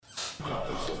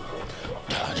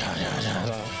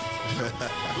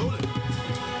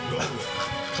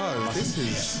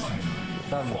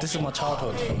This is my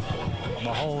childhood.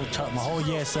 My whole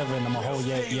year 7 and my whole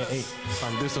year 8.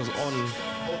 This was on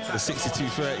the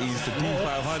 6230s, the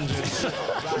D500s.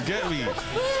 You get me?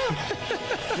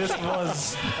 This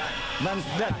was, man,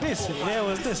 it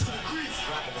was this.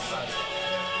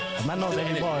 Man knows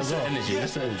every bar as well.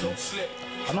 That's the energy.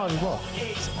 I know every bar.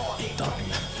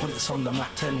 Put it on the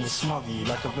Mac 10 will smother you.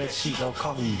 Like a bed sheet, they'll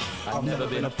cover you. I've never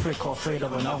been a prick or afraid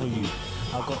of another you.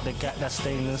 I've got the gap that's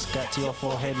stainless, gat to your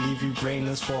forehead, leave you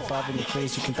brainless. 4-5 in your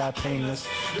face, you can die painless.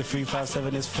 The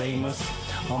 357 is famous.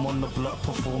 I'm on the block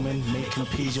performing, making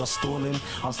peas, you're stalling.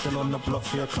 I'm still on the block,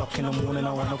 3 o'clock in the morning.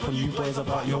 I run up on you boys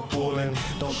about your balling.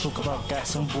 Don't talk about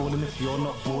gats and balling if you're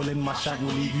not balling. My shank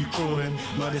will leave you crawling.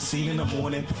 Murder scene in the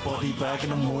morning, body bag in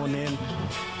the morning.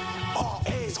 Oh,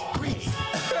 it's great.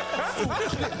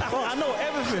 Oh, I know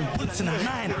everything. Bullets in the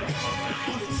 9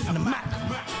 and the Mac.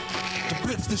 The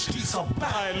bricks, the streets are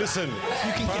bad. Alright, listen.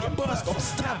 You can get burst or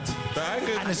stabbed.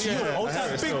 And it's you, old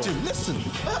time big Jim. Listen.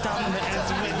 Down in the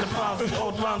ends, you make the bounce,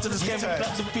 hold round to the skin,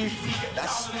 clap the beef.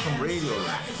 That's from radio.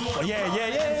 Yeah,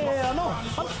 I know.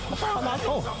 I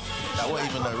know. That wasn't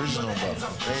even the original, but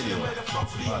radio.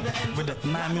 With the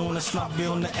 9 mil on the snap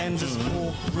bill on the ends, it's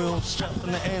all real strapped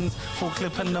on the ends. Full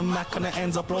clip and the Mac on the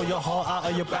ends. I blow your heart out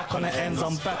of your back on the ends.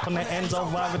 I'm back on the ends, I'll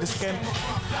ride with the skin.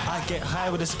 I get high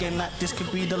with the skin, like this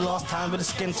could be the last time with the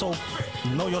skin. So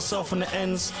know yourself on the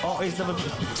ends. Always never be.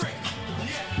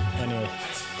 Anyway,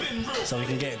 so we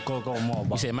can go more.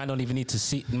 But you say man don't even need to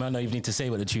say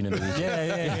what the tune of the week.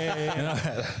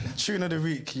 Yeah. Tune of the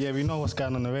week. Yeah, we know what's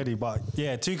going on already. But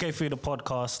yeah, 2K3 the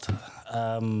podcast.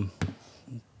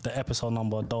 The episode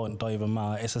number don't even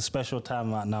matter. It's a special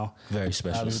time right now. Very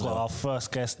special. We've got our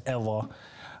first guest ever.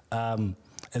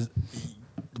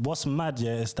 What's mad,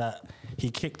 is that he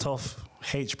kicked off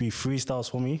HB Freestyles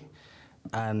for me,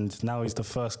 and now he's the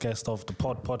first guest of the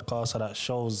podcast. So that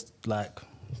shows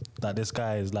that this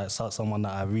guy is like someone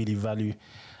that I really value.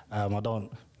 I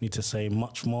don't need to say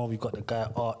much more. We've got the guy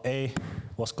RA.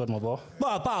 What's good, my boy?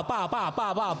 Ba.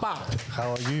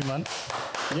 How are you, man?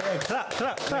 Yeah,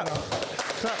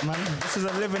 clap, man. This is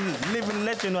a living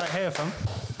legend right here, fam.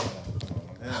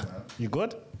 Yeah, man. You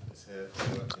good? It's here.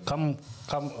 Come.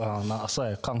 Oh, no,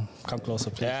 sorry. Come closer,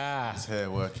 please. Yeah. It's here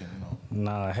working, you know.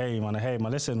 Nah, hey,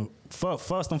 man. Listen,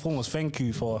 first and foremost, thank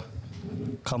you for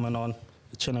coming on,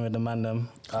 chilling with the man them.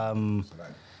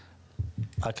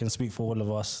 I can speak for all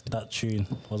of us. That tune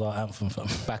was our anthem, fam.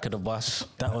 Back of the bus.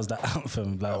 That was the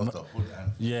anthem. That was the hood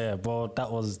anthem. Yeah, bro,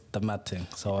 that was the mad thing.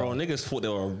 So, Bro, niggas thought they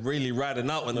were really riding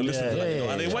out when they listened to that, you know?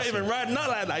 And they weren't even riding out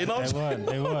like that, you know?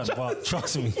 They weren't. But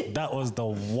trust me, that was the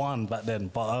one back then.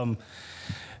 But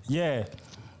yeah.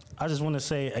 I just want to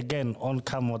say again on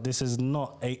camera, this is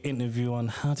not an interview on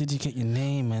how did you get your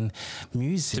name and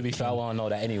music. To be fair, I want to know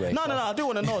that anyway. No, I do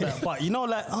want to know that. But you know,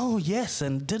 like, oh yes,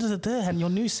 and da-da-da-da, and your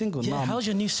new single. Yeah, how's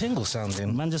your new single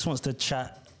sounding? Man just wants to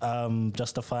chat,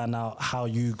 just to find out how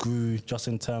you grew, just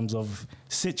in terms of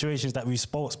situations that we've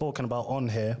spoken about on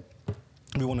here.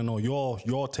 We want to know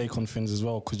your take on things as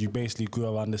well, because you basically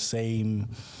grew around the same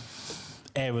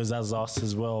eras as us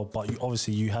as well, but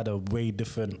you had a way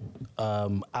different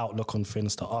outlook on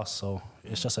things to us, so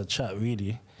it's just a chat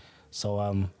really. So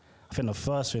I think the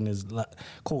first thing is like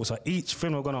cool, so each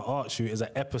thing we're gonna ask you is an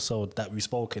episode that we've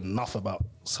spoken enough about,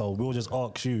 so we'll just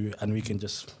ask you and we can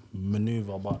just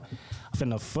maneuver. But I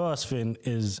think the first thing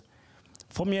is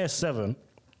from year 7,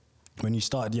 when you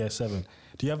started year 7,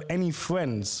 do you have any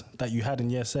friends that you had in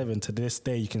year 7 to this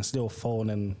day you can still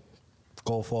phone and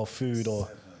go for food or?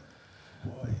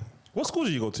 Boy. What school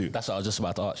did you go to? That's what I was just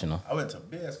about to ask, you know. I went to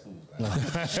bare schools. The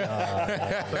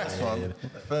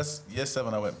first year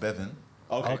 7, I went Bevan.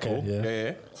 Okay, cool. Yeah.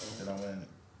 Then I went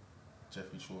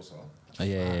Jeffrey Chaucer. Oh,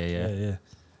 yeah.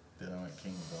 Then I went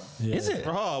Kingsdale. Yeah. Is it?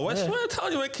 Bro, where's the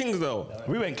town you went Kingsdale?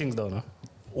 We went Kingsdale, no?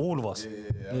 All of us.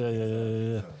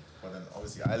 Yeah. But then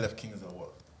obviously I left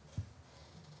Kingsdale,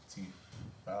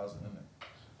 2000, isn't it?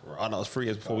 Right, that was 3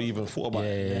 years before we even thought about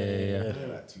it.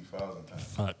 Yeah. Like 2000 time.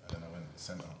 Fuck. And then I went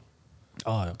centre.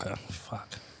 Oh, okay. Fuck.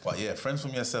 But yeah, friends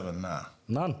from year 7, nah.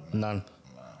 None.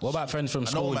 What about friends from I know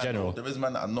school in man, general? There is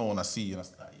man that I know and I see, and I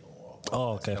say, like, yo, what?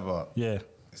 Oh, It's okay. never, Yeah.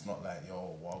 It's not like,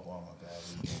 yo, what, my God, what are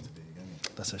you doing today? You get me?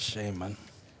 That's a shame, man.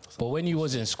 But when you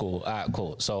was in school, alright,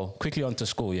 cool. So quickly on to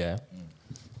school, yeah?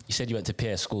 You said you went to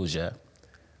peer schools, yeah?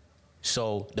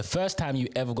 So the first time you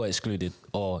ever got excluded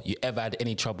or you ever had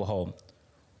any trouble home,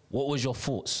 what was your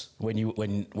thoughts when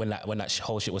that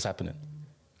whole shit was happening?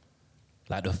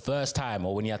 Like the first time,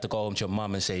 or when you had to go home to your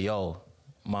mum and say, yo,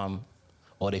 mum,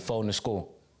 or they phone the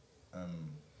school?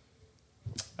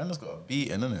 I just got a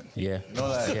beating, innit? Yeah. You know,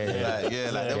 like,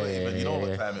 they weren't even, you know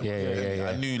what time it was. Yeah.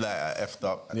 I knew, like, I effed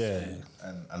up. Yeah.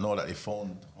 And I know that they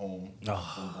phoned home.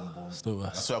 Boom. Still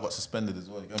worse. That's why I got suspended as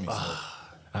well, you get me? So,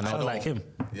 I know. Like him.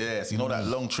 yeah, so you know that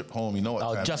long trip home, you know what I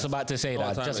time was just it is. about to say What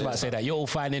that. time Just it about to is? say that. You're all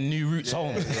finding new routes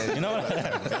home. You know?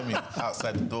 You get me?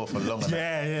 Outside the door for long. And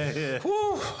Yeah.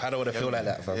 I don't want to feel like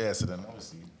that, fam. Yeah, so then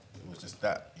obviously it was just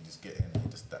that. You just get in, you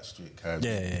just that straight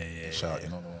Caribbean. Yeah. Shout, you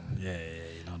know the one. Yeah,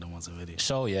 you know the ones already.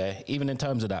 So yeah, even in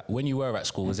terms of that, when you were at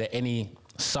school, was there any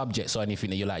subjects or anything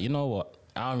that you're like, you know what,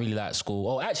 I don't really like school?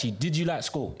 Or actually, did you like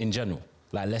school in general,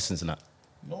 like lessons and that?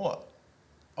 You know what?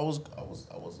 I was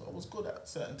good at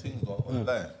certain things. Though, I'm not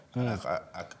gonna lie.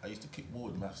 Like, I used to kick ball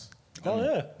with maths. Oh,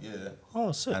 yeah? Yeah.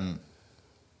 Oh, sick. And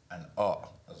art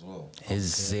as well.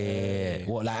 Is it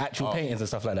what, like actual Oh. paintings and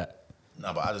stuff like that?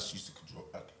 No, but I just used to draw.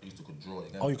 I used to draw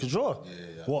it. Oh, you could draw?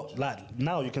 Yeah. What? Like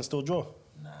now you can still draw?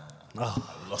 I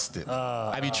lost it.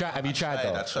 Have you tried? Have you tried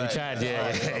though? I tried. You tried, yeah.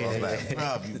 I was like,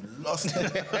 bruv, you lost it. I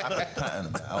could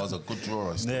pattern. I was a good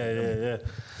drawer. Still. Yeah.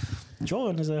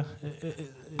 Drawing is a.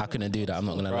 I couldn't do that. I'm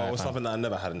not gonna Bro, it lie. was fam. something that I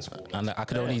never had in school. And I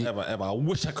could only. Ever. I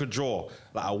wish I could draw.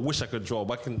 Like, I wish I could draw.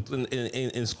 Back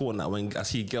in school and that, when I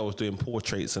see girls doing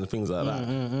portraits and things like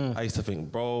that, I used to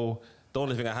think, bro, the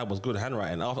only thing I had was good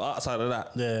handwriting. Outside of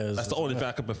that, Yeah, that's the only thing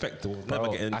I could perfect. Never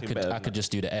Bro, get anything better. I could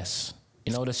just do the S.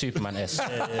 You know the Superman S.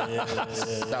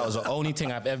 That was the only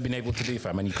thing I've ever been able to do,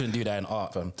 fam. And you couldn't do that in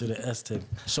art, fam. Do the S thing.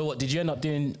 So what did you end up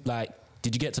doing? Like,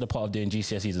 did you get to the part of doing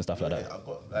GCSEs and stuff like Yeah, that? I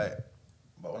got like,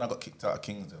 but when I got kicked out of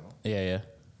Kingsdale, Yeah.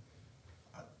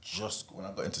 when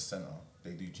I got into centre,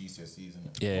 they do GCSEs and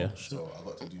Yeah. So I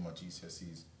got to do my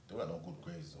GCSEs. They weren't no good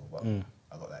grades though, but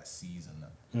I got like C's and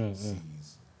that.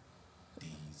 C's,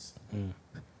 D's.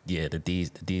 Yeah, the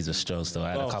D's were strong still.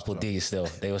 I had a couple D's still.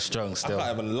 They were strong I still.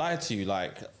 can't even lie to you.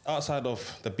 Like, outside of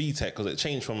the BTEC, because it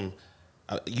changed from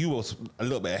you was a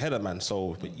little bit ahead of man.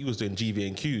 So but you was doing GV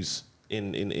and Qs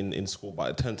in school,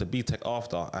 but it turned to BTEC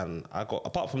after, and I got,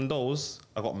 apart from those,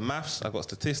 I got maths, I got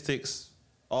statistics,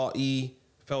 RE,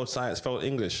 failed science, failed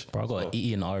English. Bro, I got an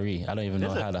E and RE. I don't even know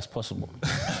how that's possible.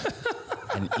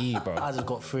 An E, bro. I just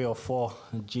got 3 or 4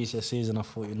 GCSEs and I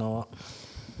thought, you know what?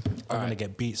 I'm gonna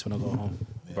get beats when I go home.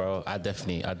 Bro, I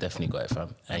definitely got it,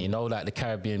 fam. And you know, like the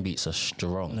Caribbean beats are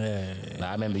strong. Yeah. Like,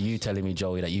 I remember you telling me,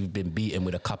 Joey, that you've been beaten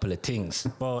with a couple of things.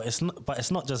 Well, it's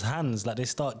not just hands. Like they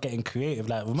start getting creative.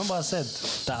 Like remember I said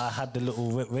that I had the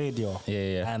little radio.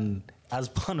 Yeah. And as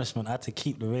punishment, I had to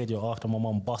keep the radio after my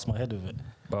mum bust my head with it.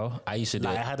 Bro, I used to do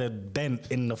Like I it. had a dent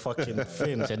in the fucking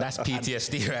thing. So that's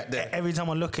PTSD right there. Every time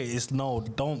I look at it, it's no,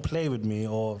 don't play with me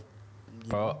or.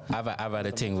 Bro, I've had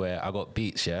a thing where I got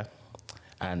beats, yeah?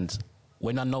 And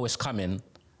when I know it's coming,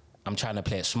 I'm trying to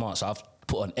play it smart, so I've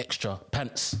put on extra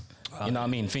pants. You know what I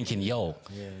mean? Thinking, yo.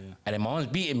 Yeah. And then my mom's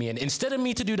beating me, and instead of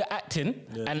me to do the acting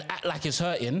and act like it's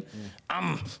hurting,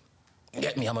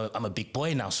 get me, I'm a big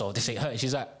boy now, so this ain't hurting.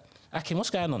 She's like, Akin,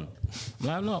 what's going on? I'm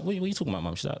like, no, what are you talking about,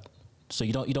 mum? She's like, so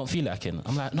you don't feel it, Akin?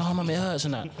 I'm like, no, mum, it hurts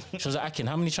and that. She was like, Akin,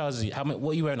 how many trousers?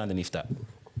 What are you wearing underneath that?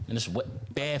 And just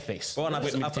bare face. Bro, and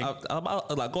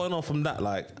about like going on from that,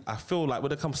 like I feel like when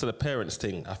it comes to the parents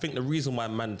thing, I think the reason why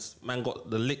man got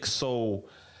the lick so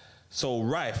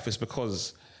rife is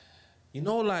because, you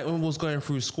know, like when we was going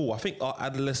through school, I think our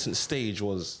adolescent stage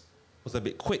was a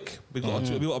bit quick. We got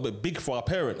a bit big for our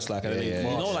parents, like you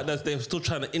know, like they're still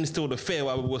trying to instill the fear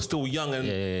while we were still young,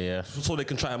 and so they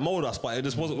can try and mold us, but it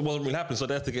just wasn't really happening. So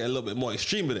they have to get a little bit more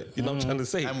extreme with it. You know what I'm trying to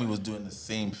say? And we was doing the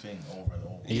same thing over and over.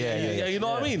 Yeah. You know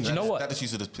what I mean? Do you know what? That just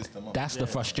used to just piss them off. That's the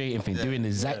frustrating thing, doing the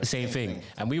exact same thing.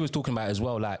 And we was talking about it as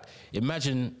well, like,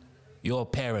 imagine you're a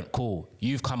parent, cool,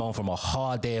 you've come home from a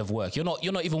hard day of work. You're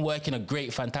not even working a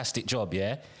great, fantastic job,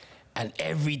 yeah? And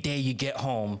every day you get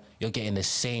home, you're getting the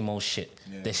same old shit.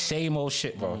 The same old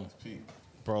shit, bro.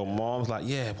 Bro, mom's like,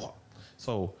 yeah, what?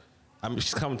 So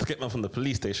she's coming to get me from the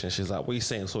police station. She's like, what are you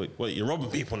saying? So what, you're robbing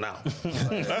people now?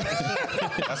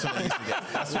 That's when it used to get.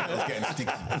 That's when it was getting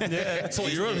sticky. So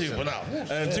you're robbing people now.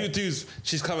 And two dudes,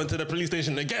 she's coming to the police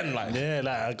station again, like. Yeah,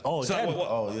 like, oh, So again. what,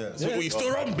 Oh yeah. so you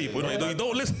still robbing people? You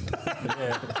don't listen.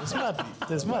 Yeah, it's mad.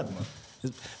 It's mad.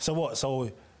 So what? So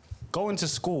going to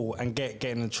school and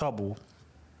getting in trouble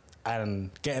and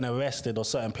getting arrested or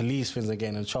certain police things and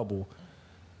getting in trouble,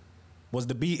 was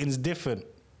the beatings different?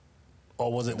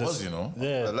 Or was it It was, you know. I'm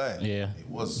not gonna lie. Yeah. It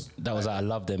was. That was, I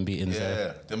love them beatings.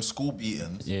 Yeah. Them school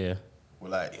beatings. Yeah. Were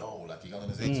like, yo, like you're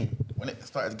gonna say to you. When it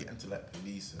started getting to like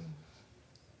police and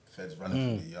feds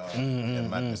running through the yard and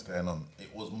madness going on,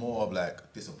 it was more of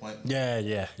like disappointment.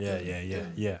 Yeah.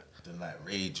 Than like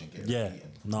rage and getting Yeah.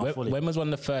 beaten. No, fully. When was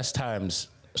one of the first times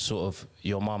sort of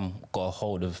your mum got a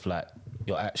hold of like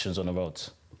your actions on the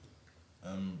roads?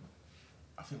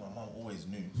 I think my mum always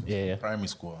knew. Yeah. Primary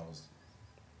school,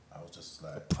 I was just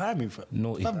like, Primary.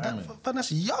 Naughty.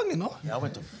 That's young, you know. yeah, I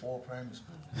went to 4 primary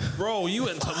schools. Bro, you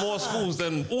went to more schools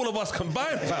than all of us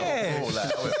combined, fam. Bro,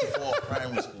 like I went to 4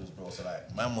 primary schools, bro. So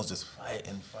like, man was just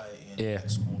fighting. Yeah.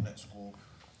 Next school.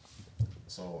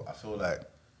 So I feel like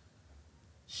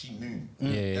she knew.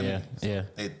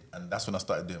 And that's when I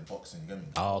started doing boxing. You get me?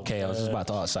 Oh, okay. I was just about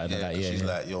to ask something like that. Yeah. She's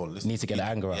like, yo, listen. Need to get the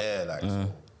anger out. Yeah, like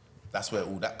so that's where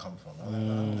all that come from. I'm like,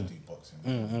 nah, I'm gonna do boxing.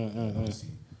 And obviously,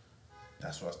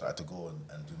 that's where I started to go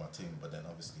and do my thing. But then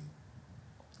obviously,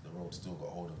 the road still got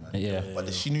hold of me. Yeah.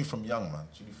 But she knew from young, man.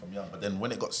 She knew from young. But then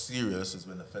when it got serious is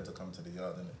when the feds are coming to the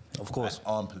yard, innit? Of course. Like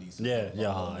armed police. Yeah.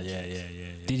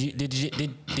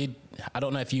 Did I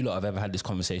don't know if you lot have ever had this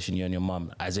conversation, you and your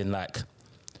mum, as in like,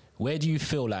 where do you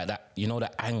feel like that, you know,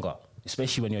 that anger,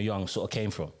 especially when you're young, sort of came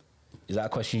from? Is that a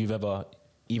question you've ever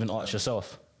even asked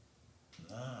yourself?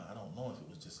 Nah, I don't know if it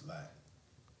was just like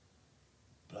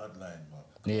bloodline, but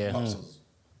Yeah. Pops was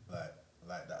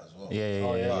like that as well. Yeah.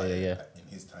 Like, in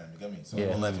his time, you get me? So I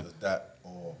don't know if it was that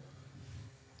or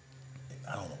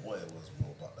I don't know what it was,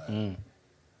 bro, but like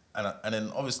and then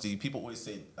obviously people always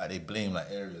say like they blame like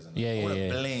areas and I wanna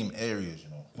blame areas, you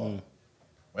know. But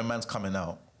when man's coming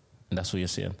out, That's what you're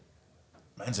saying.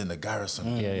 man's in the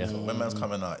garrison. Yeah. So when man's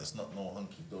coming out, it's not no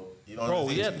hunky dope. You know Bro,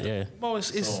 what I'm saying? Yeah. Bro, it's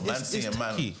So man it's seeing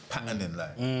man tricky. patterning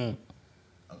like I'm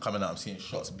coming out, I'm seeing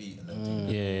shots beating them.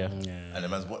 Yeah. And the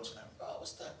man's watching like, bro,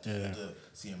 what's that?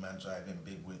 See a man driving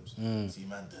big whips. See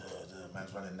man, the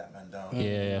man's running that man down.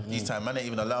 Yeah. These time, man ain't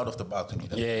even allowed off the balcony.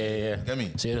 Yeah. You get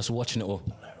me? So you're just watching it all.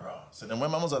 I'm like, bro. So then when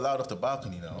man was allowed off the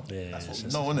balcony now, that's what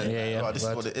we know, innit? Yeah. Like, this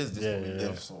is what it is, this is what we Yeah.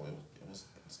 live. So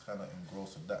it's kind of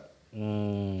engrossed with that.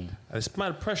 And it's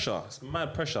mad pressure. It's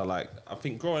mad pressure. Like, I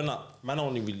think growing up, man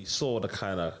only really saw the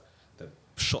kind of the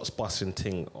shots busting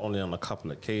thing only on a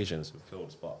couple of occasions with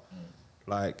films, but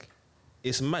like,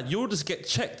 it's mad. You'll just get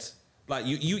checked. Like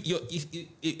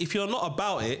if you're not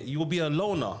about it, you will be a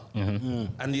loner,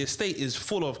 and the estate is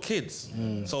full of kids.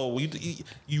 So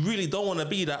you really don't want to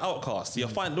be that outcast. You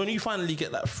find when you finally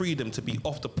get that freedom to be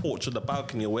off the porch or the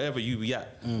balcony or wherever you be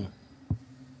at.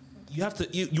 You have to.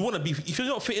 You want to be. If you're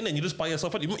not fitting in, you just by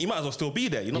yourself. You might as well still be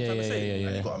there. You know what I'm trying to say?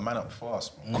 And you got to man up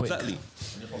fast, bro. Quick. Exactly.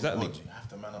 When you're from Exactly. God, you have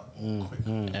to man up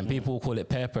quick. And people call it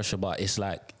peer pressure, but it's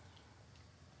like,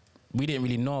 we didn't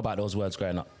really know about those words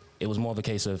growing up. It was more of a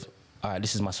case of, all right,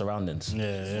 this is my surroundings.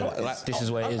 Like, This is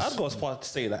where it is. I'd go as far to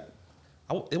say that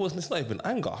it's not even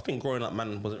anger. I think growing up,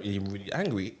 man wasn't really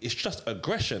angry. It's just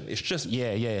aggression. It's just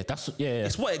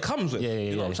It's what it comes with.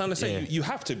 You know what I'm trying to say? Yeah. You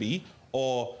have to be,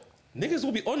 or niggas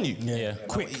will be on you. Yeah.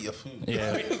 Quick. Eat your food.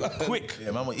 Yeah. Quick.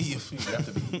 Yeah, man will eat your food. You have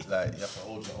to be like, you have to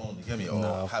hold your own. You get me?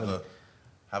 Or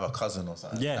have a cousin or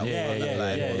something. Yeah.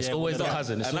 It's always the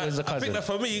cousin. It's And always the I think cousin. that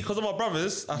for me, because of my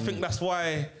brothers, I think that's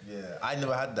why. Yeah, I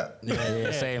never had that.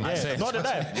 Yeah, same. Not did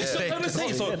I. It's not trying to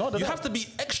say, so not you that. have to be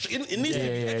extra. It needs to be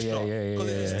Yeah, extra. yeah.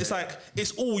 Because it's like,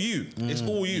 it's all you. It's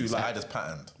all you. So I Like, just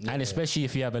patterned. And especially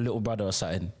if you have a little brother or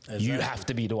something, you have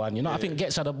to be the one. You know, I think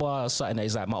Gets at the bar or something that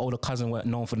is like, my older cousin weren't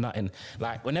known for nothing.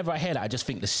 Like, whenever I hear that, I just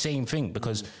think the same thing,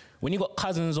 because when you got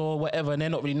cousins or whatever and they're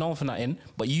not really known for nothing,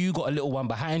 but you got a little one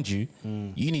behind you,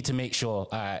 you need to make sure,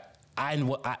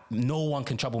 no one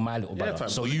can trouble my little brother. fam.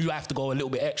 So you have to go a little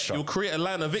bit extra. you'll create a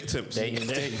line of victims. There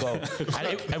you go.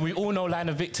 and we all know line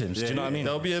of victims. Do you know what I mean?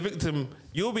 There'll be a victim.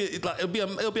 You'll be like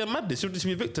it'll be a madness. You'll just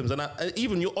be victims, and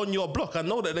even you're on your block. I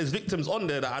know that there's victims on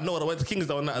there that I know that went to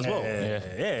Kingsdown and that as well.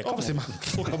 Yeah. Obviously, man,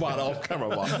 talk about that off camera,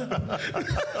 but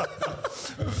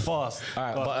Fast. All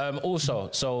right, but also,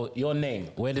 so your name,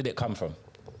 where did it come from?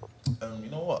 You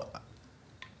know what?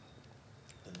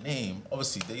 The name,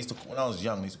 obviously, they used to, when I was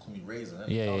young, they used to call me Razor.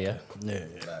 innit? Yeah.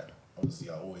 Like, obviously,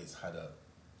 I always had a.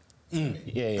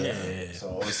 Yeah.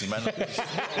 So obviously, man.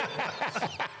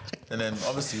 And then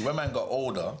obviously, when man got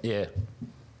older, Yeah.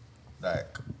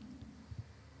 like,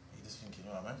 you just thinking,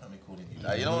 oh, man, can't be calling you.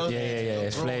 Like, you know what I'm Yeah, saying? yeah, You're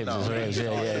it's grown flames, now, it's flames, you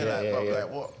know, yeah, like, yeah. Like,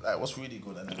 what? Like, what's really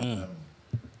good? And then,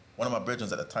 one of my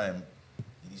brethren at the time,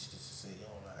 he used to just say, yo,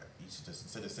 like, he used to just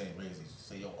instead of saying Razor, he used to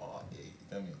say, yo, R-A. You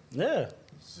get me? Yeah.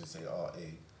 He used to say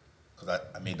R-A. Because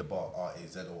I made the bar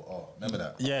R-A-Z-O-R. Remember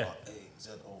that? Yeah.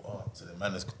 R-A-Z-O-R. So the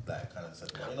man is like kind of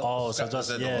said, well, you know, Oh, so scrap just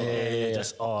the Z-O-R.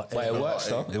 just But it works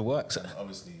though. It works. And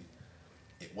obviously,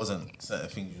 it wasn't certain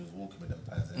things you was walking with them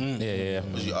times. Yeah.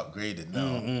 Because you upgraded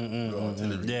now. Real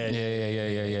artillery.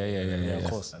 Yeah. Of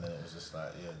course. And then it was just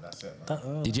like, yeah, that's it,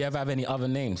 man. Did you ever have any other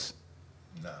names?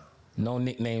 Nah. No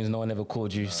nicknames. No one ever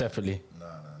called you separately. Nah.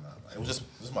 It was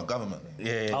just my government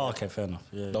name. Oh, okay, fair enough.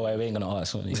 Yeah. Don't worry, we ain't gonna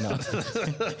ask. You know.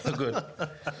 Good.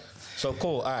 So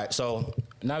cool. All right. So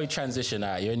now we transition.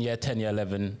 All right, you're in year 10, year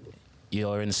 11.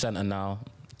 you're in centre now.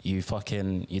 You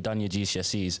done your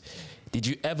GCSEs. Did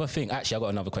you ever think? Actually, I got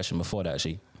another question before that.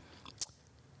 Actually,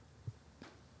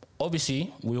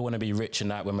 obviously, we want to be rich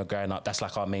and that when we're growing up. That's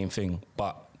like our main thing.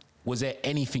 But was there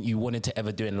anything you wanted to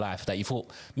ever do in life that you thought,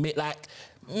 like,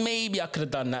 maybe I could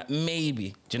have done that?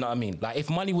 Maybe. Do you know what I mean? Like, if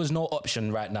money was no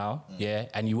option right now, yeah,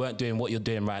 and you weren't doing what you're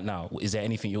doing right now, is there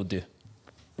anything you'll do?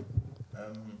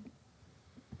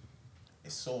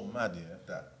 It's so mad, yeah,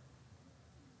 that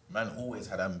man always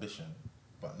had ambition,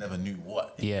 but never knew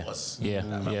what it was that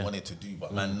man wanted to do.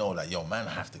 But man know, like, yo, man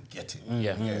have to get it.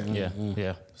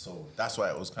 Yeah. So that's why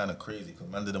it was kind of crazy, because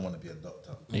man didn't want to be a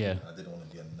doctor. Yeah. I didn't want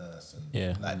to be a nurse, and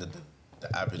Yeah. like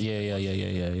the average.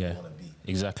 Yeah. Want to be.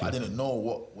 Exactly. But I didn't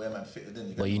know where man fitted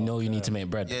in. But you know you need to make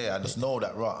bread. Yeah, I just know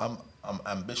that, right, I'm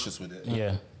ambitious with it.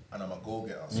 Yeah. And I'm a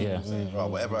go-getter. So I'm saying, right,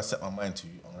 whatever I set my mind to,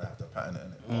 I'm gonna have to pattern it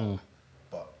in it.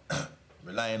 But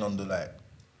relying on the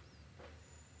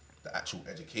actual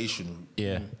education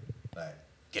route, like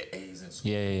get A's in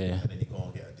school, and then you go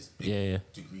and get this big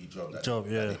degree job that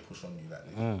they push on you, that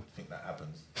they think that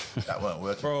happens. That weren't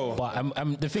working, bro.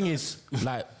 But the thing is,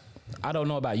 like, I don't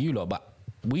know about you lot, but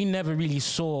we never really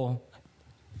saw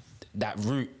that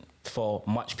route for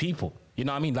much people. You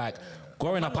know what I mean? Like,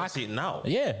 growing up, I see it now.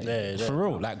 For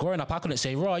real. Like, growing up, I couldn't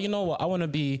say, raw, you know what, I want to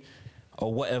be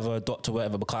or whatever, doctor,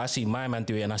 whatever, because I see my man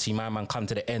do it and I see my man come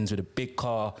to the ends with a big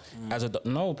car as a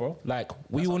no, bro. Like,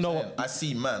 we all know I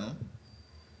see man,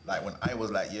 like when I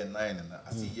was like year 9 and that,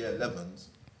 I see year 11s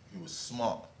who was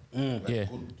smart. You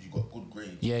got good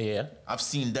grades. Yeah. I've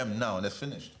seen them now and they're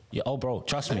finished. Yeah, oh, bro,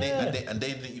 trust me. And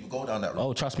they didn't even go down that road.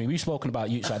 Oh, trust me, we've spoken about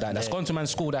youths like that. That's gone to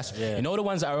man's school. That's you know, the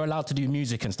ones that are allowed to do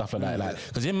music and stuff like that. Like,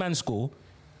 because in man's school,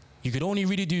 you could only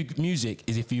really do music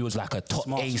is if you was like a top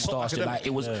A star. Like,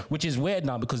 it was, which is weird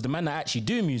now, because the men that actually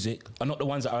do music are not the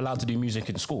ones that are allowed to do music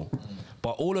in school.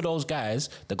 But all of those guys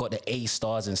that got the A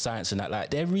stars in science and that,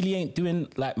 like, they really ain't doing,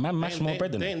 like, man, mash more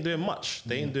bread than they ain't doing much.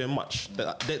 They ain't doing much.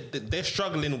 They're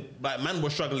struggling. Like, man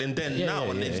was struggling then now,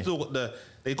 and they've still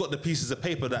got the pieces of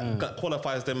paper that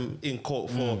qualifies them in court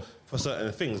for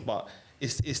certain things. But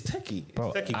it's techie.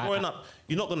 Bro, it's techie. Growing up,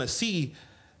 you're not gonna see,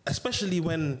 especially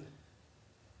when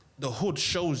the hood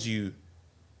shows you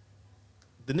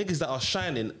the niggas that are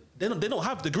shining. They don't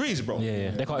have degrees, bro.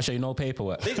 Yeah. They can't show you no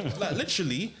paperwork. They, like,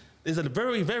 literally, there's a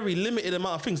very, very limited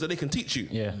amount of things that they can teach you.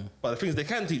 Yeah. But the things they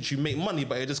can teach you make money,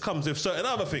 but it just comes with certain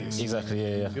other things. Exactly,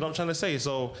 yeah. You know what I'm trying to say?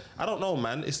 So, I don't know,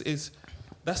 man.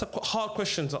 That's a hard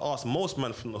question to ask most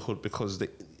men from the hood, because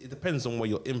it depends on where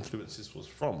your influences was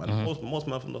from. And most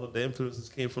men from the hood, their influences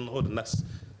came from the hood, and that's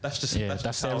just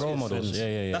that's their role models.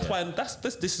 That's why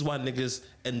this is why niggas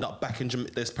end up back in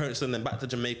their parents send them back to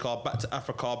Jamaica, back to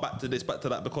Africa, back to this, back to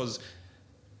that, because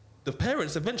the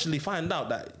parents eventually find out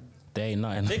that they ain't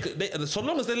nothing. They, so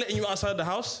long as they're letting you outside the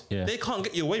house, they can't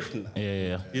get you away from that.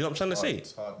 Yeah. You know what I'm trying to say?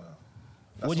 It's hard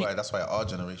now. That's why our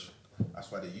generation,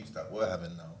 that's why the youth that we're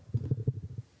having now,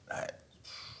 like,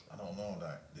 I don't know,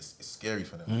 like, it's scary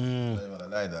for them. I don't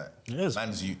even lie, that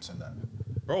man's youths and that.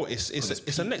 Bro, it's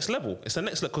a next level. It's a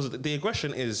next level, because the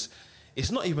aggression is,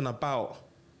 it's not even about,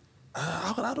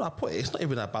 how do I put it? It's not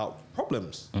even about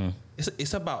problems.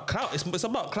 It's about clout. It's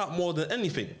about clout more than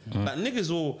anything. Like,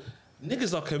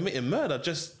 niggas are committing murder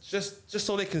just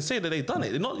so they can say that they done it.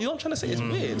 They're not, you know what I'm trying to say? It's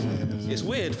weird. It's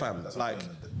weird, fam. That's like,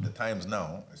 the times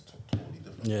now is totally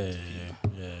different.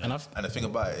 And the thing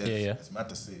about it is, it's mad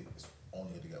to say, it's only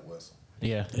going to get worse.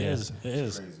 Yeah. It is.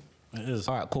 Crazy. It is.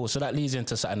 All right, cool. So that leads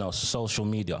into something else, social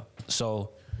media.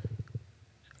 So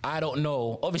I don't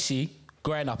know. Obviously,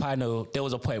 growing up, I know there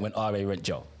was a point when RA went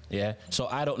jail. Yeah. So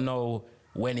I don't know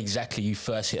when exactly you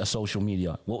first hit a social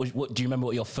media. What do you remember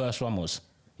what your first one was?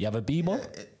 You have a Bebo?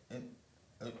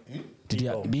 Did you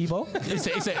have Bebo? He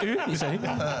said who? He said who?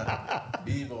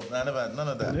 Bebo. I never had none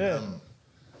of that. Yeah.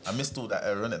 I missed all that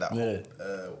era, innit? That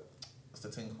whole, what's the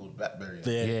thing called? BlackBerry.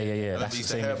 Yeah. I That's used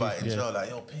the to same. hear about it in jail, like,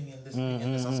 yo, ping in this, ping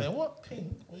in this. I'm saying, what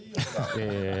ping? What are you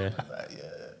about? Like,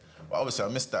 But obviously, I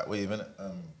missed that wave, innit?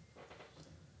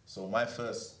 So my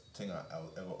first thing I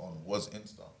was ever on was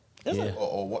Insta.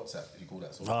 Or WhatsApp, if you call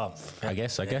that. I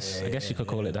guess you could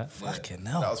call it that. Fucking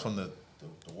hell. That was from the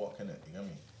walk, innit? You get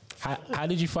me? How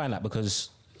did you find that?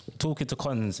 Because talking to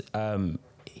Cons,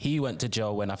 he went to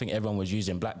jail when I think everyone was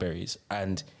using Blackberries,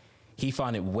 and he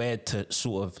found it weird to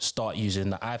sort of start using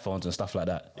the iPhones and stuff like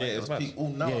that. yeah, it's mad.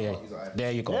 Now I Yeah. can't use an iPhone.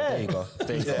 There you go.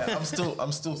 Yeah,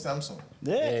 I'm still Samsung.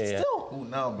 Yeah. Still. Ooh,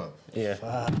 now, bro.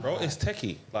 Yeah. Bro, it's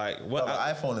techie. Like, what? The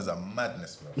iPhone is a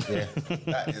madness, bro. Yeah.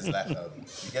 That is like,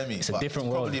 you get me? It's a different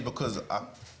world. Probably because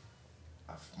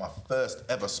my first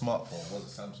ever smartphone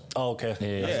was a Samsung. Oh, okay.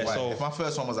 Yeah. That's why. so- if my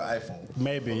first one was an iPhone,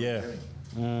 Maybe, yeah.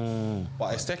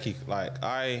 But it's techie. Like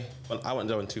when I went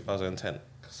jail in 2010.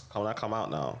 'Cause when I come out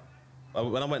now,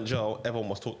 when I went jail, everyone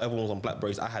was on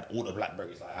Blackberries. I had all the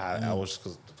Blackberries. Like I was,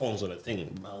 because the phones were the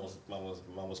thing.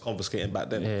 Man was confiscating back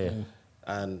then. Yeah.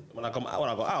 And when I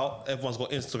got out, everyone's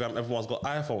got Instagram, everyone's got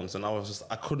iPhones, and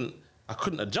I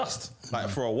couldn't adjust like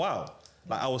for a while.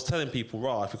 Like I was telling people,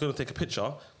 raw, if you're gonna take a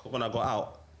picture, 'cause when I got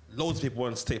out, loads of people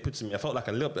wanted to take pictures of me. I felt like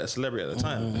a little bit of a celebrity at the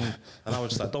time, and I was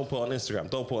just like, don't put it on Instagram,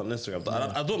 don't put it on Instagram.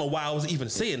 I don't know why I was even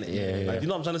saying it. Like, you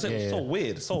know what I'm trying to say? It's so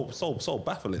weird, so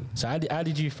baffling. So how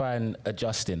did you find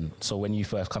adjusting? So when you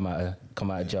first come out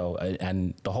of jail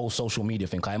and the whole social media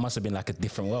thing, 'cause it must have been like a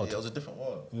different world. Yeah, it was a different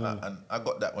world. And I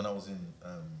got that when I was in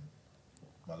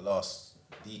my last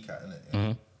DCAT, innit?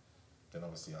 Yeah? Then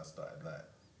obviously I started like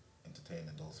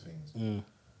entertaining those things. And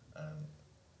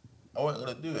I wasn't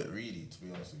gonna do it really, to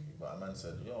be honest with you. But a man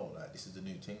said, "Yo, like this is the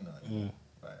new thing now." You know?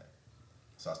 Like,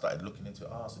 so I started looking into it.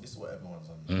 So this is what everyone's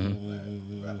on,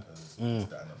 like rappers, this,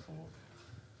 that, and the fourth.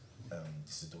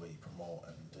 This is the way you promote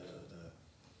and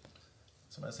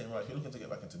So man saying, right, if you're looking to get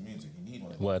back into music, you need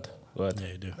one. Word. Yeah,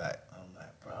 you do. Like I'm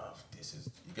like, bruv, this is,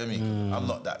 you get me? I'm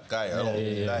not that guy. I don't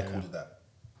really like all of that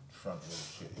front row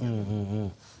shit. You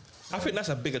know? I think that's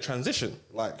a bigger transition.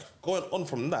 Like, going on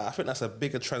from that, I think that's a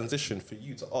bigger transition for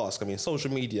you to ask. I mean, social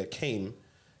media came,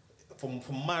 from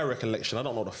my recollection, I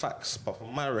don't know the facts, but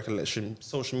from my recollection,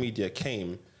 social media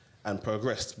came and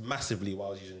progressed massively while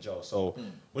I was using jail. So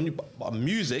but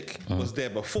music was there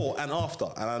before and after.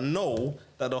 And I know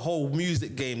that the whole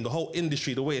music game, the whole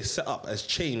industry, the way it's set up has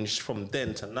changed from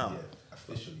then to now. Yeah,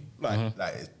 officially. Like,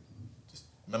 just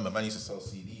remember, man used to sell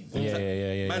CDs.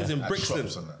 Yeah. Man's in At Brixton.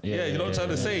 shops and that. Yeah, you know what I'm trying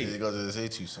to say? You got to say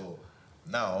to you. So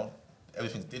now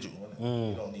everything's digital, isn't it?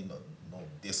 You don't need no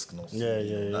disc, no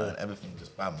CD, nothing. Everything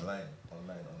just bam, online.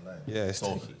 Yeah, it's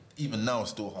so techie. even now,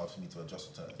 it's still hard for me to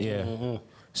adjust to it. Yeah.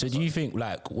 So do you think,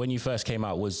 like, when you first came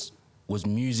out, was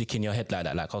music in your head like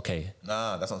that? Like, okay.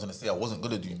 Nah, that's what I'm trying to say. I wasn't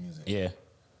gonna do music. Yeah.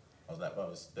 I was like, bro,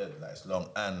 it's dead. Like, it's long,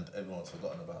 and everyone's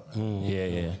forgotten about, man.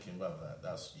 Yeah. Thinking, bro, like,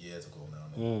 that's years ago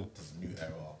now. This new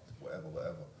era, whatever.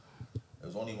 It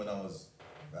was only when I was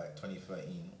like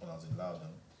 2013, when I was in Loudon,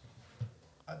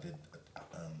 I did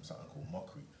something called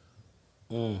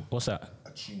Mockery. What's that? A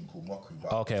tune called Mockery.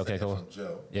 But Okay, I was cool. From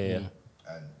jail. Yeah.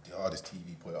 And the Artist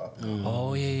TV put it up.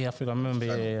 Oh yeah, I think I remember.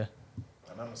 Yeah.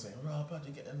 And I was saying, "Bro,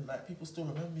 you're getting like people still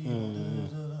remember you."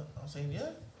 I'm saying, "Yeah."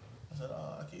 I said,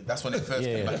 "Oh, okay." That's when it first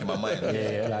came back in my mind.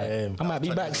 I might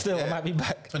be back still. I might be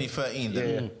back. 2013.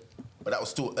 Then. But that was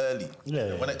still early.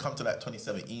 Yeah. When it come to like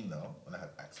 2017 now, when I had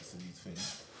access to these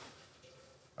things,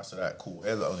 I said, "Alright, cool.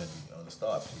 Here's what I'm gonna do on the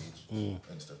start page,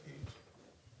 Insta page.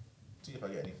 See if I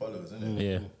get any followers, innit?"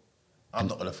 Yeah. I'm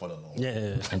not gonna follow no one.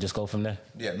 Yeah. And just go from there.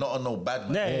 Yeah, not on no bad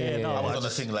man. No, I was on the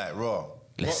thing like raw.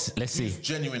 Let's see.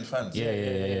 Genuine fans.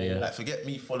 Yeah. Like, forget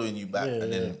me following you back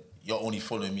and then you're only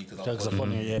following me because I'm Because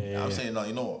following I'm you. following you, I'm saying, no,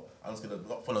 you know what? I'm just gonna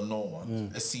not follow no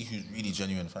one. Let's see who's really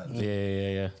genuine fans.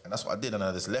 Yeah. And that's what I did, and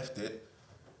I just left it.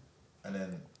 And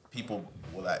then people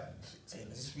were like saying,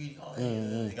 "Is this really hard?" You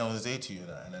know what I'm saying to you,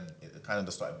 and then it kind of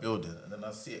just started building, and then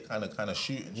I see it kind of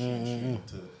shooting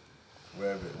to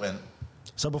wherever it went.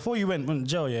 So before you went to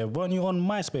jail, weren't you on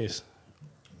MySpace?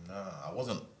 Nah, I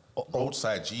wasn't.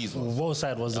 Roadside G's was.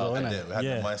 Roadside was Oh, though, I innit? did. We had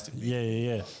the MySpace.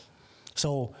 Yeah.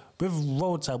 So with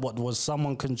Roadside, what was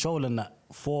someone controlling that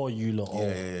for you lot?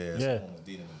 Yeah. Someone was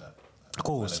dealing with that. Of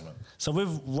course. Management. So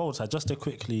with Roadside, just to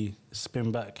quickly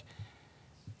spin back,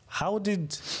 how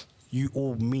did you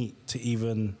all meet to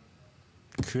even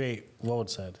create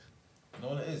Roadside? You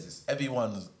know what it is? It's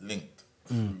everyone's linked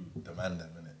through the man them,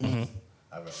 innit?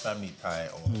 Either family tie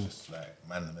or just like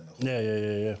man them in the hood. Yeah.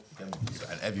 You get me?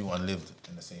 And everyone lived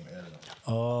in the same area.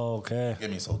 Oh, okay. You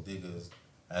get me? So Diggers,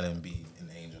 LMB in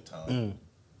Angel Town.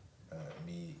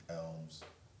 Me, Elms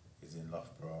is in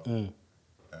Loughborough.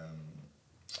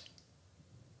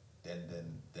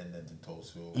 Then in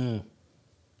Tulsville.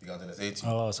 You got to say to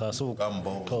you. Oh, so I saw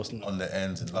Gumbo close. on the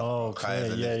ends and Oh, Kaiser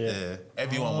okay, lived yeah. there.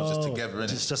 Everyone was just together,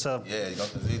 innit? Just a- Yeah, you got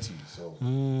to say to you. So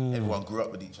everyone grew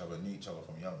up with each other, knew each other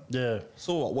from young. Yeah.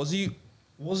 So what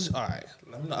all right?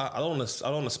 I don't want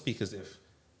to speak as if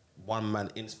one man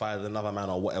inspired another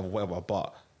man or whatever.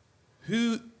 But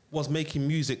who was making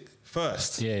music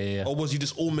first? Yeah. Or was you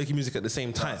just all making music at the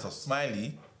same time? So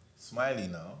Smiley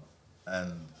now,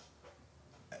 and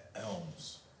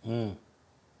Elms,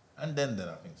 and then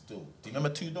I think still. Do you remember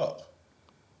Two Doc?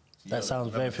 That sounds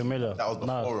very familiar. That was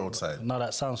before Roadside. No,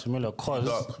 that sounds familiar. Cause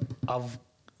Doc. I've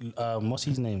what's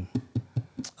his name?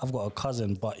 I've got a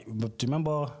cousin, but do you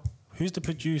remember who's the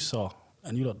producer?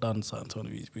 And you lot done something to one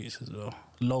of these beats as well.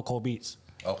 Local Beats.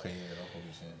 Okay, yeah, no problem.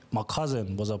 Yeah. My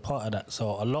cousin was a part of that,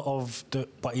 so a lot of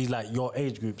but he's like your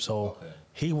age group, so Okay.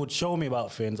 he would show me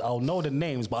about things. I'll know the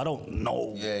names, but I don't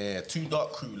know. Yeah. Two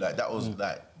Dark Crew, like that was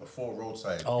like before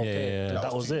Roadside. Oh, okay, Yeah.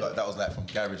 that was Two it. Dark- that was like from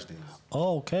garage days.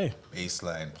 Oh, okay.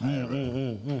 Baseline, Pirate,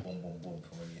 boom, boom, boom.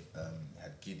 From when you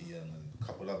had Gideon and a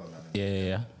couple other men.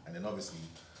 Yeah. And then obviously,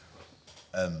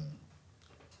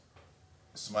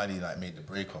 Smiley like made the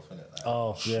break off, innit? Like,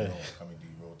 Oh, yeah. Can we do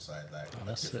Roadside, like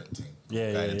that's different thing?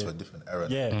 Yeah, Going yeah, into yeah. a different era.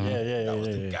 Yeah, That was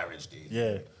the yeah. garage days.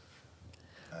 Yeah.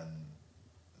 And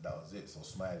that was it. So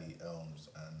Smiley, Elms,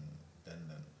 and then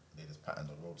they just patterned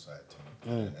the Roadside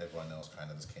thing. And everyone else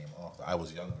kind of just came after. I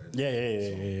was younger.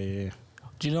 Yeah.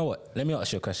 Do you know what? Let me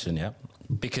ask you a question, yeah?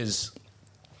 Because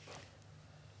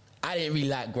I didn't really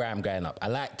like grime growing up. I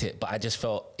liked it, but I just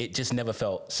felt, it just never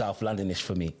felt South Londonish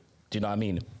for me. Do you know what I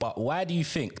mean? But why do you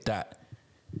think that?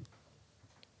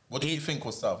 What do you think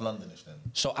was South Londonish then?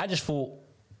 So I just thought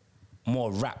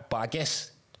more rap, but I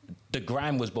guess the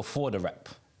grime was before the rap.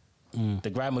 The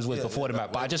grime was before the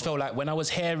rap. But I just felt like when I was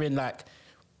hearing, like,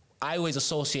 I always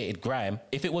associated grime.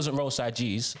 If it wasn't Roadside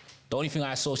G's, the only thing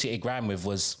I associated grime with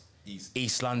was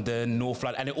East London, North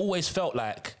London. And it always felt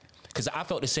like, because I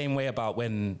felt the same way about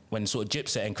when sort of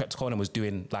Gypsy and Krepticona was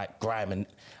doing like grime. And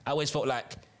I always felt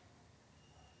like,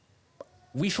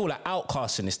 we feel like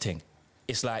outcasts in this thing.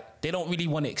 It's like they don't really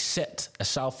want to accept a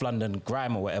South London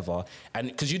grime or whatever. And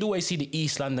because you'd always see the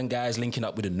East London guys linking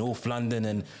up with the North London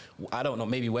and I don't know,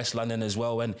 maybe West London as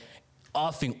well. And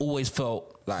our thing always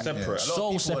felt like Separate. A lot of so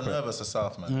people separate. were nervous of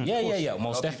South, man. Yeah. A Most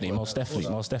lot of definitely, people most were nervous definitely,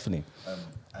 of most definitely.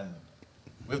 And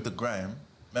with the grime,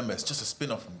 remember, it's just a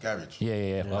spin-off from garage.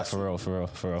 Yeah. Oh,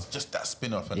 for real. Just that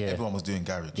spin-off, and Yeah. everyone was doing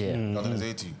garage. Yeah. I'm gonna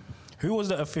say to you. Who was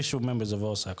the official members of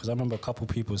Roadside? Because I remember a couple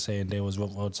people saying they was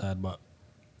Roadside, but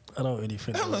I don't really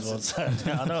think it was Roadside.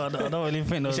 I don't really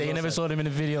think. You say you never saw them in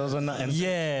the videos or nothing?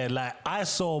 Yeah, like I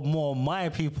saw more my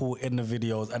people in the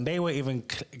videos, and they were even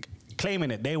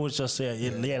claiming it. They was just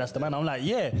saying, yeah, that's the man. I'm like,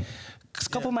 yeah. Cause a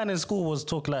couple man in school was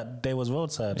talking like they was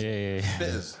Roadside. Yeah.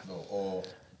 Spitters, though, or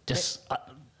Just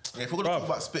yeah, if we're gonna talk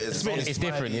about spitters, only it's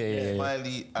Smiley, different, yeah.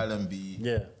 Smiley, Allenby,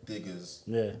 Yeah. Diggers,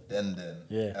 Yeah. Denden,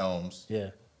 Yeah. Elms, Yeah.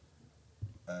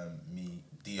 me,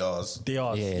 DRs,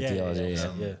 DRs. DRs,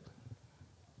 yeah.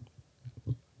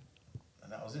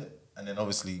 and that was it. And then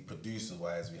obviously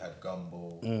producer-wise, we had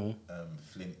Gumbo,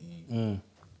 Flinty,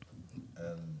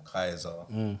 Kaiser.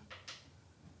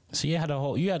 so you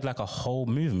had like a whole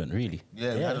movement, really.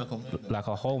 Yeah, we had a movement. Like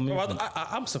a whole Bro, movement.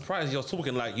 I'm surprised you're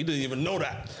talking like you didn't even know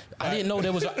that. I didn't know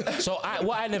there was.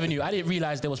 What I never knew, I didn't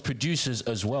realize there was producers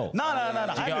as well. No. You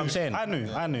get what I'm saying? I knew.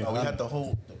 No, we had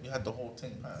the whole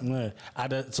thing, man.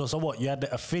 Yeah. So what? You had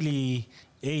the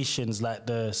affiliations like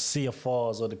the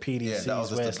CFRs or the PDCs. Yeah, that was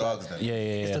just where the it's dogs like, then. Yeah.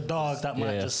 It's the dogs that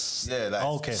might Yeah. just. Yeah, like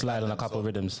okay. Slide on a couple of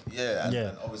rhythms. Yeah, and, Yeah.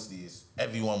 and obviously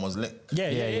everyone was linked. Yeah.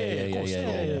 Yeah. Of course.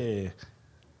 Yeah.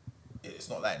 It's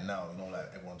not like now, like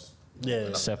everyone's Yeah.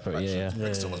 Yeah.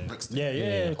 Brixton was Brixton. Yeah.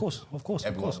 Of course.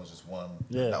 Everyone was just one.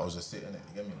 Yeah. That was just it, innit?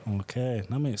 You get me? Okay,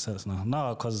 that makes sense now.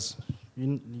 No, because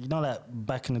you know, like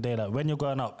back in the day, like when you're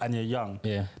growing up and you're young,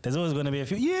 Yeah. there's always going to be a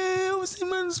few. Yeah, obviously,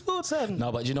 man, sports and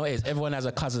No, but you know what it is? Everyone has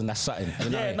a cousin that's something. You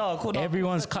know Yeah, what I mean? no, cool, no.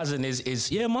 Everyone's cousin is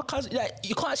my cousin. Like,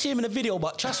 you can't see him in the video,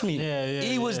 but trust me,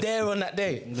 he was there on that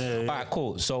day. Yeah. All right,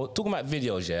 cool. So talking about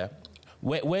videos, yeah,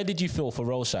 where did you feel for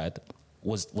Roadside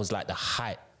was like the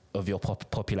height of your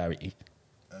popularity?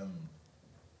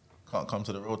 Can't come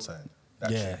to the roadside.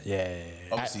 Yeah.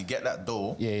 Obviously, get that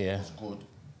door. Yeah. Was good.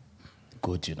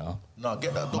 Good, you know. No,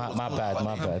 get that door. My was bad, good,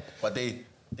 my bad. But they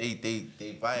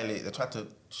violate. They tried to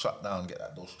shut down, get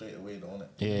that door straight away, though, innit?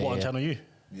 Yeah. What on Channel U?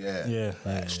 Yeah. Yeah.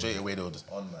 Like, straight away they were just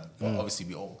on, man. But obviously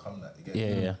we overcome that. You get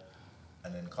me? Yeah.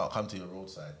 And then can't come to your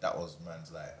roadside. That was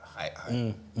man's like height.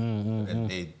 And then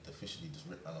they officially just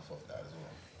ripped man off that as well.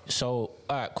 So,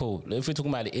 all right, cool. If we're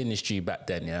talking about the industry back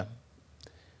then, yeah,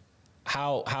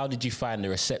 how did you find the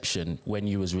reception when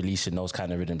you was releasing those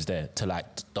kind of rhythms there to like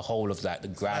the whole of like the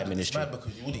grime It's industry? mad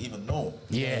because you wouldn't even know.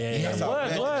 Yeah. That's how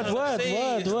bad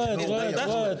it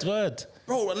is. Word.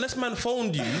 Bro, unless man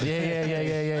phoned you,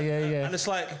 Yeah. and it's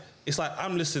like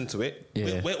I'm listening to it.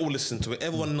 Yeah. We're all listening to it.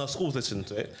 Everyone in our school's listening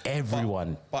to it.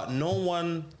 Everyone. But no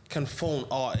one can phone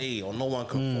RA or no one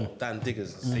can phone Dan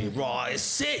Diggers and say, "Raw, it's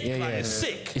sick. It's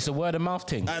sick." It's a word of mouth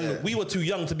thing. And we were too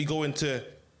young to be going to.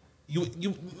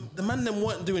 The man them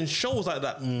weren't doing shows like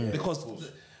that because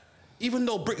even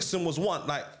though Brixton was one,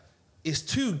 like it's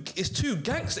too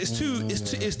gangster. It's too.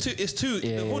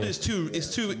 The hood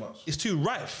is too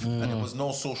rife. And there was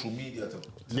no social media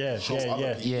to show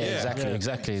other people.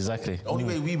 Exactly. The only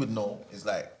way we would know is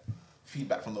like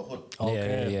feedback from the hood.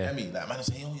 Yeah. I mean, like man will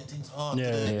say, "Yo, your thing's hard."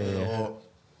 Yeah. Or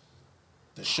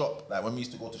the shop, like when we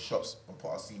used to go to shops and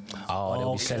put our CDs. Oh,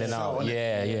 they'll be selling out.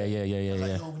 Yeah.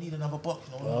 Like, yo, we need another box.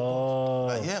 You know,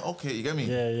 like, yeah, okay, you get me?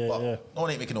 But no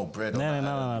one ain't making no bread. No,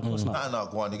 of course not. Nah,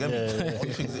 go on, you get me?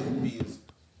 Only things it would be is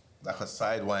like a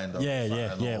sidewinder.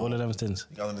 Yeah, all of them things.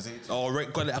 You guys understand? Or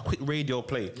got a quick radio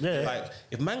play. Yeah. Like,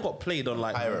 if man got played on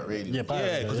like... Pirate radio.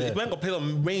 Because if man got played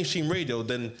on mainstream radio,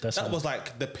 then that was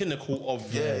like the pinnacle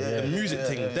of the music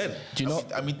thing then. Do you know?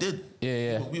 I mean, did.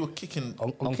 Yeah. We were kicking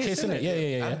On Kiss, innit?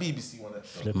 Yeah. And BBC one.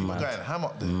 We were going ham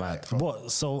up there. Mad.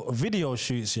 What? So video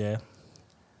shoots, yeah.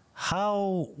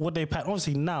 How would they pack?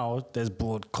 Obviously now there's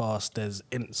broadcast, there's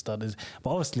Insta, but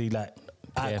obviously like,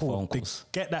 phone they calls.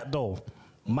 get that though.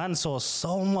 Man saw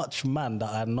so much man that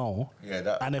I know,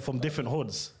 and they're from different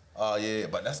hoods. Oh yeah,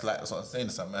 but that's like that's what I'm saying.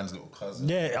 It's a man's little cousin.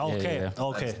 Yeah, okay.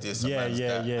 Man's this, a man's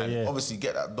that. And obviously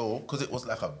get that though, because it was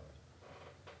like a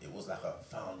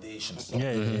foundation song.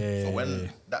 So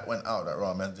when that went out, that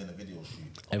raw man's doing a video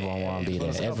shoot. Everyone want to be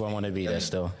there. Everyone want to be there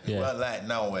still. It weren't like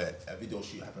now where a video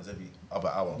shoot happens every other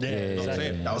hour.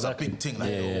 That was a big thing. Like,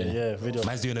 video.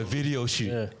 Man's doing a video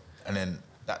shoot. Yeah. And then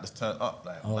that just turned up.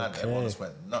 Like man, everyone just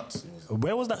went nuts.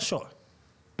 Where was that shot?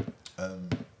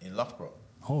 In Loughborough.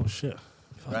 Oh shit!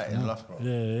 Right in Loughborough.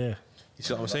 Yeah. You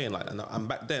see what I'm saying? Like, and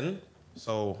back then,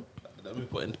 so let me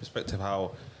put into perspective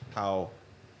how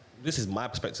this is my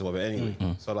perspective of it anyway.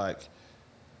 So like,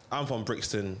 I'm from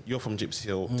Brixton, you're from Gypsy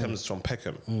Hill, Thames is from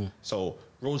Peckham. So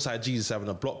Roadside Jesus having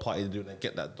a block party to do and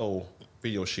get that dough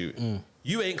video shoot.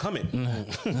 You ain't coming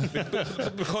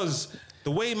because the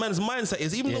way man's mindset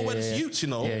is, even though when it's youths, you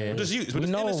know, we're just youths, we're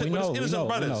just innocent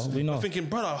brothers. We know. We're thinking,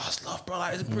 brother, I love, bro,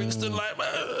 like it's Brixton, like,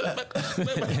 you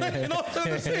know what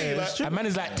I'm saying? Like, And man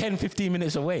is like 10, 15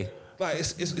 minutes away. like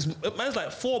it's man's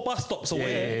like 4 bus stops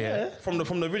away from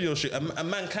the video shoot. A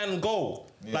man can go.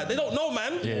 Like they don't know,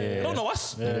 man. They don't know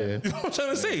us. You know what I'm trying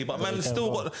to say? But man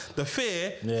still got the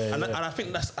fear. And I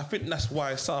think that's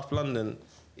why South London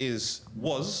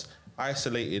was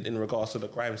isolated in regards to the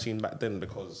grime scene back then,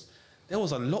 because there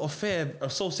was a lot of fear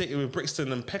associated with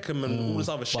Brixton and Peckham and all this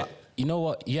other shit. But you know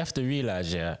what? You have to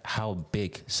realise, how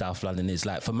big South London is.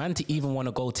 Like, for man to even want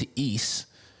to go to East,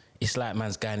 it's like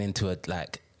man's going into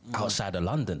outside of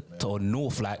London or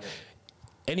North. Like,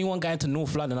 anyone going to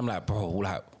North London, I'm like, bro,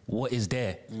 like, what is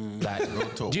there? Like, do you know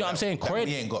what I'm saying? Croydon.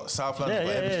 We ain't got South London,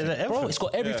 got everything. Bro, it's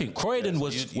got everything. Croydon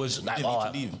was like,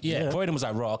 Croydon was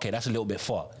like, bro, okay, that's a little bit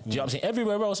far. Do you know what I'm saying?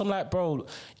 Everywhere else, I'm like, bro,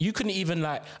 you couldn't even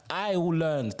like. I all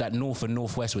learned that North and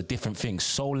Northwest were different things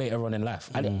so later on in life.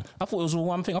 I thought it was all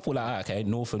one thing. I thought like, okay,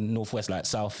 North and Northwest, like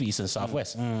Southeast and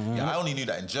Southwest. Yeah, I only knew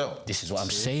that in jail. This is what I'm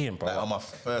saying, bro. Like on my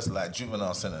first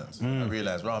juvenile sentence, I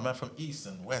realised, bro, man from East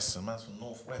and West, and man's from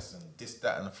Northwest, and this,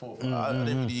 that, and the fourth.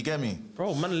 You get me,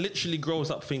 bro? Man literally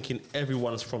grows up thinking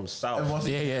everyone's from South.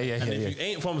 Yeah. And if you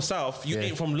ain't from South, you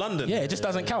ain't from London. Yeah, it just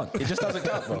doesn't count. It just doesn't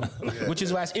count, bro. Which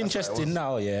is why it's interesting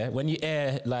now, when you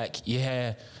hear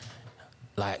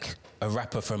like a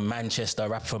rapper from Manchester, a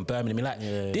rapper from Birmingham,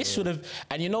 this sort of,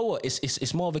 and you know what?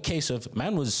 It's more of a case of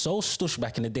man was so stush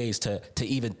back in the days to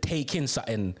even take in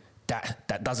something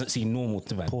that doesn't seem normal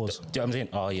to man. Pause. Do you know what I'm saying?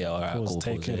 Oh yeah, all right, Pause, cool.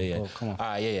 take it. Yeah. Oh, come on.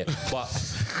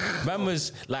 But man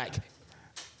was like,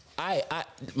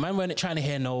 man weren't trying to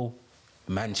hear no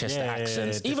Manchester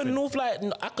accents. Even North, like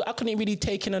I couldn't really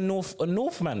take in a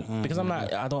North man because I'm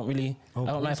like, I don't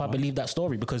know if I believe that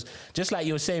story, because just like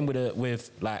you were saying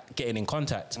with like getting in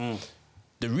contact,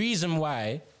 the reason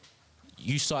why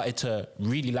you started to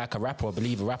really like a rapper or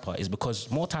believe a rapper is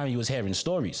because more time you was hearing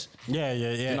stories. Yeah.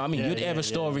 You know what I mean? You'd hear a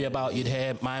story about, you'd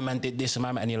hear my man did this and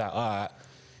my man, and you're like, all right,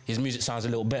 his music sounds a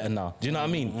little better now. Do you know what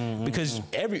I mean? Because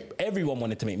everyone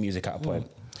wanted to make music at a point.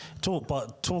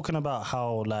 But talking about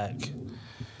how like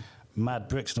mad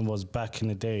Brixton was back in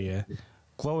the day,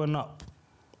 growing up,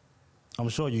 I'm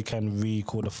sure you can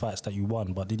recall the fights that you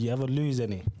won, but did you ever lose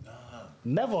any?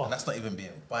 Never. And that's not even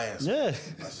being biased. Yeah.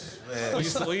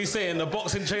 What are you saying? The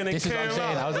boxing training. This is what I'm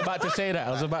saying. I was about to say that.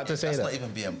 That's not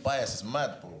even being biased. It's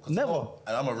mad, bro. Never.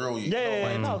 And I'm a real you.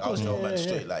 Of course. I was man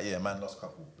straight. Like, man lost a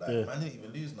couple. Like, man didn't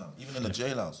even lose none. Even in the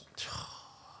jailhouse.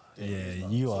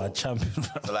 You are a champion.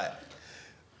 So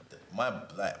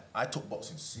I took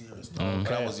boxing serious. When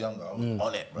I was younger, I was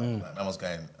on it, bro. Like, man was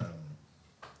going to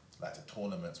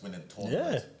tournaments, winning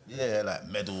tournaments. Yeah, like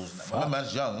medals. Like, my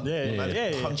man's young.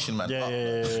 Punching man up.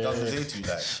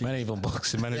 Man ain't even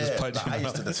boxing, man is just punching. I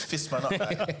used to just fist man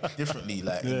up differently, in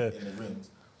the rings.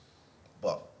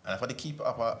 And if I did keep it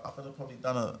up, I could have probably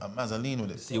done a Mazzoline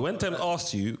with it. See, when Tim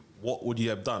asked you, what would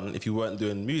you have done if you weren't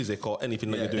doing music or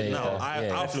anything that you're doing now?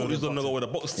 I thought he was going to go with a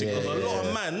box stick. Because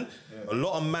a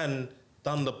lot of man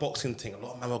done the boxing thing, a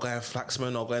lot of men were going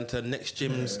Flaxman or going to next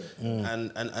gyms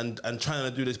and trying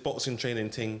to do this boxing training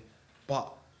thing,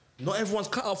 but not everyone's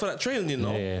cut out for that training, you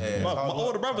know. My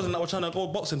older brothers and that were trying to go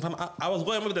boxing. I was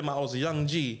going with them. I was a young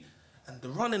G, and the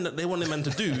running that they wanted men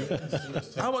to do,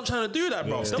 I wasn't trying to do that,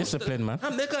 bro. It's discipline, man.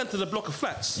 They're going to the block of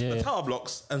flats, the tower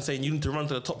blocks, and saying you need to run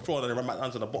to the top floor and then run back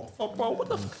down to the bottom. Oh, bro, what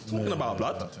the fuck are you talking about,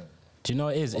 blood? Do you know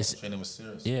what it is? It's Training was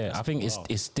serious. Yeah, I think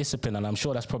it's discipline, and I'm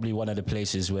sure that's probably one of the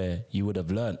places where you would have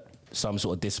learnt some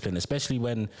sort of discipline, especially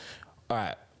when, all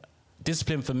right,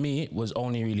 discipline for me was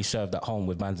only really served at home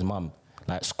with man's mum.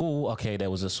 Like school, okay, there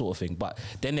was a sort of thing, but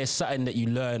then there's something that you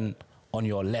learn on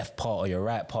your left part or your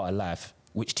right part of life,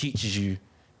 which teaches you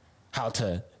how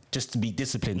to just to be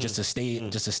disciplined, just to stay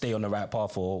on the right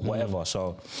path or whatever.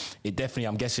 So it definitely,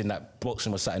 I'm guessing that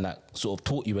boxing was something that sort of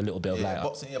taught you a little bit of like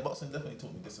boxing definitely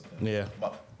taught me discipline. Yeah.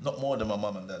 But not more than my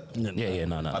mum and dad.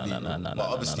 No. But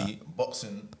obviously,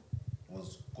 boxing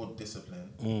was good discipline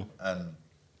and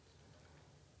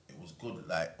it was good,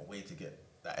 like a way to get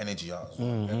that energy out as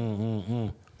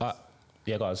well.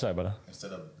 Yeah, go on, sorry, brother.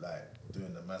 Instead of like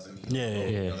doing the Mazzolini.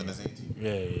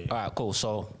 Yeah. All right, cool.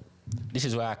 So this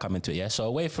is where I come into it, yeah? So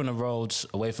away from the roads,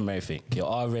 away from everything, you're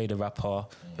R-Ray the rapper,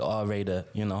 you're R-Ray the,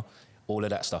 you know, all of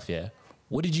that stuff, yeah?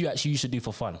 What did you actually used to do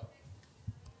for fun?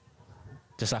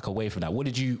 Just like away from that.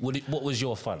 What was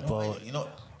your fun? Well, you know,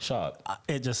 shut up.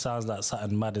 It just sounds like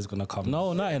something mad is gonna come.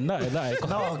 No, nothing. No, I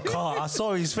can't. I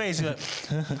saw his face. He went,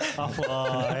 I thought,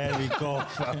 oh, here we go.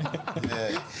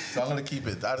 yeah. So I'm gonna keep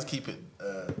it. I just keep it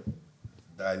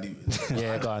diluted.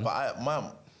 Yeah, go on. But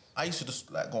I used to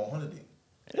just like go on holiday.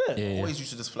 Yeah. I always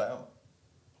used to just fly out.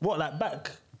 What, like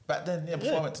back? Back then,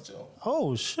 before I went to jail.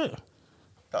 Oh shit.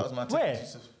 That was my thing. Where?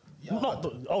 Yard. Not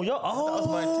the, oh, yeah. Oh. That was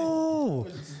my thing.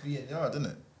 Always used to be in yard, didn't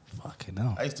it? Fucking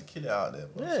hell. I used to kill it out there.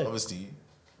 But Yeah. obviously,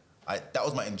 that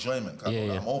was my enjoyment. 'Cause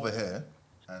I'm over here,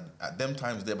 and at them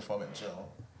times there before I went to jail,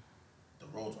 the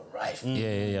roads were rife.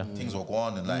 Yeah. Things were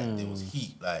going and like there was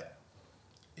heat, like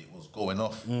it was going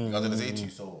off. I was gonna say to you,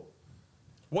 so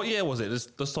What year was it?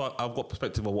 Just so I've got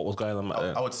perspective of what was going on back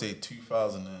then. I would say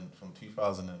 2000 from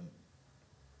 2000 and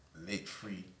late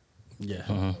 3. Yeah.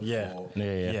 Four,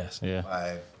 Yes. Yeah.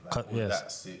 5, like Cut- all yes.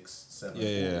 that 6, 7,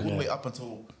 Yeah. all the way up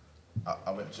until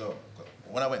I went to jail.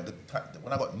 When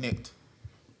I got nicked,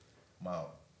 my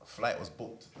flight was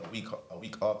booked a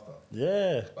week after.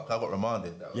 Yeah. Like I got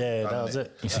remanded. That was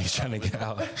it. He's trying to get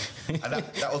out. And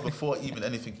that was before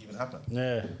anything happened.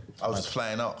 Yeah. I was just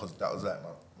flying out because that was like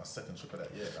my second trip of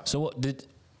that year. So what did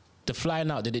the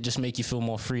flying out? Did it just make you feel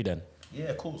more free then? Yeah,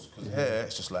 of course. Because here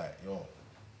it's just like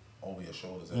over your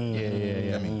shoulders.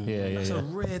 Yeah. That's a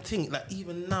rare thing. Like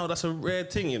even now, that's a rare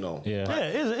thing, you know. Yeah. Yeah,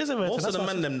 it is a rare Most thing. of the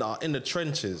That's men them that are in the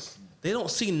trenches, they don't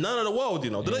see none of the world,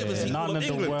 you know. They don't even see all none of of the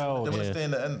England. world. They want to stay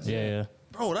in the ends. Yeah.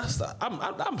 Bro,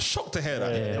 I'm shocked to hear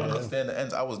that. They want to stay in the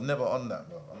ends. I was never on that,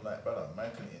 bro. I'm like, brother,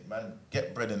 man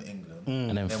get bread in England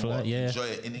And then fly, what, yeah. enjoy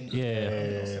it in England.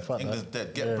 Yeah. Fuck England's that.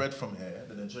 dead. Get bread from here,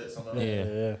 then enjoy it somewhere else.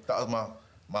 Yeah. That was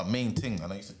my main thing,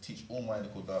 and I used to teach all my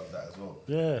little dogs that as well.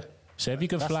 Yeah. So if you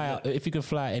could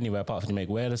fly anywhere apart from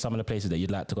Jamaica, where are some of the places that you'd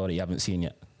like to go that you haven't seen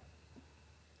yet?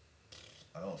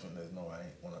 I don't think there's no I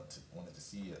ain't wanted to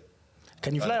see it.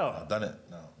 Can you fly out? I've done it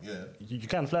now. Yeah. You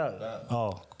can fly out. Yeah.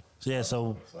 Oh. Yeah,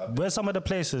 so where's some of the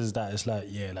places that it's like,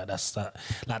 that's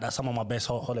some of my best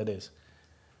holidays?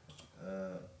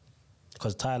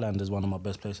 Because Thailand is one of my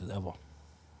best places ever.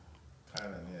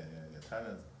 Thailand, yeah.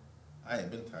 Thailand, I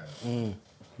ain't been Thailand.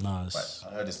 Nah, But it's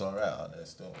I heard it's alright out there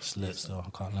still. lit still, I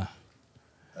can't lie.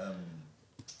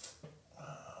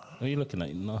 What are you looking at,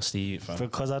 you nasty fam?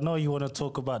 Because I know you want to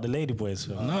talk about the lady boys.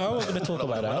 No, I wasn't going to talk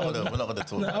about that. We're not gonna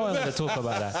talk. I wasn't going to talk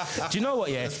about that. Do you know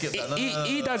what? Yeah, skip that. No.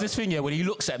 he does this thing, yeah, when he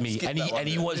looks at me Skip and that one,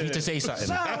 he yeah. wants me to say something.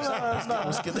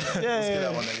 We'll skip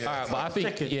that one. All right, but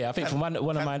I think from one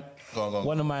of mine, Go on.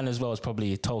 one of mine as well is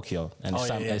probably Tokyo, and Oh,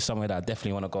 it's somewhere that I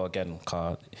definitely want to go again.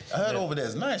 I heard over there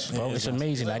it's nice, Bro, it's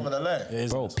amazing. Like, Like,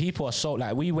 bro, people are so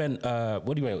like we went.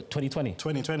 What do you wait? 2020.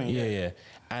 2020. Yeah.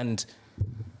 And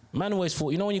man always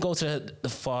thought, you know, when you go to the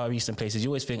Far Eastern places, you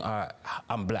always think, all right,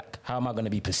 I'm black. How am I going to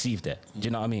be perceived there? Do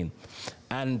you know what I mean?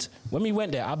 And when we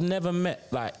went there, I've never met,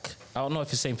 like, I don't know if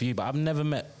it's the same for you, but I've never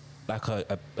met, like,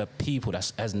 a people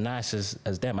that's as nice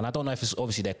as them. And I don't know if it's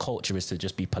obviously their culture is to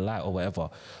just be polite or whatever.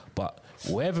 But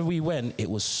wherever we went, it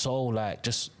was so, like,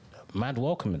 just mad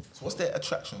welcoming. So what's their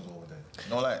attractions over there?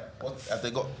 You know, like, what have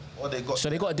they got? What they got? So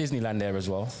they got a Disneyland there as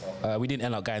well. We didn't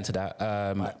end up going to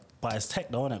that. But it's tech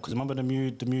though, isn't it? Because remember the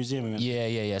museum we went?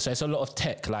 Yeah. So it's a lot of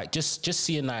tech, like just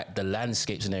seeing like the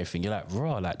landscapes and everything. You're like,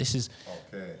 raw, like this is.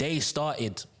 Okay. They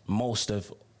started most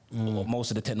of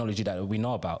most of the technology that we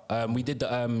know about. We did the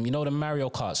the Mario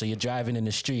Kart. So you're driving in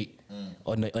the street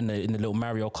in the little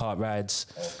Mario Kart rides.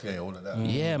 Okay, all of that.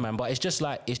 Yeah, man. But it's just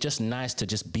nice to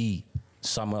just be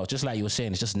somewhere else. Just like you were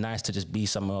saying, it's just nice to just be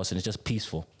somewhere else, and it's just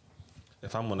peaceful.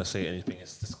 If I'm gonna say anything,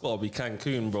 it's gotta be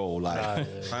Cancun, bro. Like,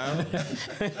 man,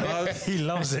 He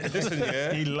loves it. listen,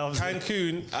 yeah, He loves it.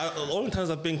 Cancun. The only times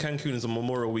I've been Cancun is a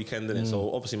Memorial Weekend, innit?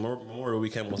 So obviously Memorial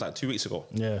Weekend was like 2 weeks ago.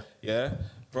 Yeah.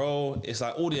 Bro. It's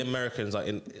like all the Americans are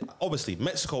in. Obviously,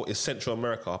 Mexico is Central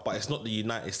America, but it's not the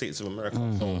United States of America.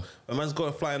 So when man's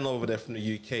going flying over there from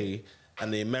the UK,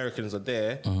 and the Americans are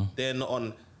there, they're not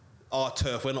on our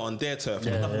turf, we're not on their turf.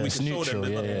 There's nothing we can show them.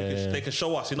 There's nothing they can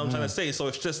show us. You know what I'm trying to say? So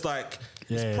it's just like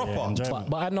it's proper.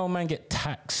 But I know man get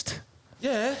taxed.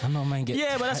 Yeah. I know man get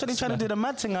taxed. but that's what they're trying to do the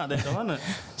mad thing out there, though, isn't it?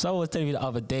 So I was telling you the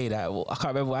other day that I can't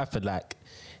remember what happened. Like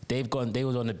they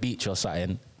was on the beach or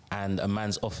something, and a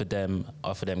man's offered them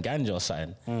ganja or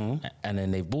something, and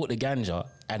then they bought the ganja,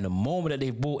 and the moment that they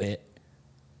bought it,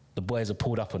 the boys are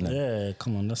pulled up on them. Yeah,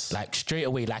 come on, that's Like straight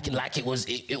away, like it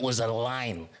was a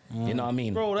line. You know what I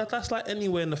mean? Bro, that's like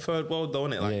anywhere in the third world, though,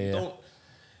 isn't it? Like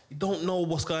you don't know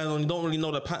what's going on. You don't really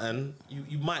know the pattern.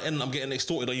 You might end up getting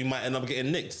extorted, or you might end up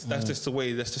getting nicked. That's just the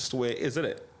way. That's just the way it is, isn't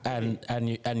it?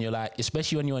 And you're like,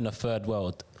 especially when you're in the third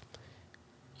world,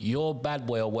 your bad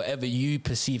boy or whatever you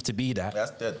perceive to be that,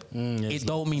 That's dead. it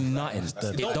don't mean nothing.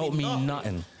 It don't mean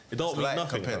nothing. It don't mean Like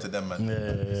nothing compared to them, man.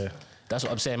 yeah. That's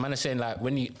what I'm saying. Man is saying like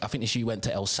I think she went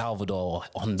to El Salvador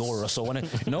or Honduras or one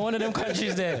of them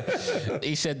countries there.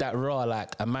 He said that raw,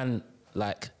 like a man,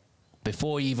 like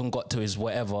before he even got to his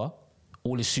whatever,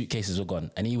 all his suitcases were gone.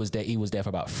 And he was there for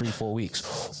about 3-4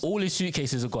 weeks. All his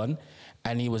suitcases are gone.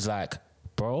 And he was like,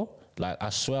 bro, like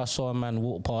I swear I saw a man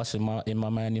walk past in my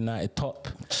Man United top.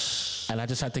 And I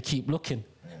just had to keep looking.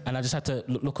 And I just had to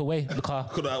look away.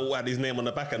 Could have had his name on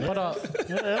the back end.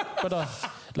 Brother,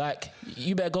 like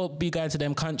you better be going to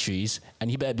them countries, and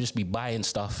you better just be buying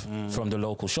stuff from the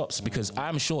local shops, because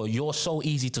I'm sure you're so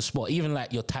easy to spot. Even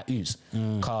like your tattoos,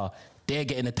 car. They're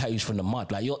getting the tattoos from the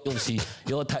mud. Like obviously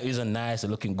your tattoos are nice, they're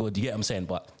looking good. You get what I'm saying?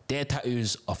 But their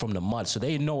tattoos are from the mud, so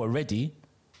they know already.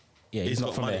 Yeah, he's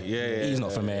not from money. here. He's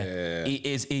not from here.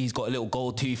 He's got a little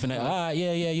gold tooth in it.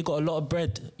 You got a lot of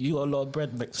bread. You got a lot of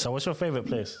bread. So what's your favourite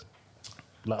place?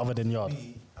 Like other than Yard?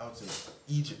 Me, I would say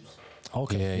Egypt.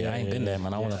 Okay. I ain't been there,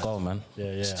 man. I want to go, man. Yeah.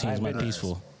 It seems like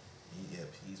peaceful. Yeah,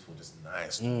 peaceful, just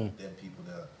nice. Them people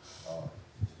there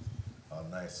are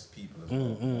nice people as well.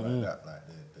 Like that, like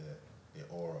their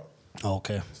aura.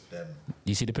 Okay. Just them.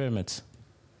 You see the pyramids?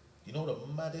 You know the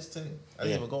maddest thing? I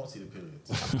didn't even go and see the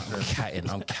pyramids.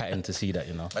 I'm catting to see that,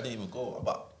 you know. I didn't even go,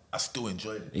 but I still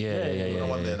enjoyed it. Yeah.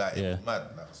 One day, like, it was mad.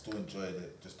 Like, I still enjoyed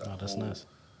it. Just that that's whole, nice.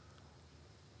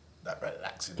 That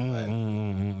relaxing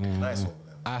vibe. Nice over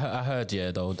there. I heard,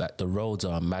 though, that the roads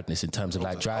are madness in terms of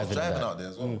like driving. I was driving and that. out there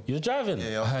as well. You were driving?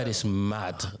 Yeah, I heard it's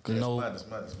mad. It's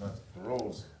mad. The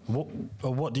roads.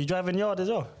 What do you drive in Yard as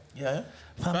well? Yeah.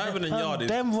 Driving in Yard is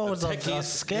them roads the are techiest.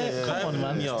 scared. Come on,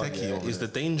 man. Driving in Yard Techie over is there.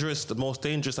 the most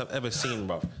dangerous I've ever seen,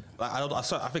 bro. Like I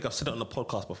think I've said it on the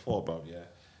podcast before, bro.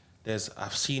 Yeah,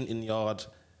 I've seen in Yard,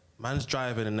 man's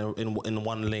driving in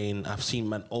one lane. I've seen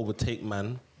man overtake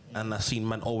man. And I've seen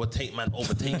man overtaking man.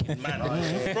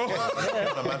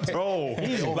 Bro.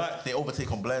 They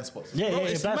overtake on blind spots. Yeah,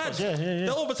 It's blind mad. spots, yeah.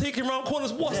 They're overtaking round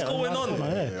corners. What's going on?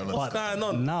 What's going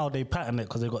on? Now they pattern it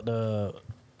because they got the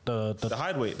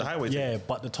highway. yeah,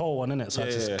 but the tall one in it, so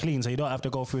it's just clean, so you don't have to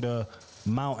go through the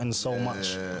mountains so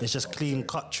much. It's just clean,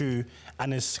 cut through,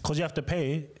 and it's because you have to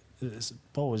pay. It's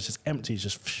just empty, it's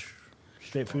just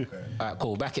straight through. All right,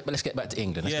 cool. Let's get back to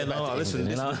England. Listen,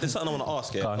 this is something I want to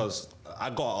ask, because I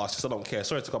got to ask because I don't care.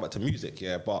 Sorry to go back to music,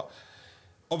 but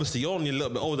obviously you're only a little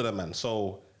bit older than man,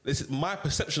 so my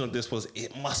perception of this was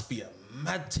it must be a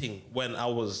mad thing when I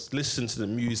was listening to the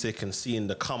music and seeing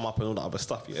the come up and all that other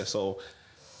stuff, so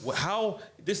how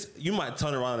this, you might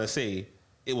turn around and say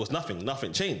it was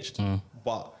nothing changed,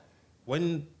 but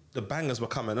when the bangers were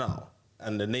coming out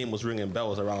and the name was ringing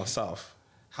bells around South,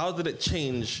 how did it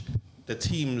change the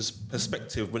team's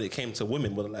perspective when it came to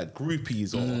women, whether like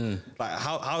groupies or like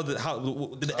how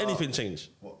did anything change?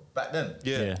 What, back then?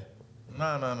 Yeah.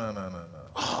 No.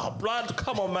 Oh, blood!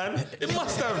 Come on, man! It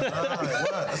must have. It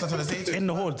weren't. That's what I'm saying to you. In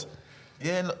the hood.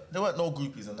 Yeah, no, there weren't no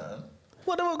groupies in that.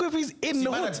 What about groupies in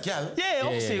the man hood? had gal. Yeah,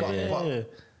 obviously. yeah. Well,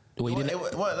 It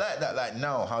weren't like that, like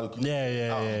now, how the groupies.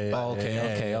 Yeah.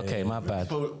 Oh, okay, my bad.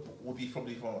 People would be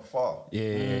probably from afar.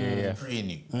 Yeah. Preying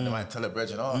you. They might tell a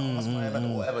brethren, that's my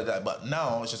man, or whatever that. But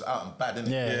now it's just out and bad, innit?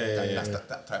 Yeah. That's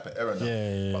that type of era now.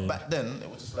 Yeah. But back then, it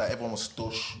was just like everyone was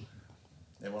stush.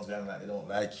 everyone's going like they don't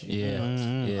like you.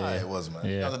 Yeah. Yeah. Ah, it was, man.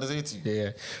 Yeah. I was gonna say to you.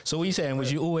 Yeah. So what you saying?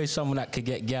 Was you always someone that could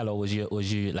get gal, or was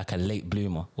you like a late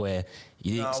bloomer where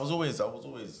you? No, I was always.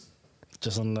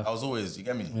 Just on the. I was always. You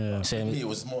get me? Yeah. For me, it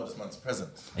was more this man's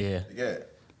presence. Yeah. You get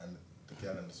it? And the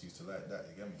girl just used to like that.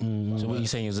 You get me? So what you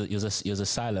saying? You was a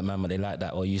silent man, but they like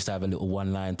that, or you used to have a little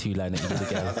 1 line, 2 line that you did I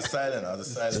again. was a silent.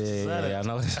 Yeah, I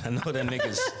know them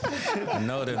niggas. I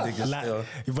know them niggas. Like, Still.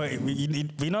 but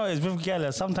you know, it's with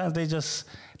Gala. Sometimes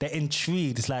they're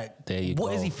intrigued. It's like, There you what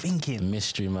go. is he thinking?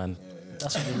 Mystery man.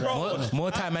 That's what they like. More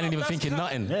time, I didn't even thinking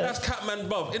nothing. That's cat man,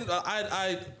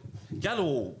 bruv. Gal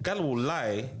will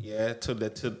lie, yeah, to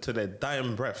their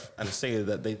dying breath and say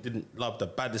that they didn't love the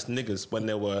baddest niggas when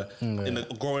they were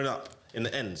growing up in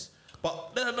the ends.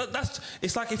 But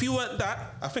it's like if you weren't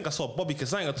that, I think I saw Bobby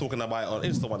Kazanga talking about it on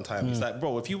Insta one time. It's like,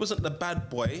 bro, if you wasn't the bad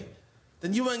boy,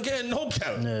 then you weren't getting no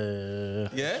gal.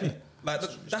 Yeah? Like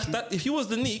that's that. If you was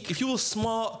the neek, if you was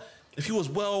smart, if you was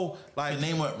well, like Your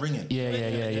name weren't ringing. Yeah.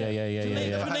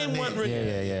 If your name weren't ringing,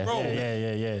 Yeah. bro. Yeah.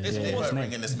 It's Your name more- weren't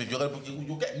ringing this.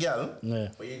 You'll get gal,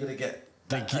 but you're gonna get.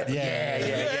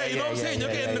 Yeah, you know what I'm saying?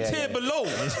 You're getting the tier below.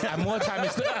 And more time,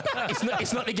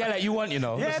 it's not the girl that you want, you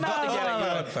know. Yeah, It's not the girl that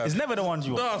you want, fam. It's never the ones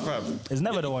you want. Nah, fam. It's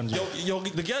never the ones you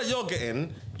want. The girl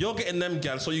you're getting them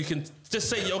gal, so you can just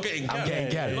say you're getting gal. I'm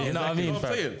getting gal, you know what I mean, what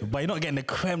I'm fam? saying? But you're not getting the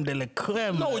creme de la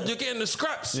creme. No, you're getting the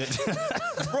scraps,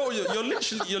 bro. You're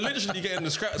literally getting the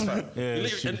scraps, fam.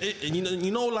 And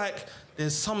you know, like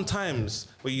there's some times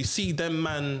where you see them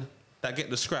man that get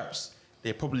the scraps,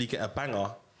 they probably get a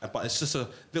banger. But it's just a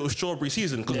little strawberry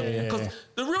season because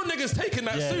the real niggas taking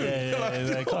that soon. You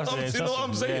know what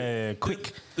I'm saying? Yeah,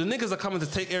 quick. The niggas are coming to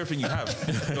take everything you have.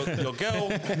 Your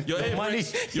girl, your money,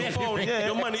 your phone,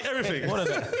 your money, everything. What is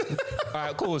that? All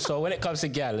right, cool. So when it comes to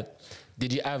gal,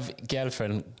 did you have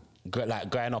girlfriend like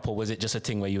growing up, or was it just a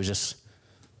thing where you were just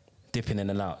dipping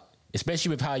in and out? Especially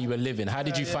with how you were living. How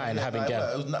did you find having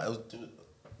gal? It was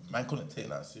man couldn't take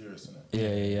that serious,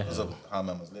 innit? Yeah. Because of how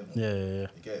man was living. Yeah. You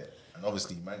get it? And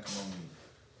obviously, man can only,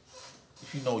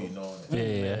 if you know, you know.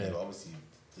 Yeah. But obviously,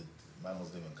 the man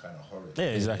was living kind of horrid. Yeah,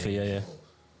 exactly, yeah. So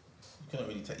you couldn't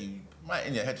really take, you might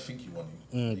in your head think you want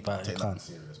to, you but can't you take can't. that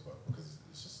serious, but because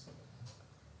it's just,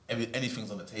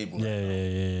 anything's on the table.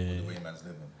 Yeah. The way man's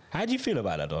living. How do you feel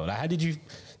about that though? Like, how did you?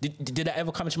 Did that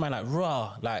ever come to your mind? Like,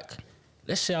 raw. Like,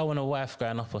 let's say I want a wife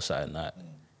growing up or something. Like,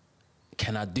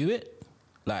 can I do it?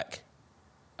 Like,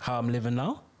 how I'm living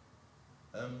now?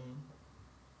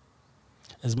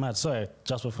 It's mad. Sorry,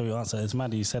 just before you answer, it's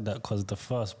mad that you said that because the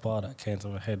first bar that came to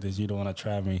my head is you don't want to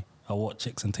try me. I watch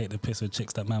chicks and take the piss with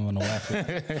chicks that man want to wife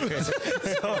with.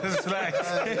 So it's like,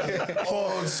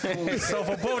 old school. So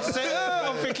for both to say,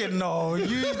 I'm thinking, no,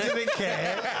 you didn't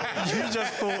care. You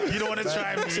just thought you don't want to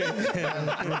try me.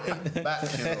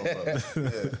 Back, you know,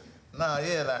 but,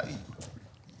 like, he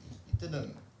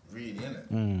didn't really,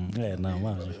 innit? Yeah, no,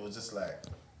 man. It was just like,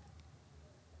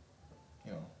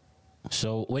 you know.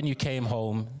 So when you came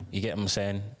home, you get what I'm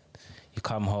saying? You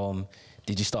come home,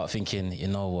 did you start thinking, you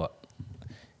know what?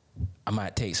 I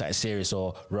might take something serious,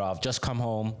 or Rav, just come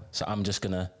home, so I'm just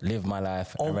gonna live my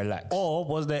life and relax. Or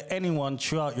was there anyone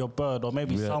throughout your bird, or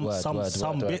maybe some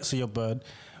bits of your bird,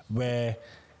 where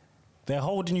they're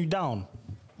holding you down?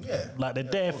 Yeah. Like they're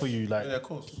there for you, like, yeah, of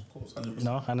course, 100%. you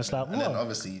know, and it's like, and then whoa.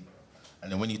 obviously,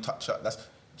 and then when you touch up, that's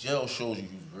jail shows you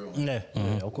who's real. Yeah,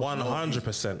 of course.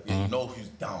 100%. Yeah, you know who's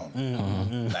down,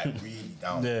 like really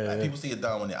down. Yeah, Like yeah. people say you're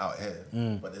down when you're out here,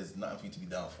 but there's nothing for you to be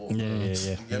down for. Yeah.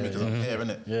 You get me? Because I'm here,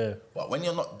 innit? Yeah. But when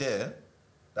you're not there,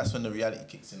 that's when the reality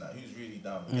kicks in. Like who's really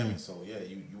down? You get me? So yeah,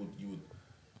 you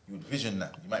would vision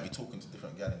that. You might be talking to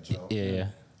different gal in jail. Yeah.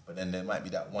 But then there might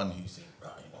be that one who say,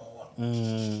 right, you know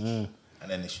what? And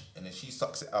then she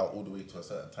sucks it out all the way to a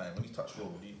certain time. When you touch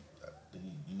road, then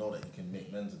you know that you can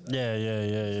make men's of that.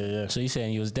 Yeah. So you're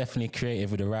saying you was definitely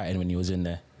creative with the writing when you was in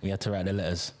there? We had to write the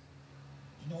letters?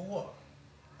 You know what?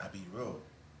 I'll be real.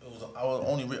 I was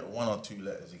only written 1 or 2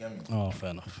 letters, you get me? Oh,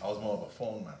 fair enough. I was more of a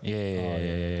phone man.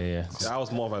 Yeah. I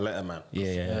was more of a letter man.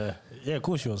 Yeah. Yeah, of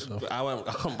course you was.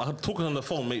 I'm talking on the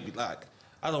phone, maybe like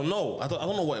I don't know. I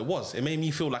don't know what it was. It made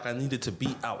me feel like I needed to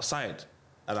be outside,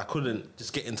 and I couldn't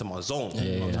just get into my zone. You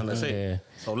know what I'm trying to say? Yeah.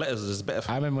 So letters is better.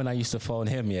 I remember when I used to phone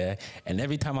him, and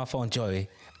every time I phoned Joey,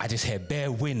 I just hear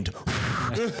bare wind.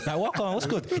 Like, what's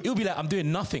good? He'll be like, I'm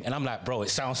doing nothing. And I'm like, bro, it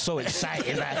sounds so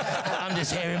exciting. Like, I'm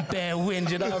just hearing bare wind,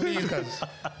 you know what I mean?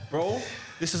 Bro,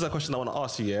 this is a question I want to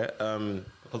ask you,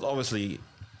 because obviously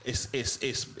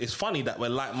it's funny that we're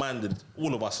like-minded,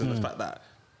 all of us, in the fact that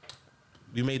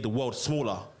we made the world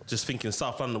smaller, just thinking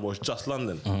South London was just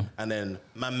London, and then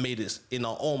man made it in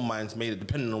our own minds, made it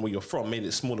depending on where you're from, made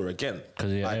it smaller again.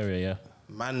 Because of your area,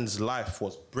 man's life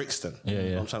was Brixton. Yeah, You know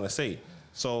yeah. what I'm trying to say.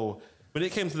 So when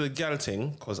it came to the gal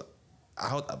thing, because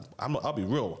I'll be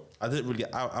real,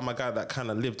 I'm a guy that kind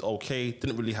of lived okay,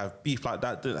 didn't really have beef like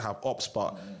that, didn't have ops,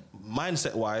 but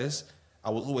mindset wise, I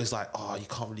was always like, oh, you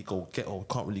can't really go Ghetto,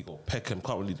 can't really go Peckham,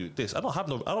 can't really do this. I don't have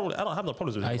no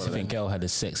problems with it. I used to think Ghetto had the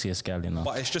sexiest gal, you know.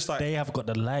 But it's just like, They have got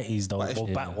the lighties though.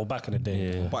 Well, back in the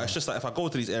day. Yeah. but it's just like if I go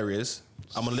to these areas,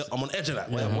 I'm on edge of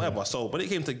that, whatever. So when it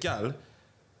came to gal,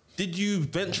 did you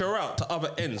venture out to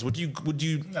other ends? Would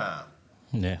you? Nah.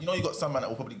 Yeah. You know, you got some man that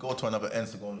will probably go to another end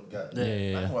to go and look at.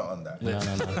 Yeah. I weren't on that.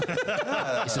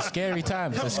 No. It's a scary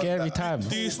time. It's a scary time.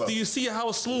 Do you see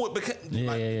how small it became?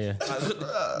 Yeah.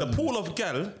 The pool of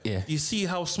gal. Yeah. You see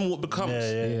how small it becomes.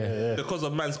 Yeah. Because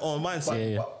of man's own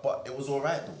mindset. Yeah. But it was all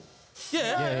right though.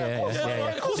 Yeah.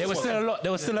 Of course There it was still a lot.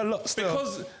 There was still a lot. Still.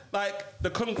 Because like the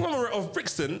conglomerate of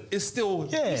Brixton is still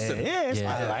decent. It's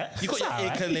Yeah. alright. You got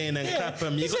your Acre Lane and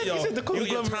Clapham, you got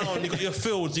your town, you got your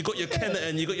fields, you got your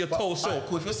Kennerton, you got your Tulsa. Alright,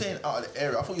 cool. If you're saying out of the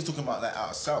area, I thought you were talking about like out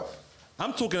of south.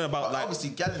 I'm talking about But like obviously,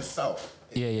 gal in south.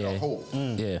 Yeah. A whole.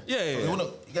 Yeah. You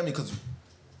get me? Because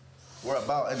we're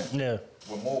about, innit? Yeah.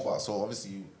 We're mobile, so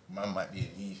obviously, man might be in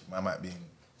Heath, man might be in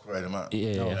Croydon, man.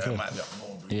 Yeah. Man might be up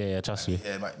Norbury. Yeah, trust me.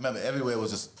 Yeah, remember, everywhere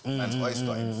was just man's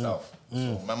oyster in the south.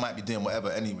 So man might be doing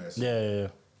whatever anywhere. So Yeah.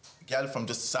 gal from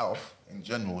just south, in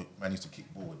general, man used to kick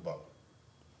forward, but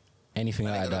Anything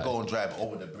man ain't like gonna that. go and drive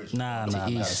over the bridge. Nah.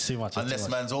 East. Too much. Unless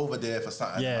too much. man's over there for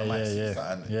something, Yeah, man might see yeah.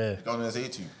 something. Yeah. You know what I'm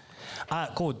saying to you?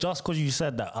 Alright, cool. Just because you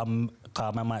said that, I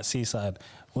might see something.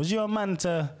 Was you a man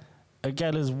to a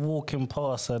girl who's walking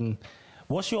past and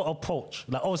what's your approach?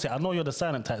 Like, obviously, I know you're the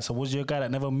silent type, so was you a guy that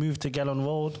never moved to girl on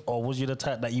road? Or was you the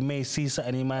type that you may see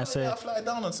something, you might say, Yeah, I fly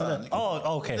down on something.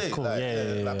 Oh, okay, cool. Like,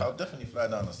 Yeah. Like, I'll definitely fly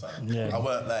down on something. Yeah. I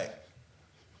weren't like,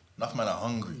 enough man are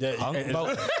hungry. yeah,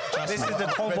 this is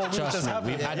the combo we Trust just me,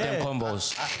 having. we've had them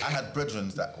combos. I had brethren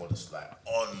that were just like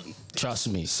on, Trust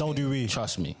me. So do we.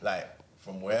 Trust me. like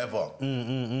from wherever,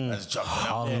 and just jumping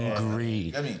out. Hungry.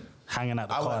 You get me? Hanging out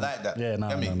the I car. wasn't like that. Yeah, no.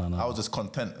 Get me? I was just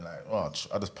content, like, oh,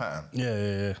 I just pattern.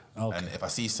 Yeah. Okay. And if I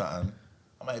see something,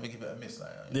 I might even give it a miss. Like,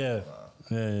 Yeah.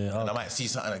 And Okay. I might see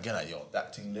something again, like, yo,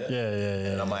 that thing there.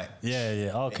 Yeah. And I might Yeah.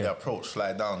 make Okay. the approach,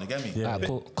 fly down. You get me? Yeah. Alright,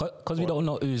 cool. Because we don't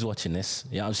know who's watching this.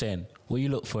 You know what I'm saying? What you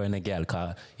look for in a gal,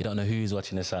 car, you don't know who's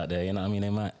watching this out there. You know what I mean? They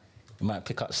might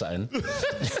pick up something.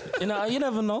 You know, you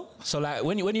never know. So like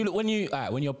when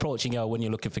you're approaching girl, when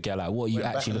you're looking for girl, like what are you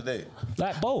Back actually in the day.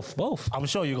 like both. I'm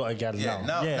sure you got a gal Yeah,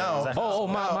 now. now- exactly. Oh,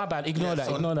 my bad. Ignore that.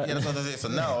 So, Ignore that. Yeah, that's what I'm saying. So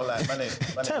now, like, man ain't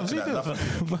Thames, looking at we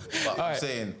nothing. But I'm Alright.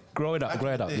 saying, Grow it back up. in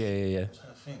Yeah. the day, I'm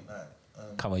trying to think,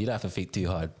 like, Come on, you don't have to think too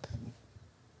hard.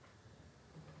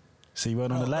 So you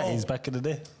weren't on the No, lighties no. back in the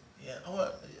day? yeah,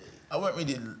 I weren't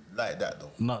really like that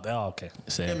though. Not there. Oh, okay.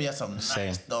 Same. Give me some Same.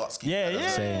 nice dark skin. Yeah, yeah.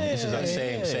 Same. This is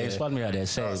like same. Spot me right there.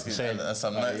 Same. And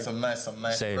some nice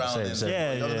Same, brown. same, and- same.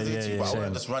 Yeah, you know what I'm yeah, saying? yeah, But I same.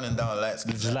 wasn't just running down lights.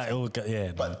 Just like, no,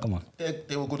 But come on.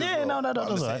 They were good Yeah, as well. no, that But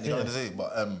I'm was just alright, saying, you know yeah. what I'm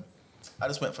saying? But I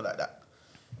just went for like that.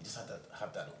 You just had to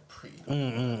have that look pretty.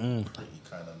 Pretty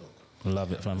kind of look.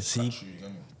 Love it, fam. See, True, you get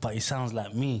me? but he sounds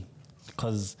like me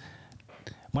because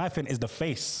my thing is the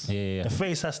face. Yeah. The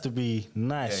face has to be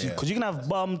nice Yeah. because you can have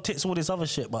bum, tits, all this other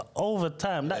shit, but over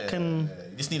time that can Yeah,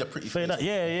 you just need a pretty fade face. out.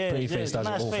 Yeah. Pretty face does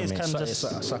nice it all for face me. can It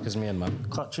just suckers me in, man.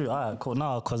 cut through. All right, cool.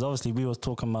 No, because obviously we was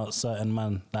talking about certain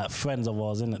man, like friends of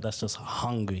ours, innit? That's just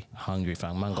hungry Hungry,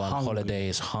 fam. Man, go on Hungry.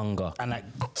 holidays. Hunger. and like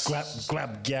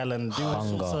grab gal and do all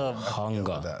sorts of.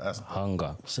 Hunger. That's-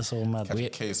 Hunger. It's just all mad. Catch a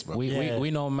case, bro. Yeah.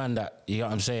 We know man that, you know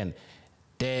what I'm saying,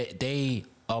 they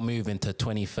are moving to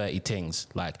 20, 30 things.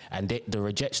 Like, and the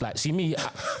rejection, like, see me,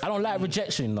 I don't like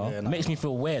rejection, no. It makes me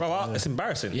feel weird. Bro, it's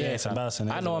embarrassing. Yeah, it's fam. embarrassing.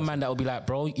 I know a man that will be like,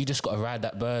 bro, you just got to ride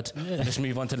that bird and just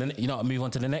move on to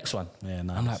the next one. Yeah,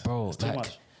 nah, I'm like, bro, it's too like,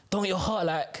 much. don't your heart,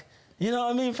 like, you know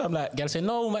what I mean, fam? Like, girl say,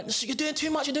 no, man, you're doing too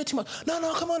much.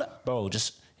 No, come on. Bro,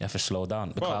 just, you have to slow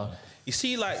down. Bro, Because you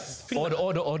see, like, or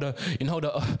the, you know,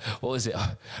 what was it?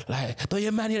 Like, don't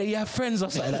you man, you have friends or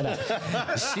something like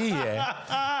that. See,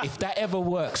 yeah, if that ever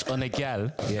works on a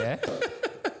gal, yeah,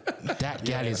 that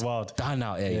gal is wild. done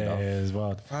out here, you know. Yeah, it's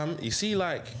wild. you see,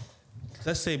 like,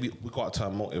 let's say we got to a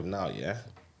motive now, yeah?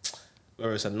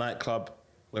 Whether it's a nightclub,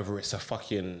 whether it's a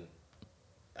fucking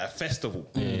a festival.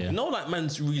 You know, like,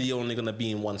 man's really only going to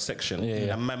be in one section.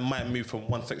 Yeah. And man might move from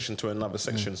one section to another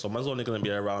section. So man's only going to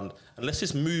be around, unless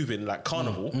it's moving, like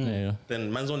carnival,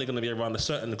 then man's only going to be around a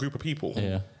certain group of people.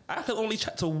 Yeah. I can only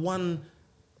chat to one,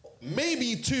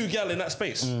 maybe two gal in that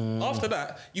space. After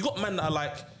that, you got men that are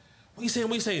like, What are you saying?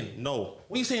 What are you saying? No.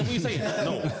 What are you saying? What are you saying?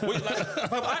 No. Wait,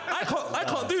 like, I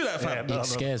can't do that, fam. It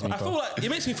scares me, I bro. feel like it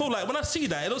makes me feel like when I see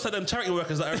that, it looks like them charity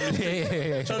workers that are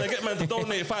trying to get man to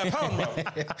donate £5,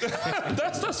 bro.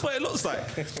 that's what it looks like.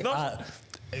 No?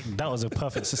 That was a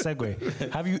perfect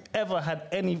segue. Have you ever had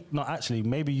any? No, actually,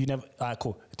 maybe you never.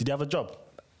 Cool. Did you have a job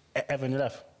ever in your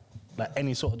life? Like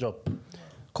any sort of job?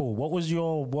 Cool. What was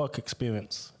your work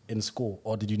experience in school,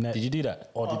 or did you? Did you do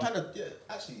that? Or Oh, did you? yeah,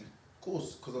 actually, of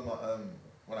course, because I'm not,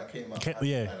 when I came out,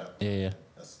 Yeah. Yeah.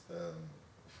 That's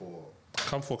for.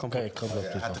 Come for. Okay, come Oh, up, yeah,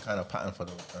 I please. had to kind of pattern for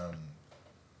the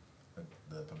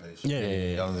probation. Yeah, yeah,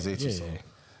 yeah, The organization, yeah, so yeah.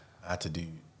 I had to do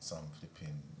some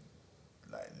flipping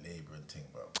like labouring thing,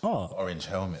 bro. Oh. Orange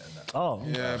helmet and that. Oh,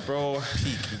 Yeah, bro.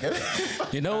 Peak, you get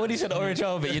it? You know when he said orange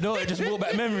helmet, you know it just brought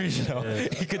back memories, you know.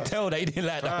 You could tell that he didn't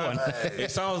like that one.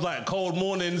 It sounds like cold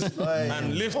mornings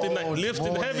and lifting Cold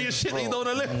heavy as shit that you don't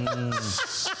want to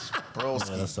lift. Bro,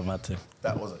 yeah, that's the mad thing.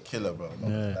 that was a killer, bro. Not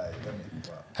gonna lie, you get me?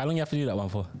 Bro. How long you have to do that one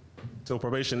for? Till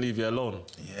probation leave you alone.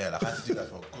 Yeah, like, I had to do that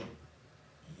for a good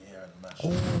year and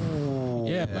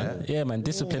mash. Yeah, man. Yeah, man.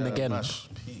 Discipline Yeah, again. mash,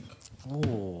 peak.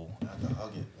 Oh, I had to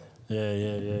hug it, bro.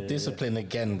 yeah. Discipline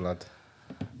again, blood.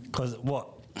 Because what?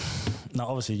 Now,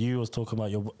 obviously, you was talking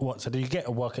about your what? So, did you get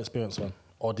a work experience one,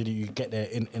 or did you get there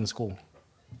in school?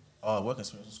 Oh, work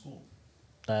experience in school.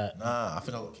 Nah, I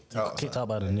think I got kicked out. kicked out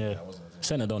by then, yeah. I wasn't.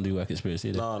 Centre don't do work experience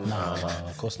either. No,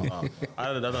 of course not.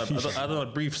 I had a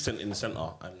brief stint in the centre,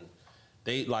 and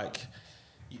they like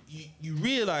you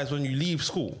realise when you leave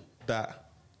school that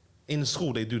in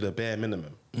school they do the bare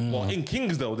minimum. Well, in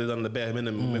Kingsdale they done the bare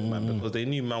minimum with man because they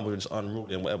knew man was just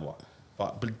unruly and whatever.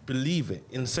 But believe it,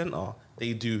 in centre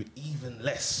they do even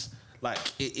less. Like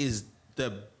it is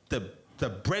the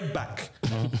breadback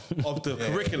of the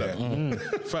curriculum.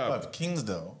 Fam. But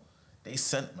Kingsdale, they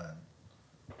sent man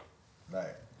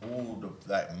like all the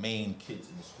like main kids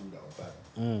in the school that were bad,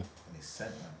 and they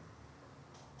sent man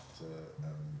to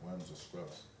Worms or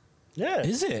Scrubs. Yeah.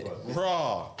 Is it?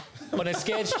 Raw. On a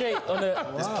scared straight? On a...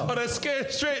 On a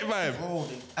scared straight, man. Bro,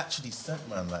 they actually sent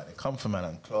man like they come from man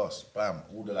and class, bam,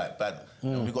 all the like bad.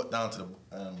 And we got down to the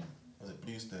was it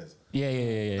Blue Stairs?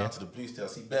 Yeah. Down to the Blue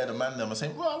Stairs, see bare the man them and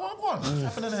saying, what, what's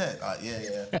happening here? Like,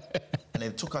 yeah. And they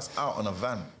took us out on a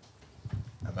van.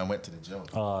 And man went to the jail.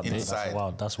 Oh, mate, inside that's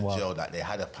wild, that's the wild. jail, like they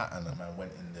had a pattern and man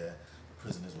went in there. The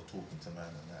prisoners were talking to man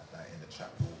and that, like in the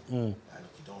chapel. Like,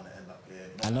 look, you don't want to end up here.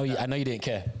 I know you didn't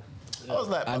care. I was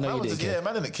like, I know you didn't care.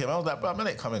 man didn't care. I was like, bro, man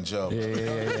ain't come in jail.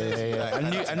 Yeah. I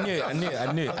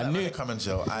knew. Didn't come in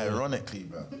jail, ironically,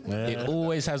 bro. It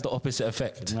always has the opposite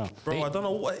effect. No. Bro, I don't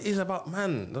know what it is about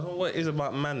man. I don't know what it is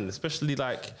about man, especially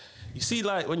like, you see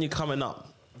like when you're coming up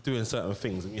doing certain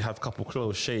things and you have a couple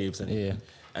close shaves and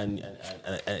and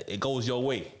it goes your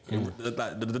way.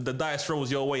 Like the dice rolls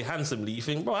your way handsomely. You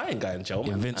think, bro, I ain't going jail,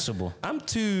 man. Invincible. I'm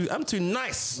too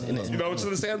nice. You know what I'm trying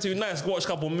to say? I'm too nice. Watch a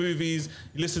couple movies,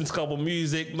 you listen to a couple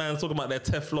music, man, talking about their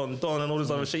Teflon Don and all this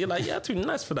other shit. You're like, yeah, too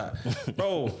nice for that.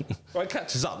 Bro, it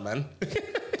catches up, man.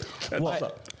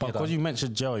 What? But because you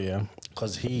mentioned jail, yeah,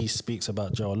 because he speaks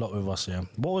about jail a lot with us, yeah.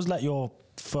 What was like your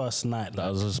first night? I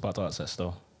Like, was just about to ask that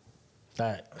still.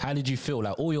 how did you feel?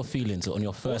 Like all your feelings on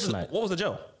your first night? What was the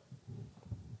jail?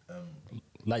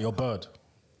 like your bird?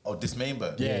 Oh, this main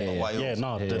bird? Yeah, Why yeah. else?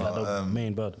 No, the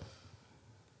main bird.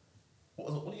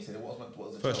 What do you say? What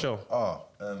was the First show? Oh,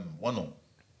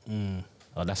 1-0.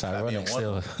 Oh, that's Like ironic being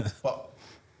still. 1-0. But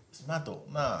it's mad though.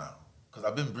 Nah, because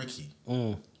I've been bricky.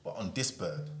 But on this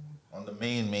bird, on the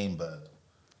main bird,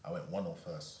 I went 1-0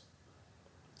 first.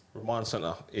 Remand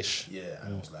Centre-ish. Yeah,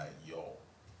 and I was like, yo,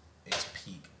 it's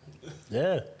peak.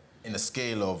 Yeah. In the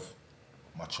scale of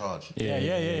my charge. Yeah.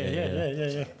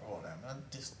 Bro,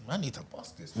 like, man need to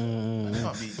bust this. Man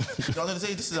can't be. You know what I'm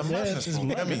saying? This is a madness, this is bro.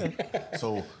 You get me?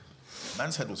 So,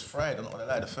 man's head was fried. I'm not gonna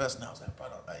lie. The first night I was like,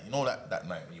 brother, like, you know that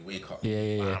night when you wake up,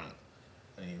 Yeah. bam,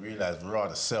 and you realize raw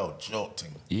the cell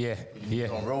jolting. Yeah.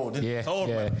 On road, didn't you? Told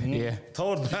man.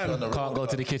 Told On the man. road, Can't go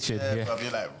to the kitchen, yeah. Bruv,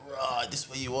 you're like, raw, this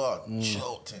where you are,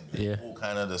 jolting. Yeah. All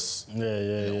kind of this.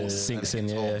 Yeah. Sinks in,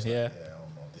 yeah. I don't know.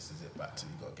 This is it. Back to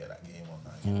you. Gotta get that game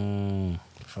on now.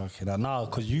 Fucking hell. No,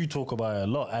 because you talk about it a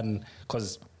lot, and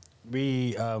because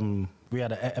we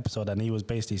had an episode and he was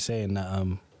basically saying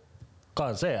that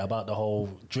can't say it about the whole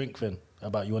drink thing,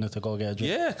 about you wanted to go get a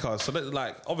drink. Yeah, cause so that,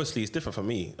 like obviously it's different for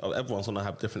me. Everyone's gonna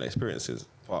have different experiences,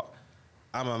 but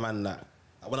I'm a man that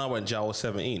when I went jail I was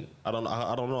 17. I don't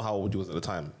know how old you was at the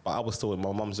time, but I was still in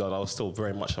my mum's yard. I was still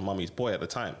very much a mummy's boy at the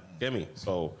time. Get me?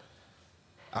 So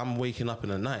I'm waking up in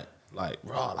the night like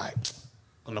raw, like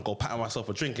gonna go pattern myself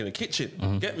a drink in the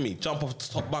kitchen. Get me? Jump off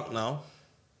the top bunk now.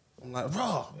 I'm like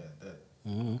raw. Yeah,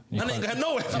 Man ain't going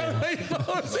nowhere, fam. You know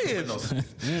what I'm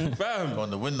saying? Fam. On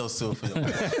the windowsill for your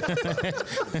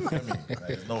Get me? Like,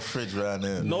 there's no fridge around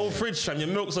there. No fridge, fam. Your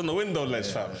milk's on the window ledge,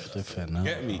 fam. Different now.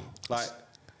 Get me? Like,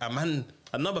 and man,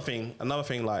 another thing,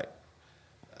 like,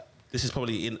 this is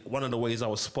probably in one of the ways I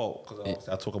was spoilt, because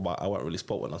I talk about I wasn't really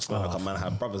spoilt when I was growing up. Man, I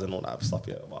had brothers and all that stuff,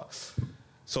 yeah. But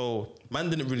so man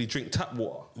didn't really drink tap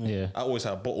water. Yeah. I always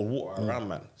had bottled water around,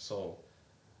 man. So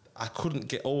I couldn't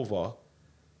get over,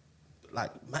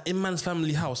 like, in man's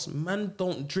family house, man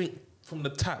don't drink from the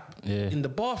tap in the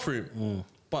bathroom.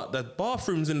 But the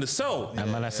bathroom's in the cell. And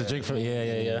man has to drink from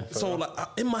So like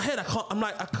in my head,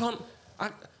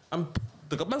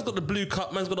 the man's got the blue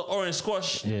cup, man's got the orange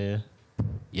squash. Yeah.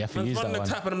 You have to Man's use that running the one.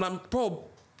 tap, and I'm like, bro,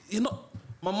 you're not.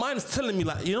 My mind's telling me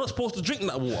like you're not supposed to drink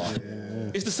that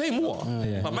water. It's the same water.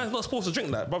 But man's not supposed to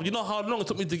drink that, bro. You know how long it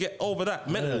took me to get over that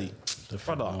mentally,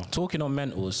 brother. Talking on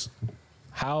mentals,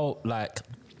 how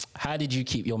did you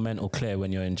keep your mental clear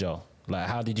when you're in jail? Like,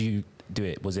 how did you do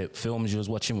it? Was it films you was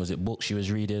watching? Was it books you was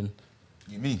reading?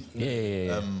 You mean?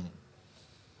 Yeah.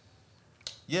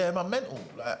 Yeah, my mental.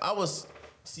 Like, I'm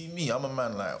a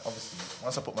man, like, obviously,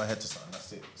 once I put my head to something,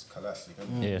 that's it. It's Kalas, you know?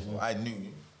 Yeah. So I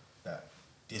knew that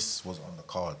this was on the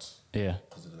cards. Yeah.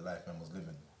 Because of the life man was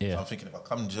living. Yeah. So I'm thinking, if I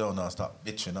come to jail now and start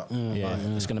bitching up. Yeah,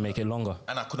 it's going to make it longer.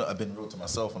 And I couldn't have been real to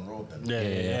myself on road then.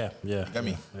 Yeah. You get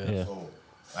me? Yeah. So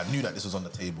I knew that this was on the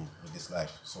table with this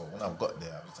life. So when I got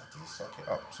there, I just had to just suck it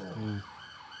up. So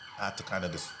I had to kind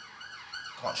of just,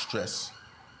 can't stress.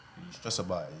 You stress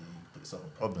about it, you put yourself in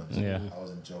problems. Yeah. I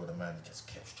was in jail with a man, he just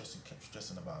kept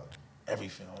stressing about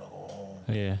everything. I want to go home.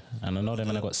 Yeah, and I know them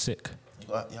when I got sick.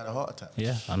 He had a heart attack.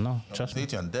 Yeah, I know. Trust me.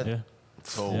 I'm dead. Yeah.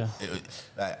 So,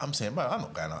 like, I'm saying, man, I'm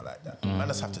not going out like that. Man,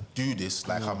 just have to do this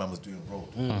like how man was doing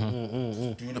road.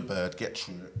 Do the bird, get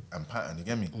through it, and pattern. You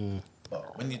get me?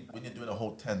 But when you're doing a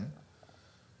whole 10,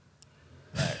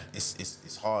 like,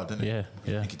 it's hard, isn't it? Yeah,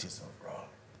 You yeah. think to yourself, bro,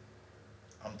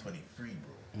 I'm 23, bro.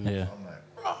 Yeah. So I'm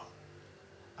like, bro.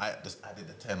 I just added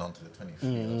the 10 onto the 23.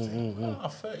 I'm saying,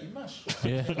 30 mash.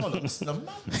 Yeah. Oh, look, this is the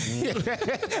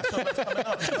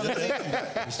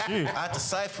It's true. I had to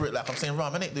cipher it like I'm saying,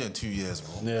 man ain't doing 2 years,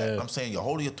 bro. Yeah. Like, I'm saying your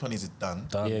whole of your 20s is done.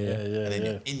 Yeah. And then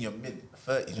you're in your mid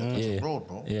 30s, you're on the road,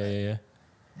 bro. Yeah.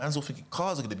 Man's all thinking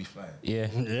cars are gonna be flying. Yeah.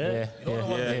 You know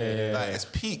what I mean? Like, it's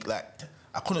peak. Like,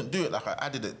 I couldn't do it. Like, I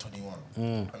added it 21. I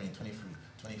mean, 23,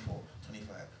 24,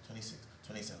 25, 26,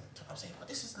 27. I'm saying, well,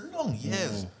 this is long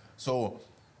years. So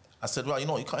I said, well, you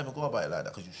know what? You can't even go about it like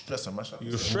that because you stress and mash up.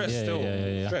 You're stressed still.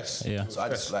 Yeah. Stress. Yeah. So I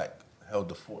just like held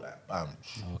the fort like bam.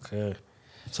 Okay.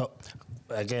 So,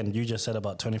 again, you just said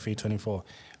about 23, 24.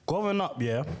 Growing up,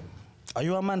 are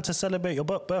you a man to celebrate your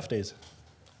birthdays?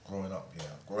 Growing up,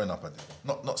 I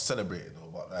did. Not celebrated though,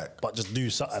 but like. But just do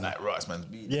something. Like Rice Man's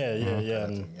beat. Yeah.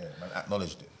 Man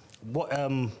acknowledged it.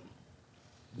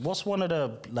 What's one of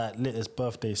the like latest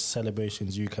birthday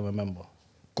celebrations you can remember?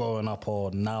 Growing up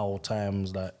or now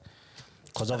times, like,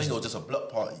 because I think it was just a block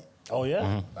party. Oh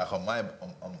yeah. Like on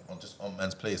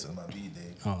man's place on my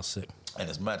B-day. Oh, sick. And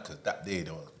it's mad because that day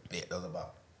there was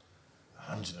about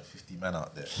 150 men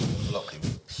out there. The block, it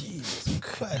was Jesus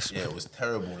Christ. Yeah, it was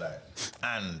terrible, like,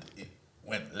 and it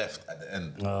went left at the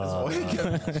end.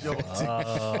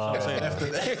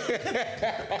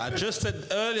 I just said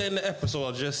earlier in the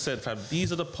episode, fam,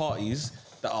 these are the parties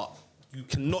that you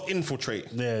cannot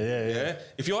infiltrate. Yeah.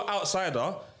 If you're an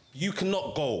outsider, you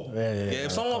cannot go.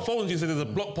 If someone phones you and says there's a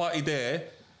block party there,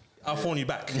 I'll phone you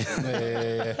back. You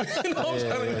know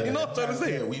what I'm trying to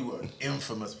say? Yeah, we were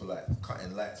infamous for like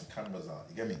cutting lights and cameras out.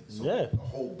 You get me? So Yeah. the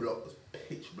whole block was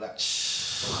pitch black.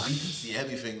 So we can see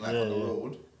everything like on the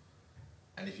road.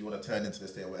 And if you want to turn into the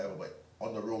state or whatever, but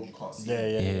on the road you can't see.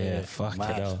 Yeah, fuck it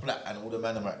Pitch out. black, and all the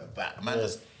men are at the back. Man,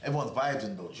 just everyone's vibes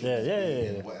in though.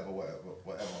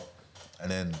 Whatever. And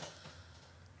then,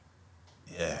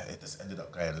 it just ended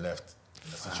up going left in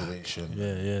the situation.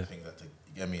 Yeah. Things that you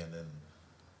get me, and then.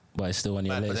 But it's still on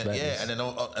your legs back. And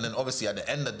then obviously at the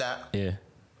end of that,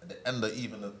 at the end of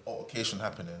even the altercation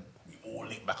happening, we all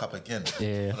linked back up again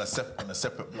on a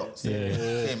separate block,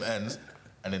 same ends,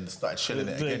 and then started chilling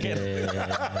it again.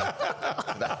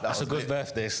 That's a good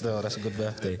birthday still. That's a good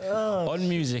birthday. On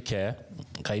music here,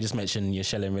 okay, you just mentioned your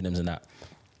shelling rhythms and that.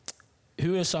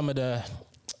 Who are some of the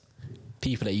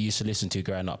people that you used to listen to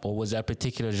growing up, or was there a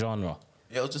particular genre?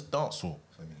 Yeah, it was just dancehall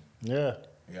for me. Yeah,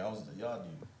 I was the yard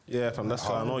dude. Yeah, fam, that's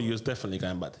why I know you was definitely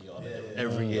going back to yard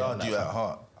every year. Yard dude at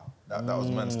heart. That was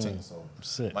man's thing. So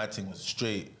Sick. my thing was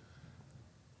straight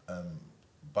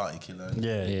Bounty Killer.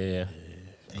 Yeah.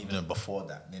 And even before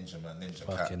that, Ninja Man, Ninja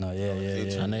Cat. Fucking hell,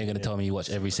 yeah. I know you're gonna tell me you watch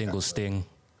every single Sting.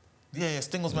 Yeah,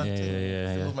 Sting was man's thing.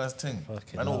 Sting was man's thing.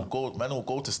 Man will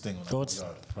go to Sting.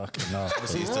 Fucking no.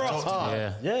 He used to joke to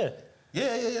me. Yeah. Yeah.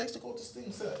 I used to go to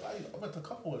Sting. So I went to a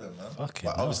couple of them, man.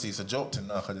 But obviously it's a joke to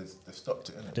now because they've stopped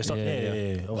it, innit? They stopped.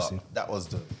 Yeah. Obviously. But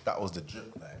that was the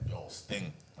drip. Like, yo,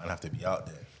 Sting, man, have to be out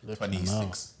there.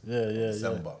 26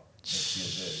 December.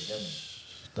 Next year, you get me?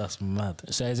 That's mad.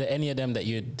 So is there any of them that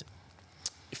you'd,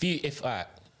 if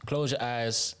close your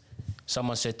eyes,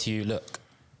 someone said to you, look,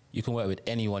 you can work with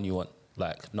anyone you want,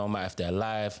 like no matter if they're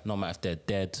alive, no matter if they're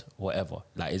dead, whatever.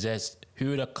 Like,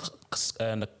 who are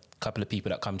the couple of people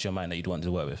that come to your mind that you'd want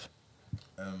to work with?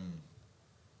 Working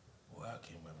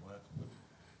with.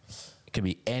 It could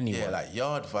be anyone. Yeah, like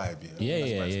Yard Vibe. Yeah,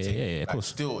 of like course.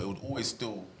 Still, it would always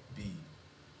still be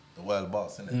the world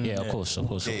boss, innit? Yeah, of course. That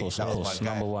was my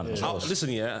guy. Number one. Yeah. Oh, listen,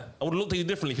 I would have looked at you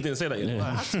differently if you didn't say that. You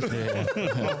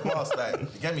know? World boss, like,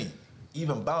 you get me?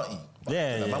 Even Bounty.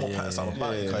 Man will pat something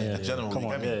Bounty because he's the general, you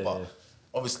get me? But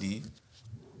obviously,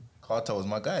 Carter was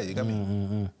my guy, you get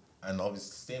me? And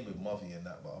obviously, same with Muffy and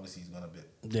that, but obviously he's gone a bit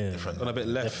different. Gone a bit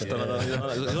left.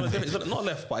 He's not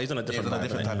left, but he's on a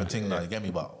different type of thing now, you get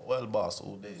me? But world boss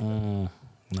all day.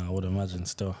 No, I would imagine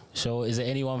still. So is there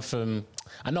anyone from,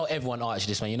 I know everyone asks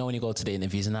you this, man, you know when you go to the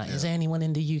interviews and that, is there anyone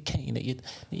in the UK that you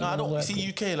No, I don't see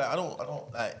UK, like, I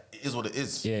don't, like, it is what it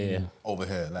is over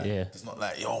here. Like, it's not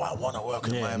like, yo, I want to work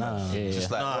with my man. It's just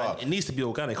like, it needs to be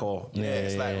organic or...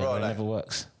 it's like, bro, it like... never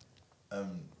works. There's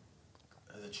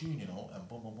a tune, you know, and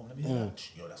boom, let me hear that.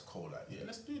 Yo, that's cool. Like,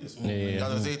 let's do this. You know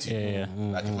what I'm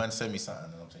saying? Like, if man send me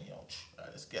something and I'm saying, yo, right,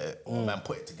 let's get it. Or man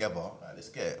put it together, right, let's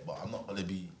get it. But I'm not going to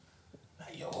be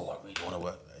like, yo, I really want to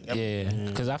work.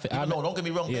 Because I think... No, don't get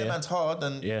me wrong, man's hard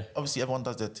and obviously everyone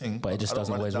does their thing. But it just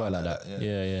doesn't always work like that.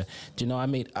 Yeah. Do you know what I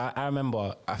mean? I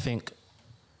remember, I think...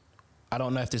 I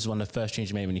don't know if this is one of the first tunes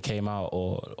you made when you came out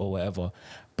or whatever,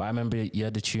 but I remember you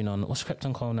had the tune on... What's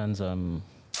Krypton Conan's...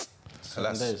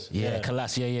 Kalas.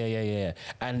 Kalas. Yeah.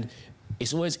 And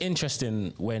it's always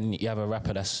interesting when you have a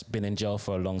rapper that's been in jail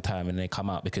for a long time and they come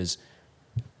out because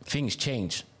things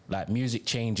change. Like music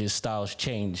changes, styles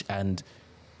change, and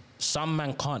some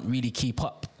man can't really keep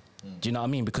up. Do you know what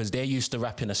I mean? Because they're used to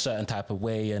rapping a certain type of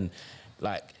way, and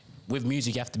like with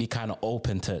music, you have to be kind of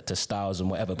open to styles and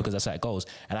whatever because that's how it goes.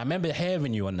 And I remember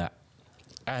hearing you on that,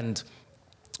 and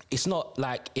it's not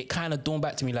like it kind of dawned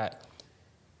back to me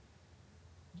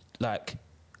like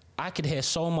I could hear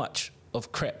so much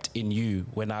of Krept in you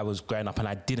when I was growing up and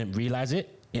I didn't realise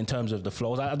it in terms of the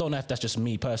flows. I don't know if that's just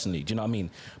me personally, do you know what I mean?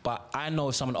 But I know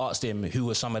if someone asked him who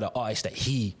were some of the artists that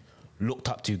he looked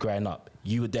up to growing up,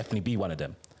 you would definitely be one of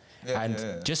them.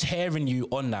 Just hearing you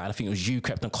on that, I think it was you,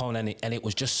 Krypton Conan, and it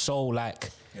was just so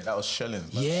like... Yeah, that was shelling.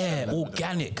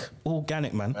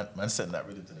 Organic, man. Man sent that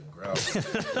rhythm to the ground.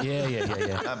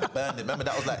 Yeah. Man burned it. Remember,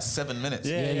 that was like 7 minutes.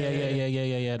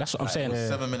 Yeah. That's what I'm saying.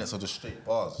 7 minutes of just straight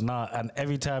bars. Nah, and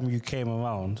every time you came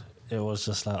around, it was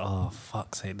just like, oh,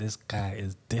 fuck's sake, this guy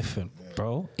is different.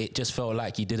 Bro, it just felt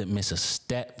like you didn't miss a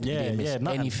step. You didn't miss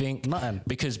anything. Nothing.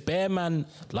 Because Bear Man,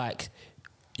 like...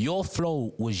 Your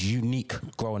flow was unique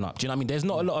growing up. Do you know what I mean? There's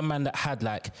not a lot of man that had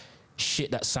like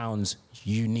shit that sounds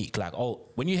unique. Like, oh,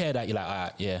 when you hear that, you're like, all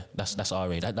right, yeah, that's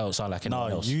RA. That don't sound like anyone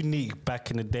else. Unique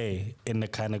back in the day in the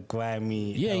kind of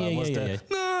grimy. Yeah.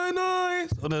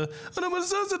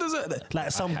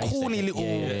 Like some corny little.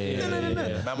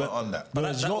 Man went on that.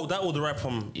 But that will derive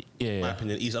from my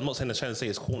opinion. Easy. I'm not saying they're trying to say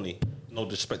it's corny. No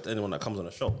disrespect to anyone that comes on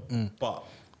the show, but.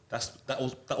 That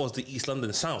was the East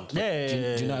London sound. Do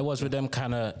you know it was with them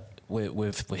kind of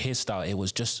with his style? It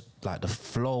was just like the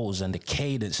flows and the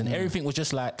cadence and everything was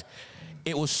just like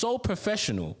it was so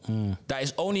professional that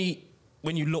it's only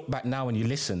when you look back now and you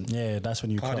listen. Yeah, that's when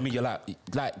you. Pardon me, you're like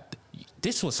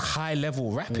this was high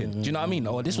level rapping. Do you know what I mean?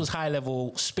 Or this was high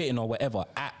level spitting or whatever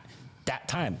at that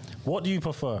time. What do you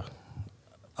prefer?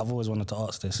 I've always wanted to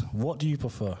ask this. What do you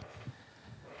prefer?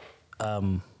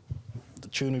 The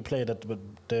tune we played at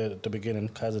the beginning,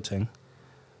 Kaiser Ting,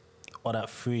 or that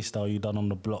freestyle you done on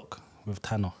the block with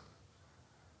Tanner?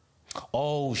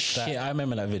 Oh shit! I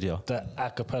remember that video. That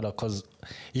acapella, because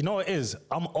you know what it is.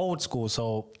 I'm old school,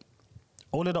 so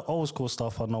all of the old school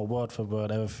stuff I know word for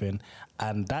word, everything.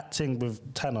 And that thing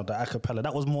with Tanner, the acapella,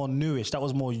 that was more newish. That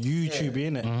was more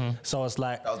YouTubey, innit? So it's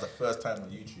like that was the first time on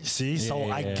YouTube. See,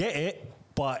 I get it,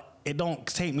 but it don't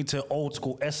take me to old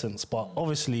school essence. But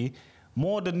obviously.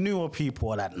 More the newer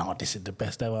people are like, no, this is the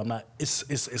best ever. I'm like,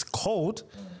 it's cold,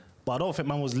 but I don't think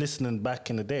man was listening back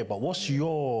in the day. But what's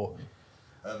your...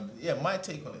 my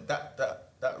take on it,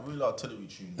 that Real Artillery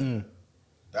tune,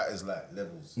 that is like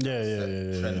levels.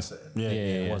 Trend setting.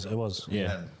 It was.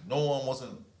 Yeah. And no one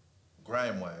wasn't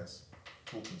grime-wise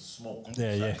talking smoke.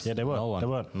 Yeah, they weren't. No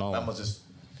one. Man was just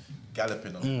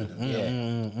galloping on the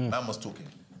rhythm. Man was talking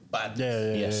bad.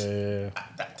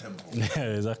 At that tempo.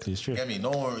 Yeah, exactly. It's true. Get me? No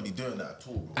one really doing that at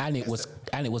all, bro. And it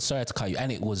was sorry to cut you.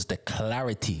 And it was the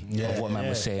clarity of what man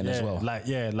was saying as well. Like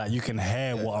you can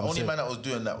hear what I'm saying. The only man that was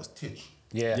doing that was Titch.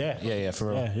 Yeah, for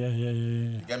real. Yeah.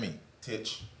 You get me?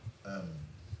 Titch.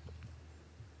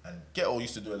 And Ghetto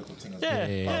used to do a little thing as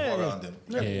well. Around him.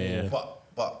 Yeah.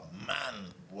 But man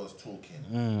was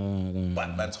talking.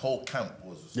 But man's whole camp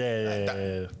was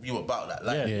that. We were about that.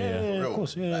 Like, for real. Of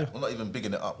course, Like, we're not even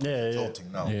bigging it up. Yeah,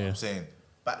 Jolting now. I'm saying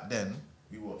back then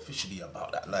we were officially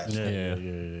about that life.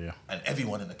 Yeah. And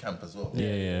everyone in the camp as well.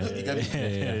 Yeah. You get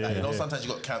me? Like, you know, sometimes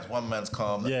you got camps, one man's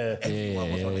calm.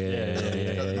 Everyone was on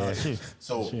it.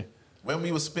 So when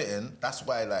we were spitting, that's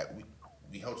why like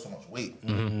we held so much weight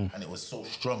and it was so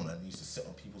strong and it used to sit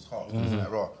on people's hearts.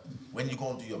 Like, raw. When you go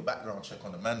and do your background check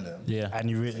on the man them, and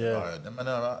you the man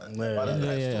are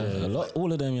A lot,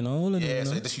 all of them, you know, all of them. so you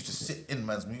know? it just used to sit in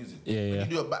man's music. Yeah. When you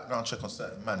do a background check on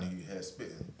certain man who you hear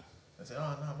spitting, and say,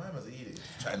 oh no, man was an idiot,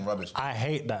 chatting rubbish. I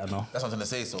hate that, no. That's what I'm trying to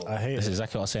say. So I hate That's it.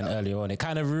 exactly what I was saying earlier on. It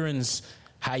kind of ruins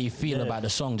how you feel about the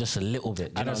song just a little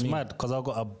bit. Do you And know it's what I mean? mad because I've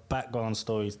got a background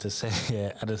story to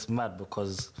say, and it's mad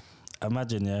because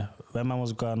imagine, when man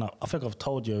was growing up, I think I've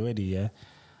told you already,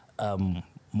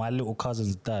 my little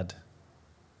cousin's dad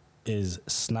is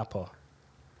Snapper.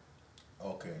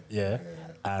 okay. Yeah.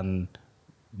 And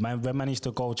when man used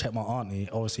to go check my auntie,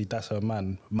 obviously that's her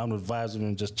man. Man would vibes with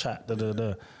him, just chat.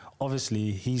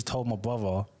 Obviously, he's told my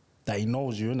brother that he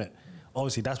knows you, innit?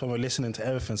 Obviously, that's when we're listening to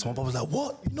everything. So my brother's like,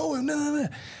 what? You know him? No.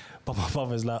 But my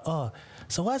brother's like, oh,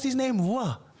 so why's his name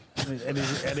Ra? And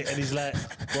he's like,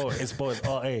 bro, it's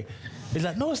R.A. He's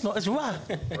like, no, it's not, it's Ra.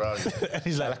 Right. And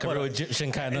he's like a real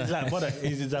Egyptian kind of. He's like, brother,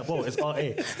 he's like, bro, it's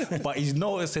R.A. But he's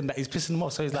noticing that he's pissing him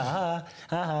off. So he's like,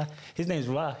 his name's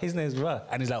Ra.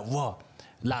 And he's like, Ra.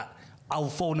 Like, I'll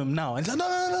phone him now. And he's like,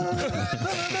 no,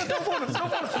 don't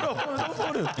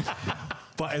phone him.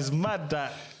 But it's mad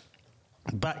that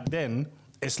back then,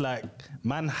 it's like,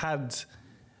 man had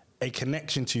a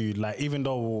connection to you. Like, even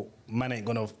though man ain't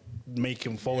gonna make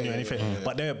him phone you or anything,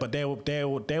 but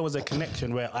there was a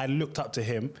connection where I looked up to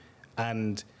him,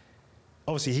 and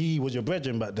obviously he was your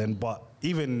brethren back then, but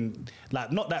even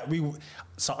like not that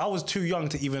so I was too young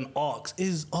to even ask,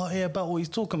 is R.A. about what he's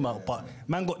talking about? But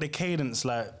man got the cadence,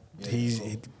 like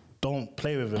he don't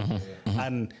play with him.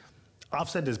 And I've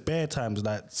said this bare times,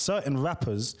 like certain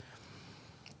rappers,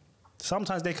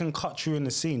 sometimes they can cut through in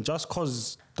the scene just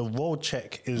because the road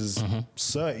check is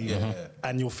 30,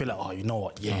 and you'll feel like, oh, you know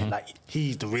what, like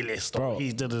he's the realest, or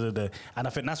he's da-da-da-da. And I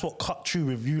think that's what cut through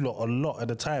with you lot a lot at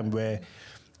the time, where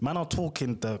man are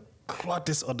talking the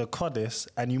cloddest or the coddest,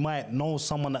 and you might know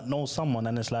someone that knows someone,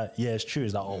 and it's like, yeah, it's true.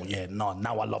 It's like, oh yeah, no,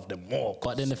 now I love them more.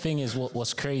 But then the thing is,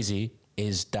 what's crazy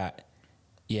is that,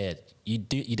 you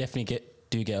definitely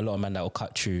do get a lot of men that will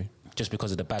cut through just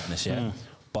because of the badness,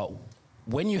 But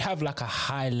when you have like a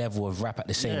high level of rap at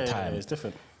the same time, it's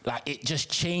different. Like it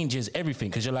just changes everything,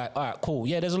 because you're like, all right, cool.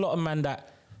 Yeah, there's a lot of men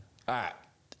that, all right,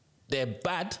 they're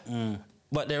bad,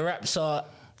 but their raps are.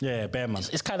 Yeah, bare man.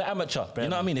 It's kind of amateur. You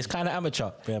know what I mean? It's kind of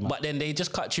amateur. But then they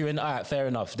just cut you in. All right, fair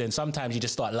enough. Then sometimes you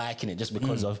just start liking it just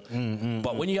because of.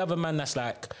 But when you have a man that's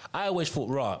like, I always thought,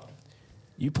 right,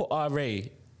 you put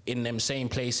R.A. in them same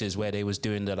places where they was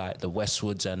doing the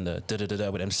Westwoods and the da-da-da-da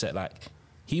with them set, like,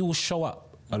 he will show up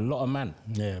a lot of man.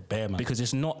 Yeah, bare man. Because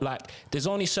it's not like, there's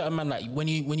only certain man, like when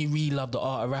you really love the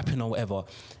art of rapping or whatever,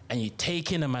 and you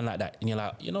take in a man like that, and you're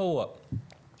like, you know what?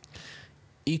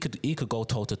 He could go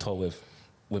toe to toe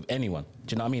with anyone.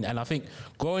 Do you know what I mean? And I think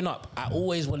growing up, I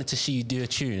always wanted to see you do a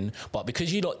tune, but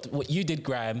because you did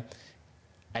grime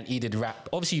and he did rap,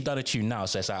 obviously you've done a tune now,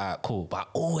 so it's like, all right, cool. But I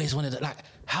always wanted to, like,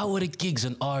 how would the Gigs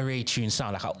and R.A. tune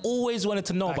sound? Like, I always wanted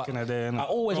to know. Back but in the day, innit? I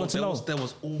always wanted to know. There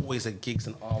was always a Gigs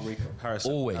and R.A.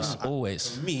 comparison.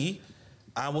 Always. For me,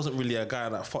 I wasn't really a guy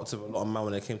that fucked with a lot of man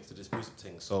when it came to this music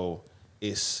thing. So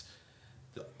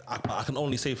I can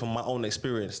only say from my own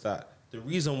experience that the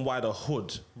reason why the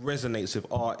hood resonates with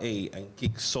R.A. and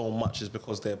Gigs so much is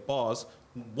because their bars,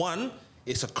 one,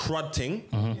 it's a crud thing,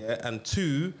 and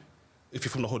two, if you're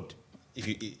from the hood, if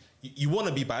you want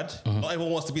to be bad, not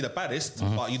everyone wants to be the baddest,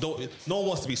 but no one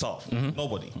wants to be soft,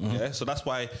 nobody, so that's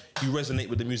why you resonate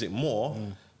with the music more.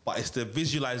 But it's the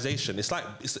visualization. It's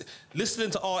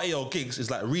listening to R.A. or Gigs is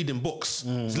like reading books.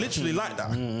 It's literally like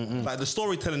that. Like the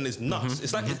storytelling is nuts.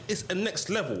 It's like it's a next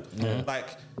level.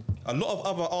 Like a lot of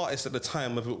other artists at the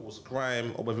time, whether it was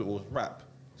grime or whether it was rap,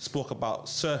 spoke about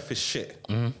surface shit.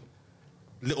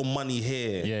 little money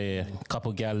here. Yeah.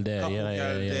 Couple gal there. Couple Yeah.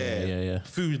 gal there, Yeah.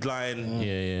 food line.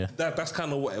 Yeah. That's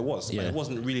kind of what it was. Yeah. But it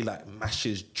wasn't really like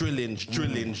mashes, drillings. Like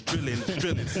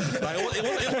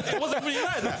it wasn't really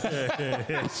like that.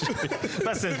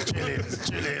 That's a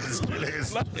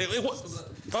drillings. Like, it was.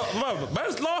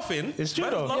 Man's laughing. It's true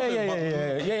Man's though. laughing,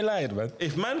 but Yeah, you lied, man.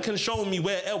 if man can show me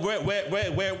where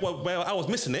I was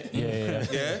missing it,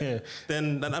 Yeah.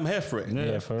 then I'm here for it.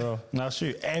 Yeah, for real. That's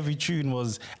true. Every tune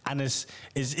was, and it's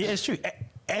true.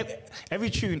 Every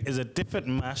tune is a different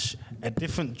mash, a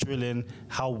different drilling,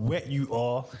 how wet you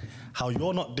are, how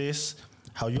you're not this,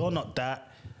 how you're not that,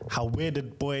 how we're the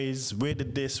boys, we're the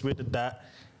this, we're the that.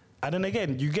 And then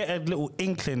again, you get a little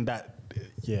inkling that,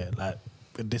 like,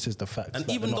 this is the fact. And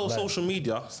even though social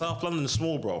media, South London is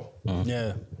small, bro.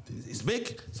 Yeah. It's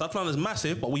big. South London is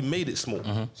massive, but we made it small.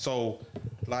 So,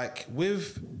 like,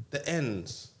 with the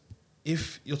ends,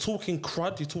 if you're talking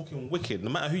crud, you're talking wicked, no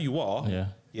matter who you are.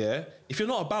 Yeah. If you're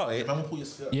not about it, I'm gonna pull your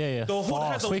skirt. Yeah. the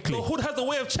hood has a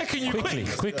way of checking you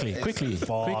Quickly.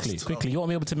 Fast. You want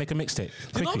me able to make a mixtape?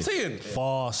 You know what I'm saying?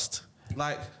 Fast.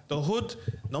 Like the hood,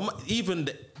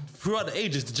 throughout the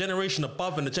ages, the generation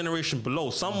above and the generation below,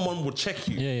 someone would check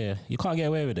you. Yeah. You can't get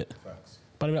away with it. Facts.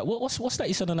 By the way, what's that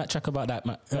you said on that track about that,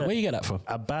 man? Where you get that from?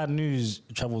 Bad news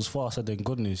travels faster than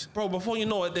good news. Bro, before you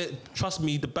know it, trust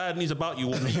me, the bad news about you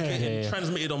will be getting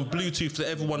transmitted on Bluetooth to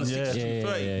everyone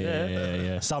 6230.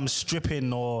 Yeah. Some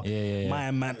stripping or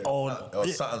my man or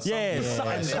something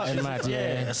Mad,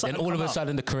 yeah. something Then all of come a out.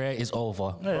 sudden the career is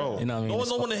over. Bro, You know what I mean? no one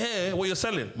don't want to hear what you're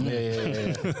selling.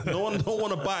 No one don't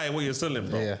want to buy what you're selling,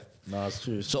 bro. No, it's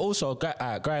true. So also,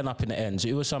 growing up in the ends,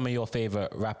 who were some of your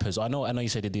favourite rappers? I know you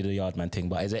said you did the Yardman thing,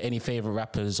 but is there any favourite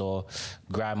rappers or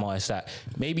grime artists that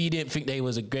maybe you didn't think they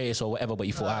was the greatest or whatever, but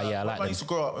you thought, I like I them? used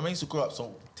to grow up,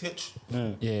 so Titch.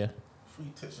 Yeah. Free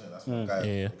Titch, that's my guy.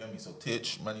 Yeah. You get me? So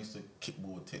Titch, man used to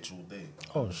kickball with Titch all day.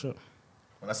 Oh, shit.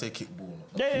 When I say kickball,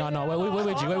 No, where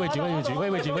would you?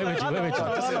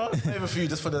 Name a few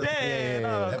just for the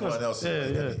everyone else. Yeah.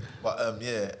 You get me? But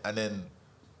and then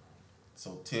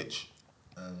so Titch,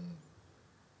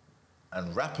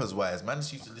 and rappers wise, man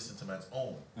just used to listen to man's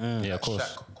own. Yeah, of course.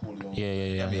 Shaq, Coolio,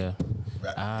 Yeah.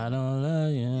 Rap. I don't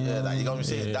love you. Yeah, like you got me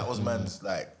saying that was man's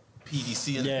like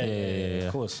PDC. Yeah,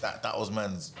 of course. That was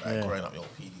man's like growing up. Yo,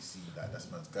 PDC, that's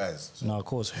man's guys. So, No, of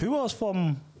course. Who else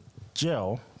from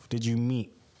jail did you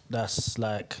meet that's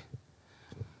like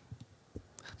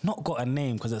not got a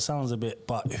name because it sounds a bit,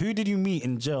 but who did you meet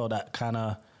in jail that kind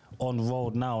of on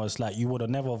road now? It's like you would have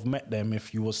never have met them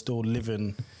if you were still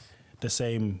living the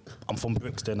same. I'm from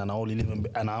Brixton and I only live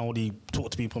and I only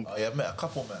talk to people. oh yeah, I met a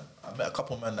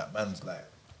couple man that man's like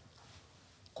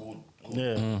good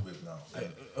with now.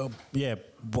 Yeah,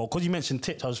 well, because you mentioned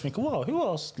Titch, I was thinking, wow, who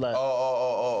else? Like,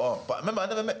 Oh. But remember, I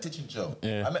never met Titch in jail.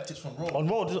 Yeah. I met Titch from Road. On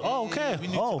Road? Oh, okay.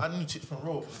 I knew Titch from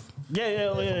Road.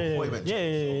 Before he went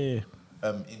jail.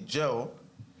 In jail,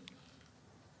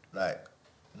 like,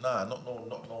 not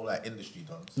no like industry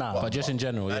dons. Nah, but just in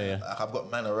general, like, I've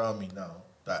got man around me now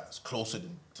that's closer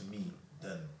to me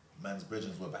than man's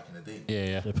brethren were back in the day.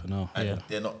 Yeah. Flipping out. And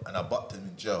they're not, and I bucked them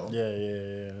in jail.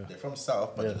 Yeah. They're from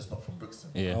South, but they're just not from Brixton.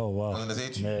 Yeah. Oh, wow. I'm gonna say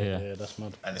to you. Yeah, that's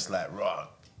mad. And it's like, raw,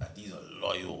 like, these are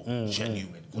loyal,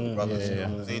 genuine, good brothers. You know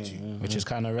what I'm saying to you? Which is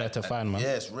kind of rare to find, man.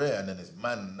 Yeah, it's rare. And then there's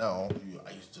man now who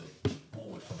I used to keep ball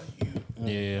with from a youth.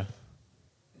 Yeah.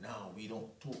 Now we don't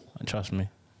talk. And trust me.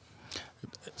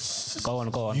 Go on.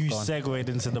 You go on. segued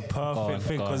into the perfect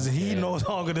thing go on. because he knows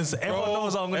what I'm gonna say. Everyone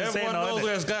knows what I'm gonna say. Everyone now, knows innit?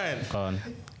 where it's going. Go on.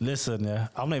 Listen,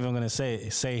 I'm not even gonna say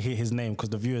his name because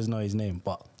the viewers know his name.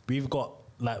 But we've got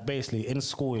like basically in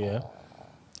school,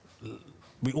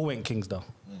 we all went Kingsdale.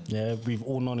 Yeah, we've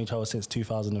all known each other since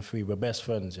 2003. We're best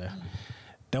friends. Yeah,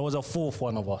 there was a fourth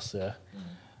one of us. Yeah,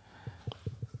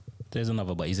 There's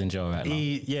another, but he's in jail right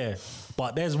now.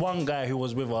 But there's one guy who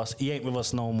was with us. He ain't with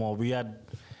us no more. He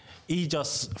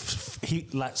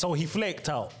flaked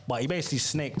out, but he basically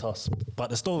snaked us. But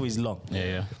the story's long.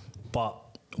 Yeah. But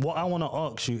what I want to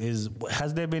ask you is,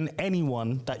 has there been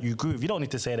anyone that you grew with? You don't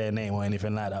need to say their name or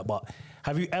anything like that, but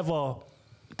have you ever...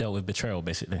 Dealt with betrayal,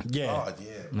 basically. Yeah. Oh,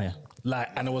 yeah. Yeah. Like,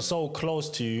 and it was so close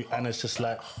to you, and it's just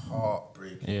like...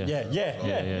 Heartbreaking. Yeah.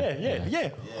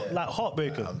 Like,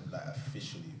 heartbreaking. I'm like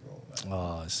officially, bro. Like,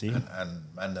 Oh, see? and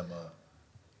man, them are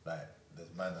like, there's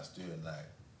man that's doing like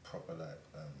proper like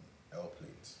L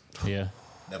plates. Yeah.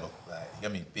 Never like, you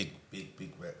get me? Big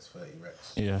recs, 30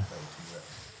 recs, Yeah. 32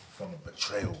 recs. From a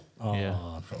betrayal.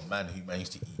 Yeah. From man who man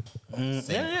used to eat. On the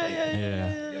same plate.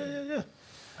 Yeah.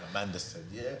 And man just said,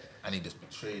 yeah, and he just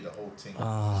betrayed the whole thing.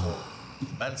 So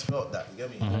man's felt that, you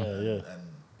get me? And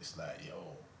it's like, yo,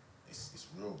 it's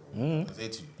real, bro. I say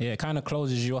to you. Yeah, it kind of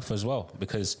closes you off as well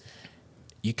because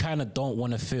you kind of don't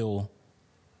want to feel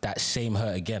that same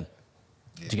hurt again.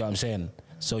 Do you get what I'm saying?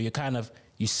 So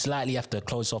you slightly have to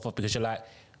close yourself off because you're like,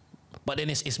 but then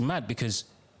it's mad because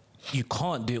you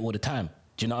can't do it all the time.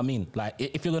 Do you know what I mean? Like,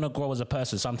 if you're gonna grow as a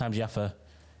person, sometimes you have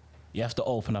to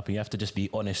open up and you have to just be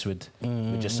honest with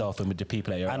yourself and with the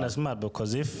people that you're around. And it's mad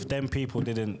because if them people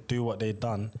didn't do what they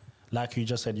done, like you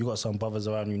just said, you got some brothers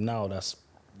around you now that's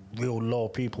real low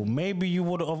people. Maybe you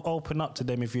would have opened up to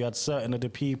them if you had certain of the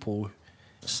people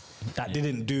that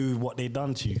didn't do what they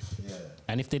done to you. Yeah.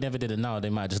 And if they never did it now, they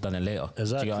might have just done it later. Exactly.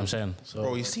 Do you get what I'm saying? So,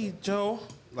 Bro, you see, Joe,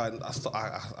 like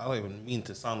I don't even mean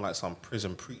to sound like some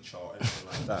prison preacher or anything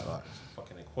like that, like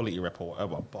fucking equality rep or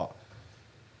whatever, but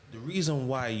the reason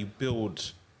why you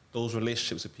build those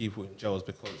relationships with people in jail is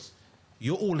because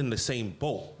you're all in the same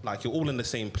boat. Like, you're all in the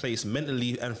same place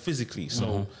mentally and physically.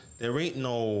 So there ain't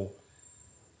no...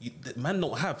 man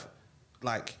don't have,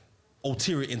 like,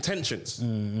 ulterior intentions.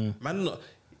 Man,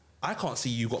 I can't see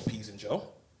you got peas in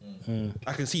jail.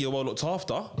 I can see you're well looked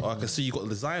after, or I can see you got a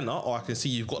designer, or I can see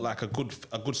you've got like a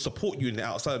good support unit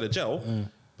outside of the jail,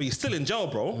 but you're still in jail,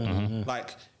 bro.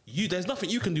 Like, there's nothing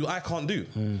you can do I can't do.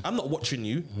 I'm not watching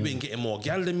you. You ain't getting more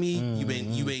gal than me. You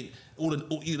ain't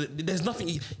there's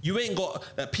nothing. You ain't got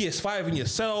a PS5 in your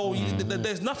cell.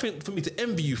 There's nothing for me to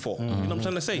envy you for. You know what I'm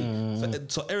trying to say?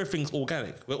 So everything's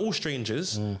organic. We're all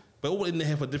strangers. We're all in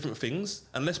here for different things,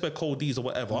 unless we're cold D's or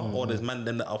whatever, or there's man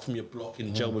them that are from your block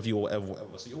in jail with you or whatever.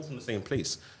 So you're all from the same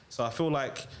place. So I feel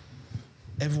like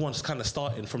everyone's kind of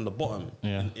starting from the bottom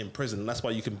in prison. And that's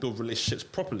why you can build relationships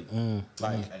properly.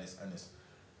 Like, and it's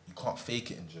you can't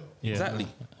fake it in jail. Yeah. Exactly.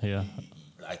 Yeah.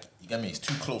 Like, you get me? It's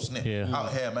too close knit. Yeah.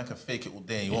 Out here, man can fake it all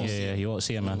day. You won't see it. You won't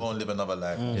see it, man. You won't live another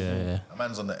life. Yeah. A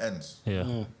man's on the ends.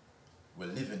 Yeah.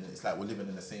 It's like we're living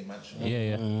in the same mansion.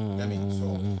 Yeah. You get me?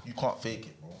 So you can't fake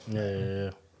it, bro. yeah.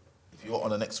 If you're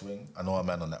on the next wing, I know a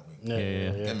man on that wing.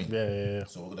 Yeah. Get me? Yeah.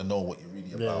 So we're gonna know what you're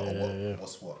really about or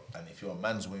what's what. And if you're a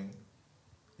man's wing,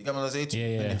 you get what I'm saying to you?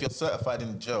 Yeah. And if you're certified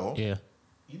in jail, Yeah.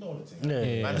 you know the thing.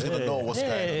 Yeah. Man's gonna know what's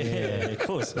going on. Yeah, of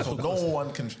course. So no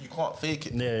one can. You can't fake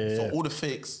it. Yeah. So all the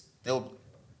fakes,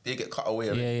 they get cut away.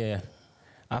 Yeah.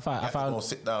 I They have to go found.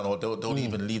 sit down, or don't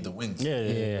even leave the wings.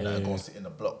 Yeah. Like, go sit in the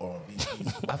block or on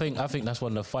VP. I think that's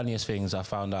one of the funniest things I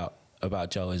found out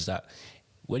about Joe is that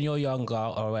when you're younger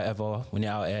or whatever, when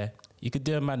you're out here, you could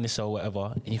do a madness or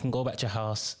whatever, and you can go back to your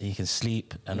house and you can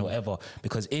sleep and whatever,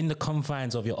 because in the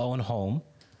confines of your own home,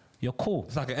 you're cool.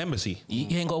 it's like an embassy.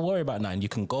 You ain't got to worry about nothing. You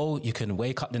can go, you can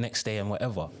wake up the next day and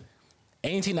whatever.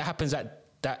 Anything that happens that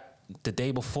the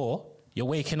day before, you're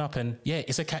waking up and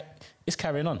it's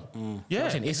carrying on. Yeah, You know what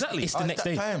I'm saying? exactly. It's the Oh, next that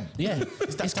day. time. Yeah, that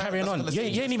it's time. carrying That's on. what I'm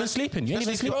saying. You ain't even sleeping. You ain't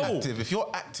even Especially sleeping. if you're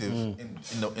active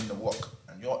in the walk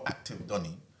and you're active,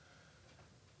 Donny,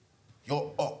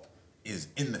 your op is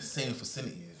in the same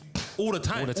vicinity as you. All the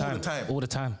time. All the time. the time. All the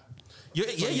time. You're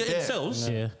in there. cells.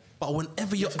 Yeah. But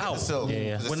whenever you're out, cell.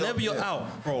 Yeah. There's a whenever cell, you're yeah.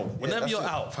 out, bro, Yeah, whenever that's you're it.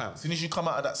 out, fam. As soon as you come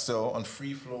out of that cell on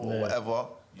free flow or whatever,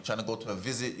 you're trying to go to a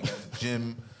visit, you're going to the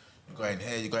gym, you're going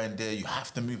here, you're going there, you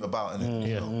have to move about and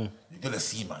you're gonna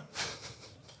see, man.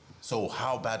 So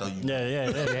how bad are you? Yeah.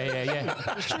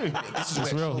 Yeah. It's true. This is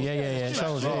It's where real. Yeah. It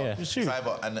shows. Yeah. It's true.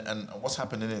 Cyber and what's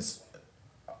happening is,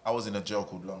 I was in a jail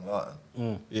called Long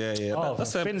Lartin. Yeah. Oh,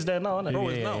 That's Finn's there now, isn't it? Bro,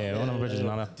 it's now. Yeah. One of the bridges,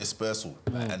 Nana. Dispersal,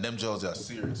 and them jails are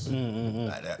serious,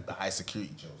 like the high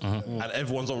security jails. And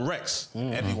everyone's on Rex.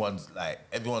 Everyone's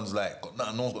like, got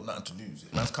nothing. No one's got nothing to lose.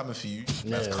 If man's coming for you,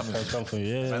 man's coming man's come for you.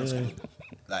 Yeah, Man's yeah. gonna,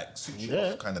 like switch you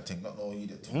off kind of thing. Not know you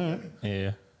did. You know what I mean?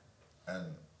 Yeah. And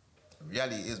the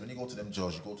reality is, when you go to them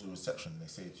jails, you go to the reception, they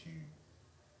say to you,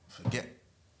 forget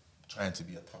trying to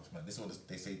be a tough man. This is what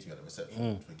they say to you at the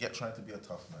reception. Forget trying to be a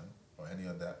tough man or any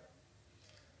of that.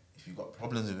 If you've got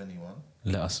problems with anyone,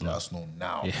 Let us know.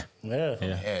 now. Yeah. Yeah.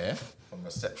 From here, from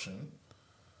reception,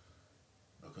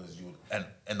 because you'll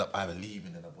end up either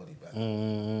leaving in a body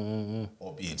bag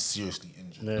or being seriously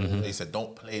injured. They said,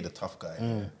 don't play the tough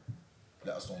guy.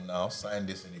 Let us know now, sign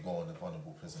this and you go on the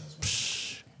vulnerable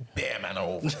prisoners. Bare man are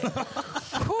over there.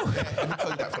 Let me tell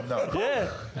you that from now. Yeah.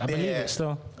 I believe it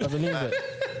still. I believe it.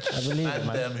 I believe it, And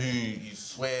man. them who you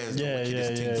swear is the Yeah,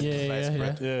 wickedest yeah, thing yeah. since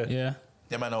sliced bread. Yeah.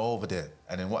 Them man are over there.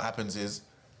 And then what happens is,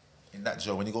 in that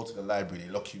jail, when you go to the library,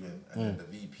 they lock you in and then the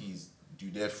VPs do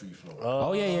their free flow.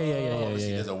 Oh, yeah.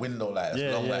 Obviously, there's a window like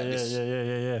as long like this.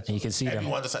 Yeah. And you can see them.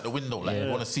 Everyone just at the window, like you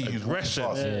want to see who's walking Aggression.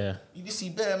 past. Yeah. You just see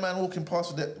bare man walking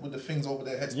past with the things over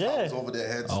their heads, Yeah. towels over their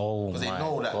heads. Oh because they my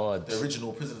know that God. the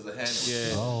original prisoners are handling.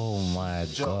 Yeah. Oh my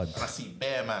God. And I see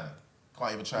bare man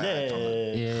can't even try. Yeah. and come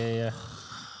in. Yeah.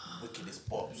 wicked, this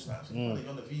box. You're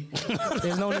on the VP.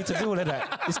 There's no need to do all of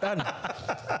that. It's done. Like,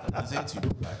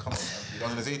 come on, man. You're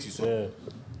on the Zaytu, so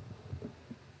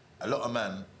a lot of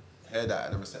men hear that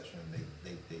at the reception and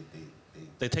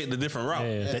They take the different route.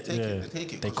 they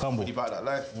take it. They crumble. When you about that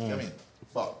life, you know what I mean?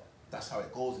 But that's how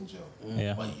it goes in jail.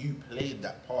 Yeah. But you played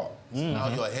that part. So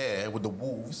now you're here with the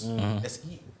wolves. Let's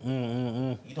eat.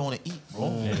 You don't want to eat, bro.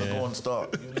 You're gonna go and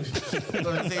start. You're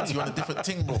gonna say to you on a different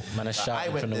thing, bro. Man, Like, shouting I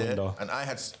went from the there window. and I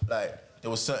had there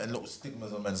was certain little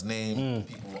stigmas on man's name.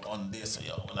 People were on this.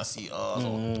 Yo, when I see ours, I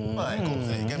ain't going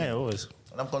to get me. Yeah, always.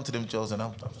 And I've gone to them jails and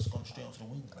I'm just gone straight onto the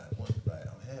wing. Like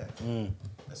I'm here.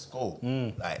 Let's go.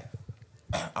 Like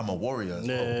I'm a warrior as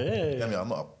well. Yeah. You know me? I'm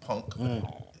not a punk.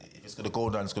 If it's gonna go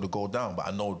down, it's gonna go down. But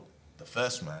I know the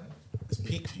first man is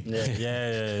peak for you.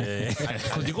 Yeah.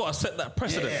 Because you got to set that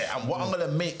precedent. Yeah, and what I'm gonna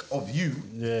make of you,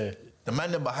 Yeah. the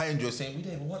man then behind you is saying, we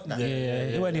don't even want that. Yeah,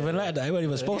 it wasn't even like that. It wasn't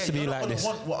even supposed to be you're not like gonna this.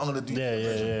 want what I'm gonna do Yeah,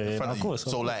 in front of of course, you.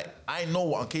 of So course. like, I know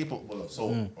what I'm capable of. So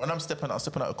when I'm stepping out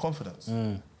of confidence.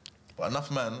 But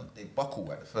enough man, they buckle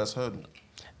at the first hurdle.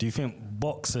 Do you think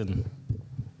boxing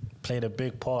played a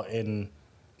big part in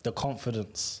the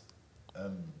confidence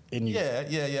in you?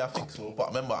 Yeah, I think so. But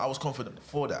remember, I was confident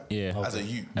before that. Yeah. As a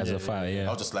youth. As a fighter, yeah. I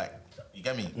was just like, you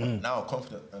get me? Now I'm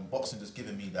confident, and boxing just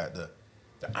giving me like the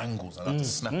angles, and I have to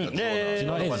snap the jaw. Yeah, You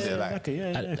know yeah, the ones yeah, they're like, Okay,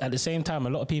 yeah. At the same time, a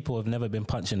lot of people have never been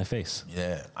punched in the face.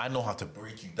 yeah, I know how to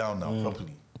break you down now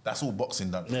properly. That's all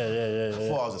boxing done. Yeah.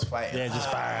 Before I was just fighting. Yeah,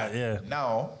 just fight, yeah.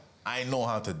 Now I know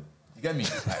how to. You get me?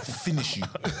 Like finish you.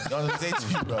 You know what I'm saying to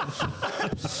you, bro?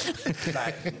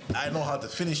 Like I know how to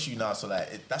finish you now. So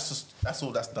like that's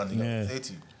all that's done. You know what I'm saying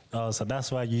to you? Oh, so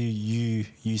that's why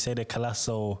you say the Kalas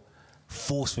so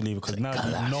forcefully, because now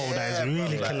you know that it's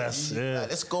really bro, Kalas. like, Yeah.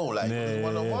 let's go. Like Yeah,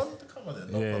 1-on-1. Come on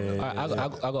then. No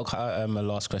problem. I got a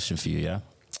last question for you, yeah?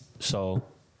 So,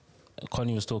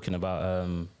 Connie was talking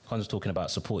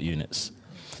about support units.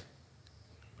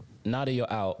 Now that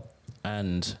you're out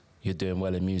and you're doing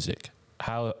well in music,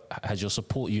 how has your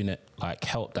support unit like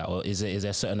helped that, or is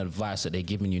there certain advice that they're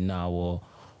giving you now,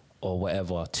 or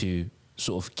whatever, to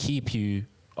sort of keep you?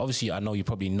 Obviously, I know you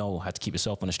probably know how to keep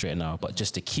yourself on the straight and narrow, but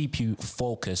just to keep you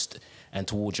focused and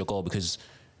towards your goal, because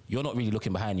you're not really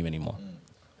looking behind you anymore.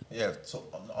 Yeah, so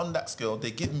on that scale,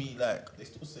 they give me like, they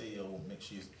still say, yo, make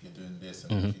sure you're doing this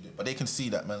and make sure you do, but they can see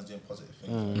that man's doing positive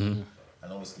things.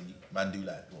 And obviously, man do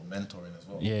like little mentoring as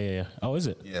well. Yeah. Oh, is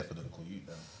it? Yeah, for the local youth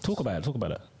then. Talk about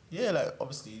it. Yeah, like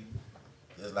obviously,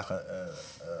 there's like a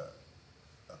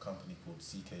company called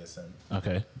CKSN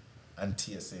Okay. and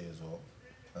TSA as well.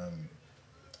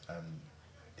 And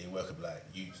they work with like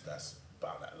youths that's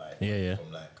about that life. Yeah.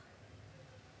 From like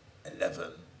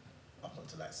 11 up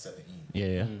until like 17. Yeah.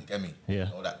 You get me? Yeah.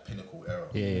 You know, that pinnacle era.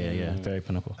 Yeah. Very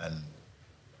pinnacle. And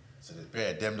so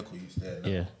there's them little youths there now.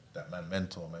 Yeah. That man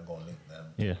mentor, man go and link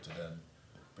them to them,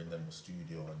 bring them to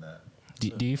studio and that.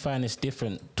 Do you find it's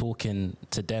different talking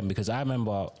to them? Because I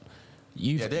remember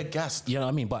Yeah, they're gassed. You know what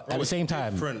I mean? But at the same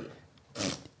time, Different.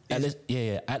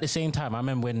 at the same time, I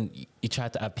remember when you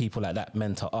tried to have people like that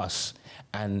mentor us,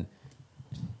 and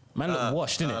man look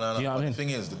washed, didn't it? No. Do you know what I But mean? the thing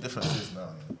is, the difference is now,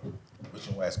 which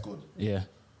and why it's good. Yeah.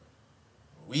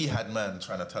 We had man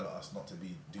trying to tell us not to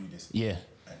do this. Yeah.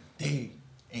 And they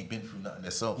ain't been through nothing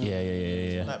themselves.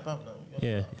 Yeah. Like, bro, no,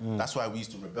 Yeah. That's why we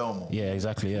used to rebel more. Yeah,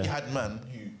 exactly. We Yeah. had man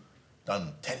who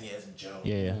done 10 years in jail.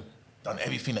 Yeah. Done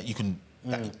everything that you can.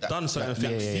 That, Done certain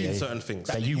things, yeah, seen yeah. certain things.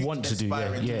 That the you youth want to do. Yeah.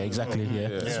 inspiring Yeah. to do. Exactly. Yeah.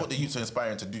 This is what the youths are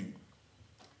inspiring to do.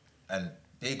 And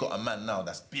they got a man now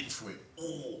that's been through it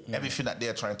all. Everything that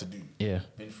they're trying to do. Yeah.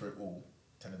 Been through it all.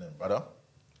 Telling them, brother,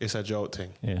 It's a joke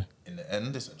thing. Yeah. in the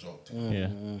end, it's a joke thing. Yeah.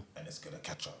 And it's going to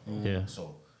catch up. Yeah.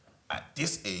 So at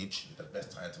this age, the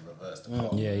best time to reverse the car.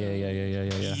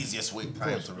 Yeah. Easiest way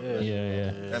time to reverse.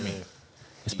 Yeah. I mean,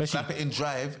 Especially- you slap it in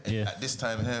drive, and Yeah. at this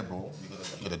time here, bro,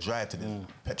 you gotta drive to the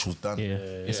petrol's done. Yeah.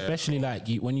 Especially like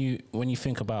when you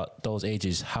think about those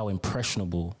ages, how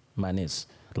impressionable man is.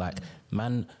 Like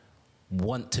man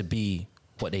want to be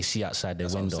what they see outside their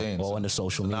That's what I'm window saying. or So- on the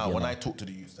social so media. Now, when now. I talk to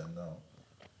the youths, then now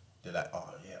they're like,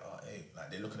 oh yeah, hey, like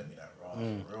they're looking at me like, raw,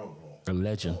 for real, bro. A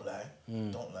legend.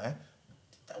 Don't lie.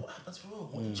 That what happens for real.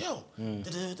 What in jail?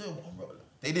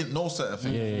 They didn't know certain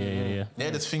things. Yeah.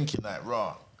 They're just thinking like,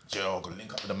 raw, jail, gonna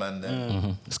link up with the man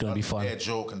there. It's gonna be fun. Their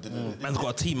joke and Man's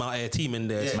got a team out here, team in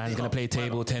there. Yeah, Man's they gonna don't- play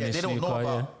table tennis, They don't know snooker,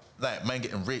 about like man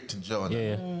getting raped in jail. And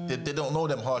Yeah, They don't know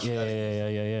them harsh.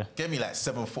 Yeah. Get me like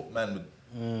 7 foot man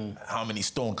with how many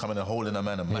stone coming and holding a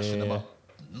man and mashing them up.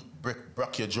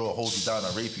 Break your jaw, hold you down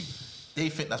and rape you. They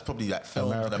think that's probably like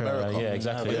filmed in America, America. yeah,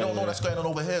 exactly, But they yeah, don't know that's going on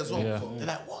over here as well. Yeah. So they're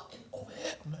like, what? Over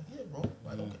here? I'm like, yeah, bro.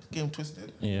 I don't get the game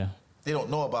twisted. Yeah. They don't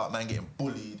know about man getting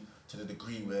bullied, to the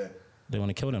degree where They want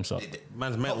to kill themselves.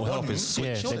 Man's mental health is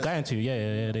switched. Yeah, they're going to.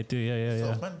 Yeah, they do.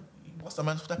 Yeah. Man, what's the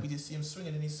man's happy to see him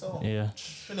swinging in his cell? Yeah.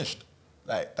 Finished.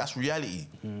 Like, that's reality.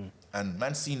 And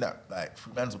man seen that, like,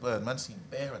 through man's word, man seen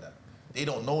bare of that. They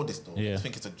don't know this though. Yeah. They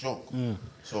think it's a joke.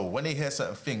 So when they hear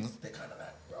certain things, they kind of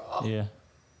like, bro. Yeah.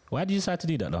 Why did you decide to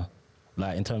do that though?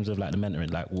 Like in terms of like the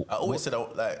mentoring, like I always said,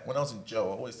 like, when I was in jail,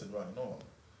 I always said, right, you know what?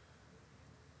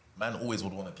 Man always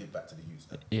would want to give back to the youth.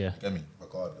 Yeah. You get me?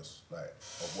 Regardless, like,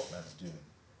 of what man's doing.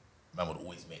 Man would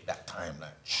always make that time, like,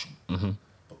 shoot.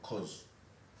 Because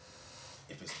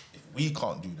if we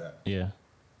can't do that, yeah.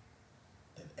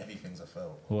 then everything's a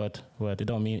fail. Word. It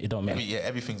don't mean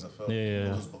Everything's a fail.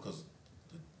 Yeah. Because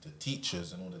the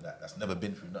teachers and all of that, that's never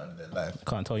been through nothing in their life.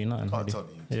 Can't tell you nothing. Can't really. tell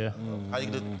the youth. Yeah. How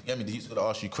you gonna, get me? The youth's gonna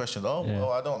ask you questions. Oh, Yeah.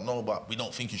 well, I don't know, but we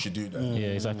don't think you should do that. Yeah,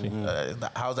 exactly.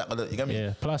 How's that gonna? You get me?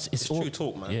 Yeah. Plus, It's all, true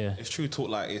talk, man. Yeah. It's true talk.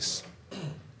 Like, it's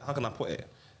how can I put it?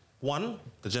 One,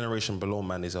 the generation below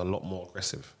man is a lot more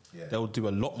aggressive. Yeah. They'll do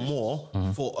a lot more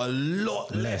for a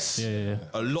lot less. Yeah.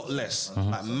 A lot less.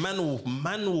 Like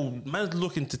man's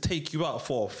looking to take you out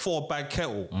for a 4-bag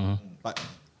kettle. Like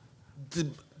to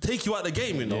take you out the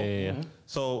game, you know. Yeah.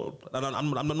 So, and I'm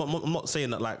not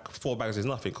saying that like 4 bags is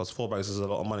nothing, because 4 bags is a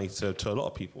lot of money to a lot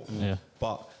of people. Yeah.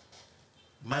 But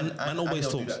man always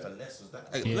they'll do talks. that for less, is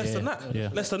that? Less than that. Yeah.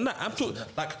 Less than that. I'm talking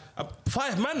like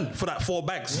 5 man for that 4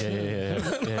 bags. Yeah.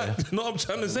 You know what I'm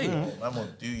trying to say? Man will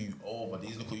do you over.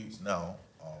 These little youths now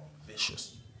are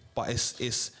vicious. But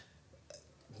it's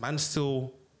man's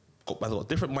still man's got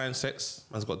different mindsets.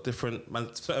 Man's got different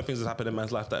certain things that happen in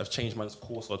man's life that have changed man's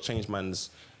course or changed man's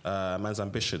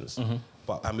ambitions.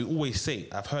 And we always say,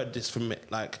 I've heard this from,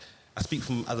 like, I speak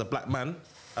from as a black man.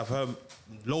 I've heard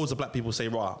loads of black people say,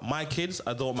 "Rah, my kids,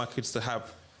 I don't want my kids to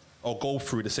have or go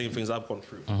through the same things I've gone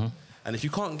through." And if you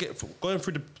can't get going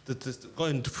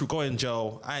through going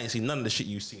jail, I ain't seen none of the shit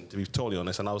you've seen, to be totally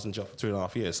honest. And I was in jail for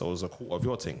 2.5 years, so it was a quarter of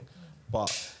your thing.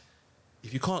 But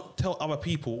if you can't tell other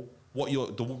people what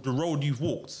the road you've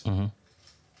walked,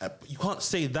 you can't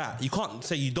say that. You can't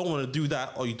say you don't want to do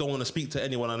that, or you don't want to speak to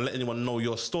anyone and let anyone know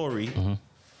your story.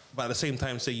 But at the same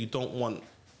time, say you don't want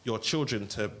your children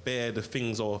to bear the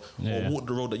things or walk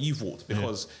the road that you've walked,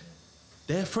 because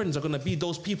their friends are going to be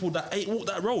those people that ain't walked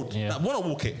that road, that want to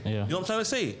walk it. You know what I'm trying to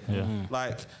say?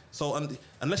 Like, so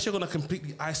unless you're going to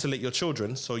completely isolate your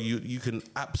children, so you can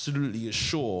absolutely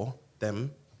assure them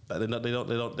that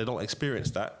they don't experience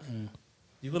that,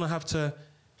 you're going to have to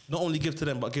not only give to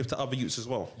them, but give to other youths as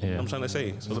well. You know what I'm trying to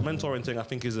say? So the mentoring thing, I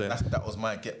think, is that was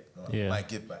my my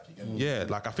give back. You get me? yeah,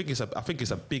 like I think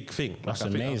it's a big thing. That's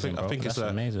like, amazing, bro. That's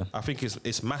amazing. I think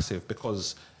it's massive,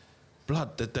 because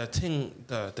blood,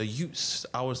 the youths,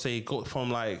 I would say, go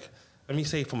from like, let me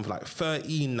say from like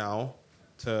 13 now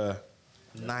to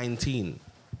 19.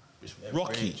 They're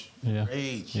Rocky.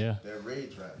 Rage. Yeah. They're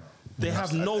rage right now. They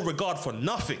have no regard for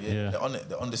nothing. Yeah. They're on it.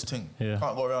 They're on this thing. Yeah.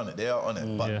 Can't go around it. They are on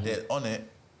it. But Yeah. they're on it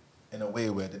in a way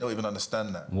where they don't even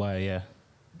understand that. Why? Yeah.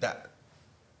 That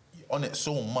you're on it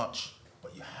so much,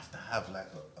 but you have to have like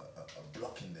a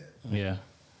block in there. Yeah.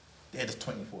 They're just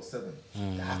 24/7.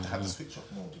 They have to have the switch off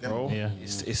mode. You get Bro, me? Yeah.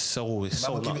 it's so Man will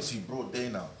give it nuts. to you broad day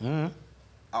now.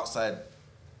 Outside,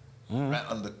 right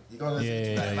under. You know what I'm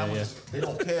saying? Yeah, Like, man will yeah. just- they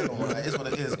don't care no more. Like, it's what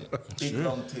it is. Big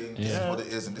long thing. This is what it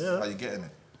is, and this is how you're getting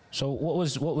it. So what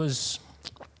was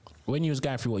when you was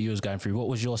going through what you was going through? What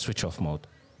was your switch off mode?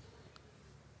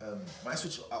 My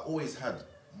switch, I always had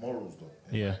morals though.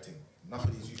 In Yeah. acting. Enough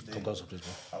of these youths, they Goes up, please,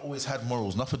 bro. I always had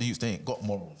morals. Enough of the youths, they ain't got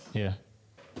morals. Yeah.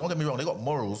 Don't get me wrong, they got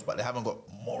morals, but they haven't got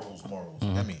morals.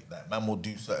 You get me? Like, man will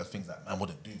do certain things that man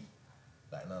wouldn't do.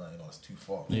 Like, no, you know, it's too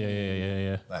far.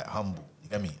 Yeah. Like, humble. You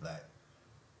get me? Like,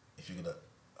 if you're gonna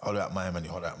holler at my man, you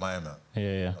holler at my man.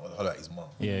 Yeah. Or holler at his mum.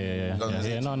 Yeah. You know what I'm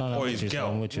saying? No. Or I'm his with you, girl.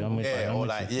 I'm with you. I'm with you. Yeah, I'm or with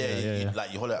like, you.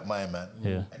 like you holler at my man.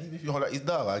 Yeah. And even if you holler at his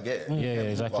dog, I get it. Yeah, You get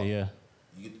me? exactly, But yeah.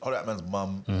 You holler at man's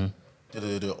mum,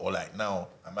 or like now,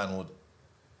 a man would,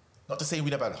 not to say we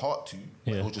never had heart to,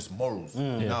 but Yeah. it was just morals.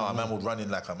 Now a man would run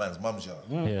in like a man's mum's yard.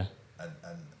 Yeah. And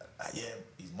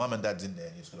his mum and dad's in there,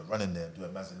 and he's gonna run in there and do a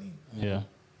mezzanine. Yeah.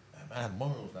 And man had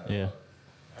morals, like, Yeah.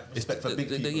 had respect for big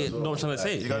the- people. yeah, as well. know what I'm trying to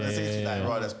say? You gotta say, like,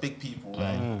 right, that's big people,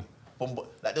 like,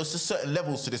 like there's just certain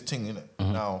levels to this thing, innit?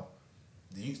 Now,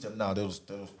 the youth them now, it is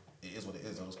what it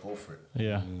is. They'll just go for it.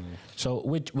 Yeah. So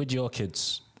with your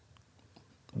kids,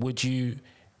 would you,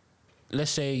 let's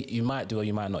say you might do or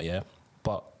you might not, yeah,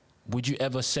 but would you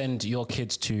ever send your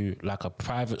kids to like a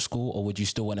private school, or would you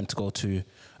still want them to go to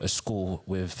a school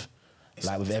with It's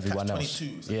like with a everyone else?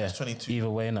 catch-22. It's a Yeah. catch-22. Either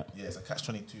way, innit? Yeah, it's a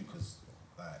catch-22 because,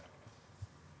 like,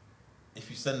 if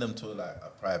you send them to like a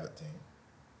private thing,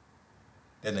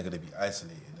 then they're gonna be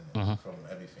isolated innit, from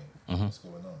everything that's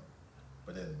going on.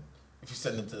 But then if you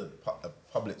send them to a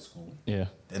public school, then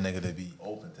they're gonna be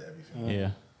open to everything.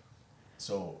 Yeah.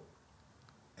 So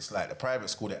it's like the private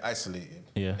school, they're isolated,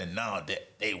 and now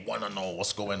they want to know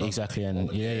what's going on. Exactly, and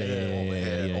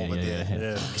over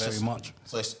there. Very much.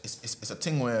 So it's a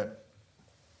thing where,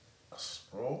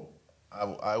 bro,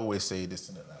 I always say this,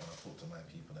 innit, like when I talk to my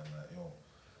people, I'm like, yo,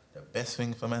 the best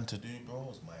thing for man to do, bro,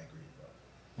 is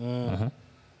migrate, bro.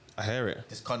 I hear it.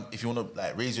 If you want to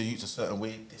like raise your youth a certain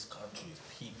way, this country is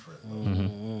peak for it,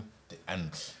 bro.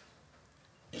 And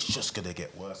it's just gonna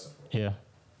get worse, bro. Yeah.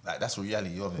 Like that's the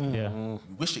reality of it. Yeah. We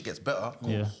wish it gets better, of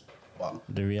course, Yeah. but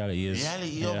The reality is.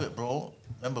 of it, bro.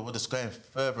 Remember, we're just going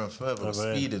further and further, we're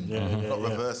speeding, not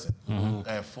reversing,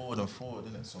 going forward and forward,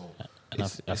 innit? So I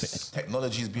think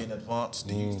technology is being advanced,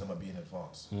 the youth them are being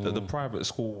advanced. The private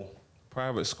school,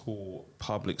 public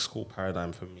school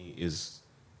paradigm for me is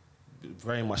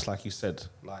very much like you said.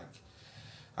 Like,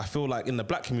 I feel like in the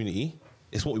black community,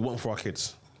 it's what we want for our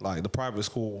kids. Like the private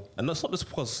school, and that's not just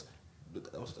because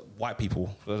white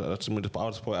people, I'll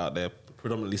just put it out there,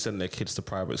 predominantly send their kids to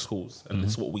private schools, and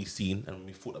it's what we've seen, and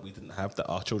we thought that we didn't have, that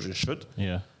our children should.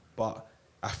 Yeah. But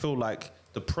I feel like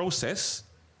the process,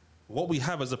 what we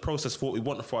have as a process for what we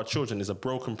want for our children is a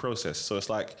broken process. So it's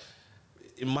like,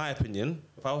 in my opinion,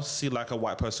 if I was to see like a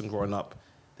white person growing up,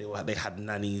 they had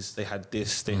nannies, they had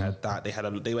this, they had that, they had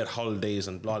holidays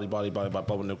and blah blah blah blah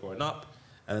blah when they're growing up.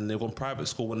 And then they've gone private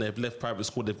school. When they've left private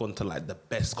school, they've gone to like the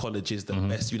best colleges, the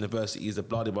best universities, the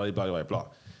blah, blah, blah, blah, blah, blah.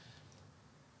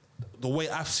 The way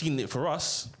I've seen it for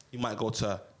us, you might go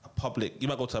to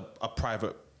a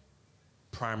private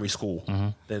primary school,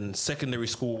 then secondary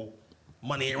school,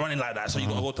 money ain't running like that. So you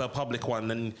got to go to a public one.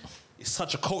 Then it's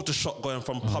such a culture shock going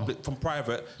from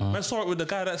private. Man saw it with the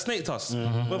guy that snaked us.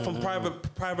 Went from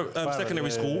private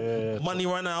secondary school, money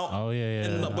ran out,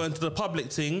 ended up going to the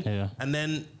public thing, and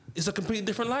then it's a completely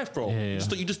different life, bro.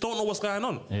 You just don't know what's going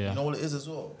on. You know what it is as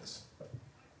well?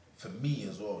 For me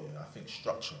as well, I think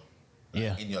structure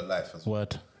in your life as well.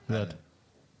 Word.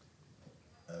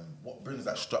 What brings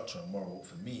that structure and moral,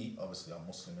 for me, obviously I'm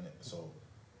Muslim, innit? So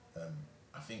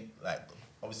I think, like,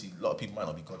 obviously a lot of people might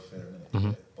not be God-fearing,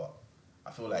 innit? But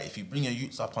I feel like if you bring your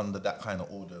youths up under that kind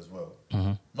of order as well,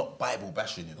 not Bible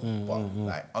bashing, but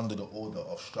like under the order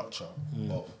of structure,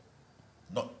 of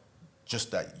not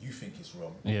just that you think it's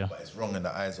wrong, but it's wrong in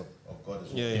the eyes of God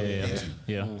as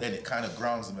well. Then it kind of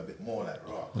grounds them a bit more, like,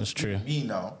 right. That's true. Me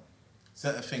now,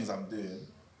 certain things I'm doing,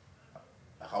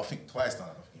 I'll think twice now.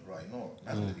 I'm thinking, right, you know,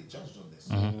 man's going to be judged on this.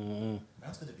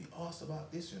 Man's going to be asked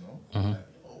about this, you know.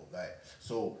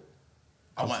 So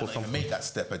I might not even make that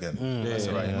step again. I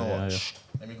say, right, you know what,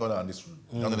 let me go down this route.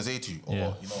 I'm going to say to you, you know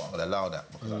what, I'm going to allow that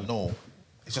because I know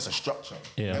it's just a structure.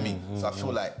 You know what I mean? So I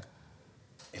feel like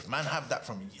if man have that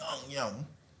from young,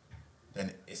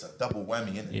 then it's a double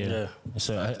whammy, isn't it? It's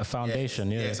a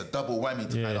foundation, it's a double whammy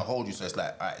to kind of hold you. So it's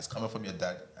like, all right, it's coming from your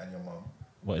dad and your mum.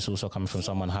 But it's also coming from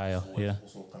someone higher,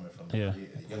 It's also coming from the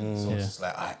creator. So it's just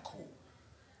like, all right, cool.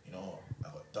 You know,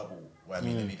 I've got double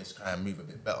whammy. Let me just kind of move a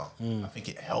bit better. I think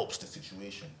it helps the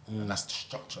situation. And that's the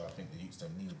structure I think the youths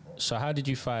them need, bro. So how did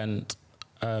you find...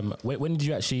 when did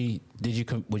you actually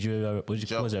was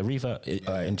it Reva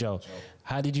in jail?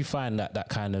 How did you find that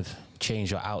kind of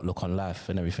changed your outlook on life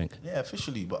and everything? Yeah,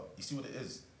 officially, but you see what it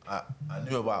is. I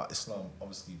knew about Islam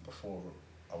obviously before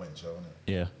I went to jail, innit?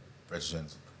 Yeah. Brethren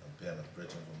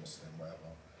or Muslim,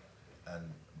 whatever.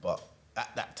 But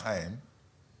at that time,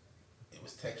 it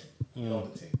was techie. You know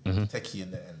the thing, it was techie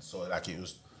in the end. So like it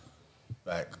was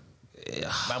like.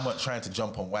 Man weren't trying to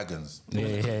jump on wagons. At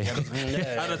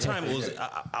the time, it was.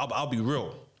 I'll be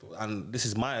real, and this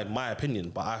is my opinion,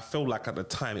 but I feel like at the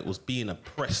time it was being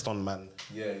oppressed on man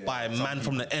by man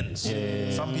from the ends.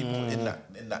 Some people in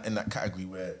that category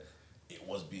where it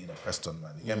was being oppressed on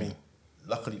man. You get me?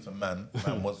 Luckily for man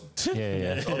wasn't. So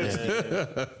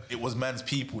obviously, it was man's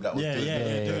people that was doing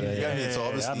it. You get me? So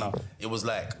obviously, it was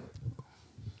like,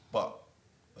 but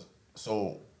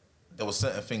so there were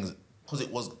certain things because it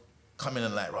was. Coming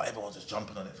and like, right, everyone's just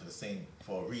jumping on it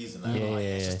for a reason. Like,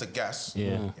 it's just a gas.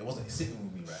 It wasn't sitting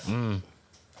with me, right?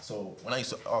 So when I used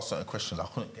to ask certain questions, I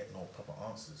couldn't get no proper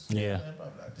answers. Bro,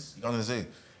 like this, you know what I'm saying?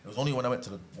 It was only when I went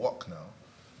to the walk now,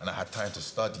 and I had time to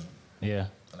study. And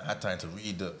I had time to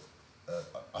read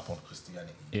up on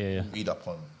Christianity. Read up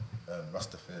on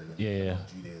Rastafarian,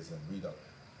 Judaism,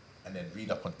 and then read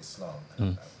up on Islam. And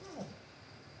I'm like, oh,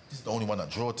 this is the only one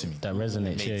that drew to me. That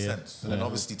resonates. It made sense. So then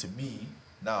obviously to me.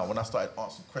 Now, when I started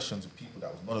answering questions with people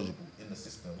that was knowledgeable in the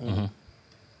system,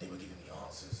 they were giving me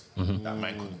answers that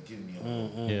man couldn't give me. I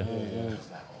was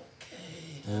like,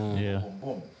 okay, boom,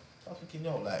 boom. I'm thinking,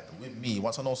 yo, like with me,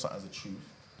 once I know something's the truth,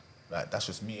 like that's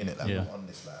just me in it. Like I'm on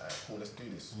this, like cool, let's do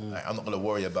this. Like I'm not gonna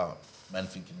worry about man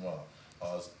thinking, well, I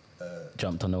was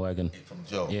jumped on the wagon from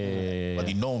jail. Yeah. But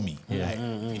you know me. Like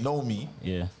if you know me,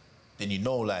 then you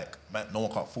know like man, no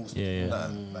one can't force me.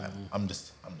 Like I'm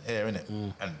here in it,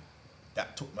 and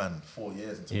that took man 4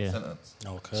 years into the sentence.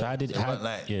 Okay. So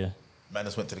man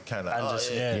just went to the can like,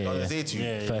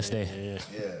 first day.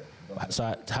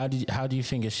 So how do you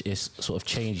think it's sort of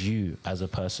changed you as a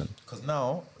person? Because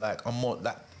now, like I'm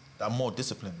more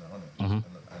disciplined now, and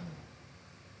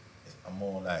I'm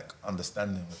more like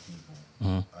understanding with people.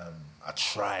 I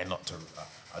try not to.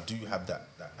 I do have that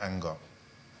anger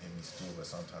in me still, where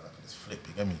sometimes I can just flip.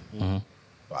 You get me?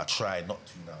 But I try not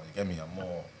to now. You get me?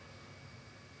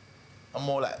 I'm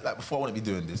more like before I wouldn't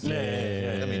be doing this. You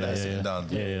get me? Like sitting down,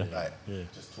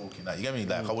 just talking. Like you get me?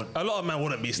 Like I would. A lot of men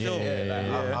wouldn't be still.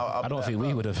 I don't think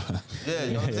we would have.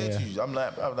 You know what I'm saying to you? I'm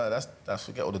like that's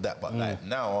forget all of that. But like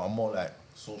now I'm more like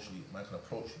socially, man can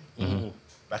approach me.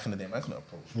 Back in the day, man couldn't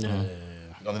approach me. You know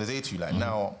what I'm gonna say to you? Like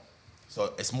now,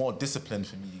 so it's more disciplined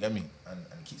for me. You get me? And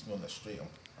it keeps me on that straight on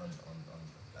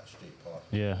that straight path.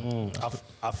 Yeah.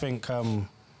 I think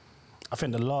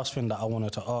the last thing that I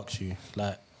wanted to ask you,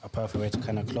 like a perfect way to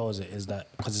kind of close it, is that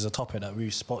because it's a topic that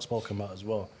we've spoken about as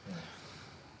well.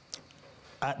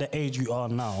 At the age you are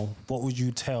now, what would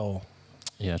you tell?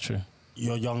 Yeah, true.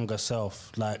 Your younger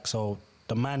self, like, so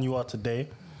the man you are today.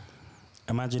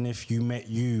 Imagine if you met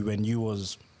you when you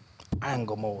was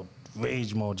anger mode,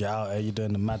 rage mode. You're out there, you're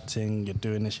doing the mad thing, you're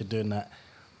doing this, you're doing that.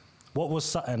 What was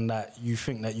something that you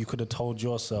think that you could have told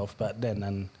yourself back then,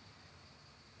 and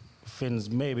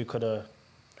things maybe could have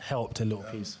helped a little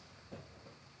piece?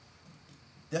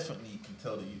 Definitely can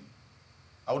tell that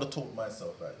I would have told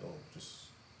myself like, yo, just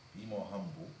be more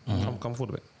humble. Come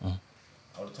forward a bit.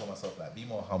 I would have told myself like, be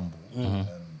more humble,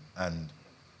 and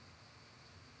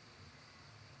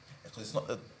because it's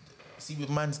not see with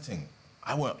man's thing,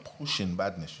 I weren't pushing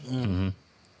badness,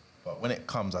 but when it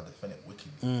comes, I defend it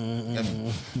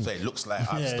wickedly. So it looks like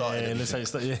I've started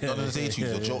it. You know what I'm saying to you?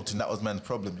 The joke thing, that was man's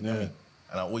problem. You know what I mean?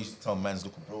 And I always tell man's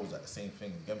little bros like the same thing.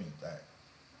 You get me? Like,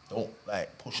 don't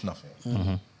like push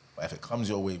nothing. But if it comes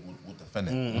your way, we'll defend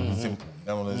it. Simple. You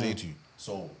know what I'm saying to you?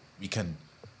 So we can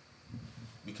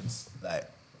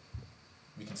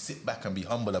sit back and be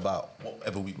humble about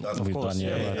whatever we've done. Of course, we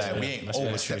ain't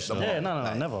overstepped the mark.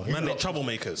 No, never. Man, they're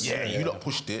troublemakers. You lot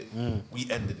pushed it, we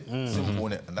ended it. Simple,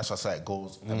 innit? And that's just how it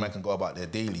goes. And man can go about their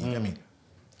daily, you get me?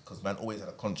 Because man always had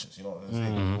a conscience, you know what I'm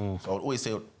saying? So I would always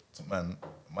say to man,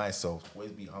 myself,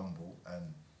 always be humble.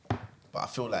 But I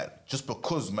feel like just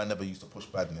because man never used to push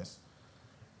badness,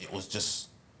 it was just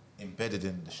embedded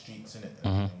in the streets, innit?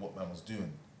 And what man was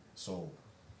doing. So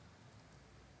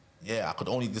I could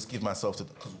only just give myself to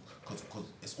because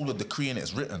it's all a decree and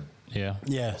it's written.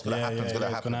 What's gonna happen is gonna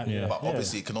happen. But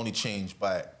obviously, it can only change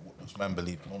by which man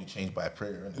believe can only change by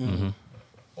prayer, innit?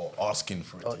 Or asking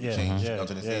for it to change. You know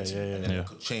what I'm saying? And then it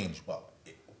could change, but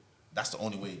that's the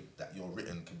only way that your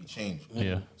written can be changed.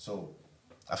 So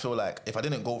I feel like if I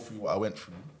didn't go through what I went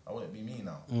through, I wouldn't be me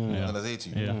now. You know what I'm saying to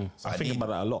you? So I think about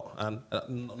that a lot, and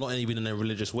not even in a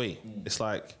religious way. It's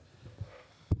like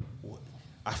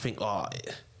I think,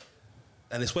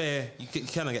 and it's where you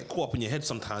kind of get caught up in your head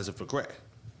sometimes with regret.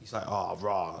 It's like,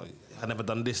 I never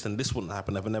done this, then this wouldn't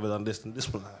happen. I've never done this, then this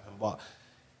wouldn't happen. But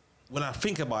when I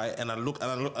think about it and I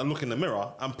look in the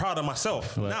mirror, I'm proud of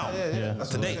myself now. That's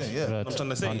today. I'm trying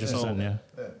to say. 100%,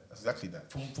 that's exactly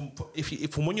that.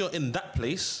 From when you're in that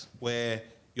place where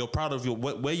you're proud of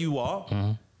where you are,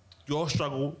 your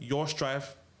struggle, your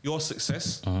strife, your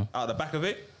success, out the back of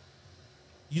it,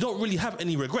 you don't really have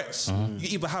any regrets. You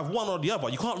either have one or the other.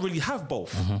 You can't really have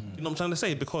both. You know what I'm trying to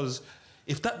say? Because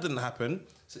if that didn't happen,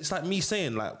 it's like me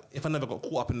saying, like, if I never got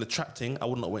caught up in the trap thing, I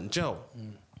wouldn't have went in jail.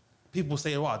 People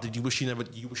say, "Wow, did you wish you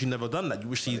never done that? You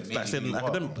wish you like stayed in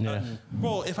academic."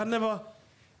 Bro, if I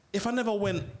never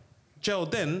went jail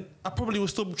then, I probably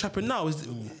was still trapping now.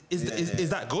 Is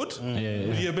that good?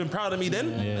 Would you have been proud of me then?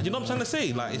 You know what I'm trying to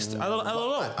say? Like, I don't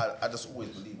know. I just always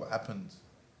believe what happens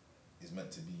is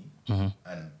meant to be,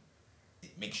 and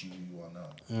it makes you who you are now.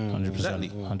 100%. Exactly.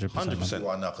 100%. Who you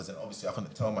are now, because then obviously I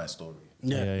couldn't tell my story.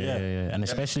 And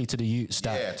especially to the youths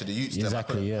that. To the youths. Exactly. I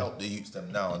couldn't help the youths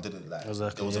them now and did it like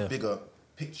there was a bigger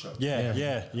picture.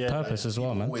 Purpose as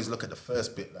well, man. Always look at the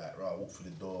first bit like, right, I walk through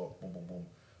the door, boom, boom, boom,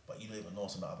 but you don't even know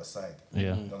what's on the other side. You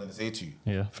know what I'm gonna say to you?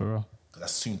 Yeah, for real. Because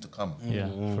that's soon to come. For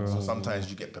real. So sometimes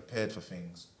you get prepared for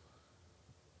things,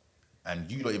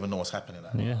 and you don't even know what's happening.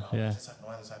 Like, Yeah, why yeah. is this happening?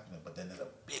 Why is this happening? But then there's a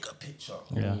bigger picture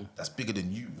that's bigger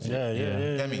than you. Yeah.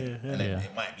 You get me? And then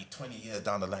it might be 20 years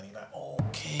down the line, you're like,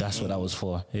 okay. That's what that was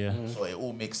for. Yeah. So it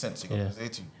all makes sense. You got to say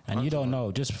to you. And you don't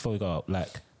know, just before we go out, like,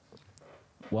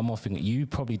 one more thing, you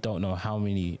probably don't know how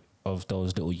many of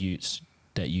those little youths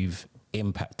that you've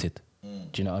impacted. Do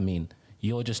you know what I mean?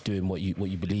 You're just doing what you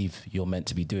believe you're meant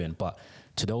to be doing. But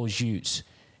to those youths,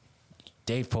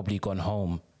 they've probably gone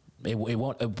home. It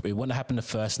won't happen the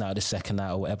first night or the second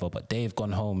night or whatever, but they've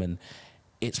gone home and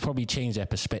it's probably changed their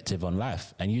perspective on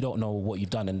life. And you don't know what you've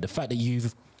done. And the fact that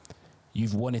you've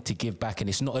wanted to give back, and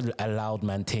it's not a loud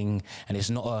man thing, and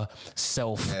it's not a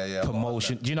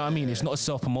self-promotion. Do you know what I mean? It's not a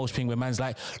self-promotion thing where man's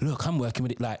like, look, I'm working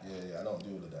with it. Like, I don't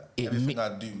do all of that. Everything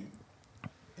I do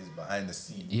is behind the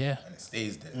scenes, and it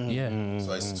stays there.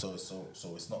 So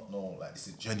it's not like this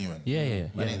is genuine.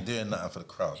 Man ain't doing nothing for the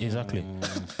crowd. Exactly.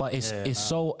 But it's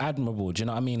so admirable. Do you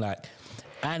know what I mean? Like,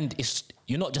 and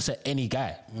you're not just any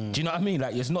guy. Do you know what I mean?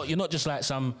 Like, you're not just like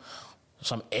some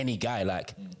any guy.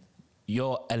 Like,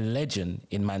 you're a legend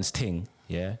in man's ting,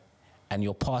 and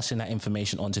you're passing that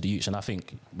information on to the youths. And I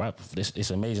think, bro, it's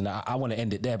amazing. I want to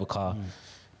end it there because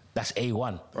that's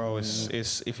A1. Bro,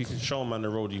 it's if you can show man the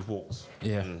road you've walked.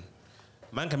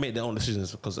 Man can make their own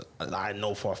decisions, because I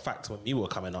know for a fact when we were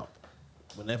coming up,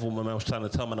 whenever man was trying to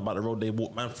tell man about the road they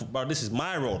walked, man, bro, this is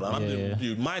my road and I'm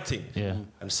doing my thing.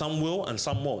 And some will and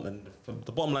some won't. And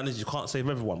the bottom line is you can't save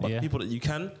everyone, but people that you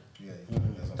can,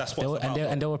 that's what.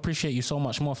 And they'll appreciate you so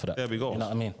much more for that. There we go. You know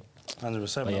what I mean?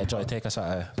 100%. But yeah, Joy, take us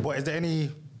out. But is there any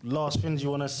last things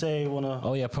you want to say?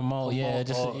 Promote. Yeah,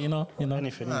 just you know.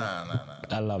 Anything. Nah.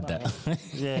 I love that.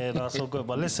 Yeah, that's so good.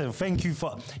 But listen, thank you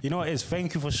for,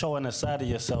 thank you for showing a side of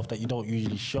yourself that you don't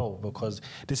usually show, because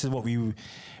this is what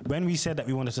when we said that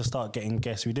we wanted to start getting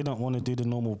guests, we didn't want to do the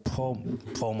normal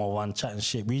promo one, chat and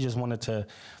shit. We just wanted to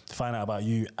find out about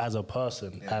you as a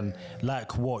person. And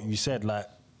like what you said, like,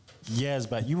 years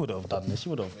back, you would have done this. You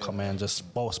would have come here and just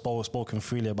spoken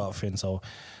freely about things. So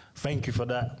thank you for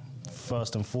that,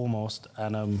 first and foremost.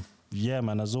 And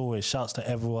man, as always, shouts to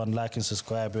everyone liking,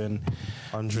 subscribing,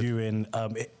 viewing.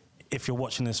 If you're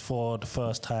watching this for the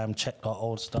first time, check our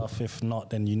old stuff. If not,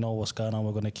 then you know what's going on.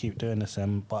 We're going to keep doing this.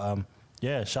 But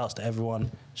shouts to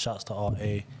everyone. Shouts to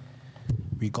RA.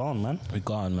 We gone, man.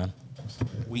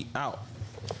 We out.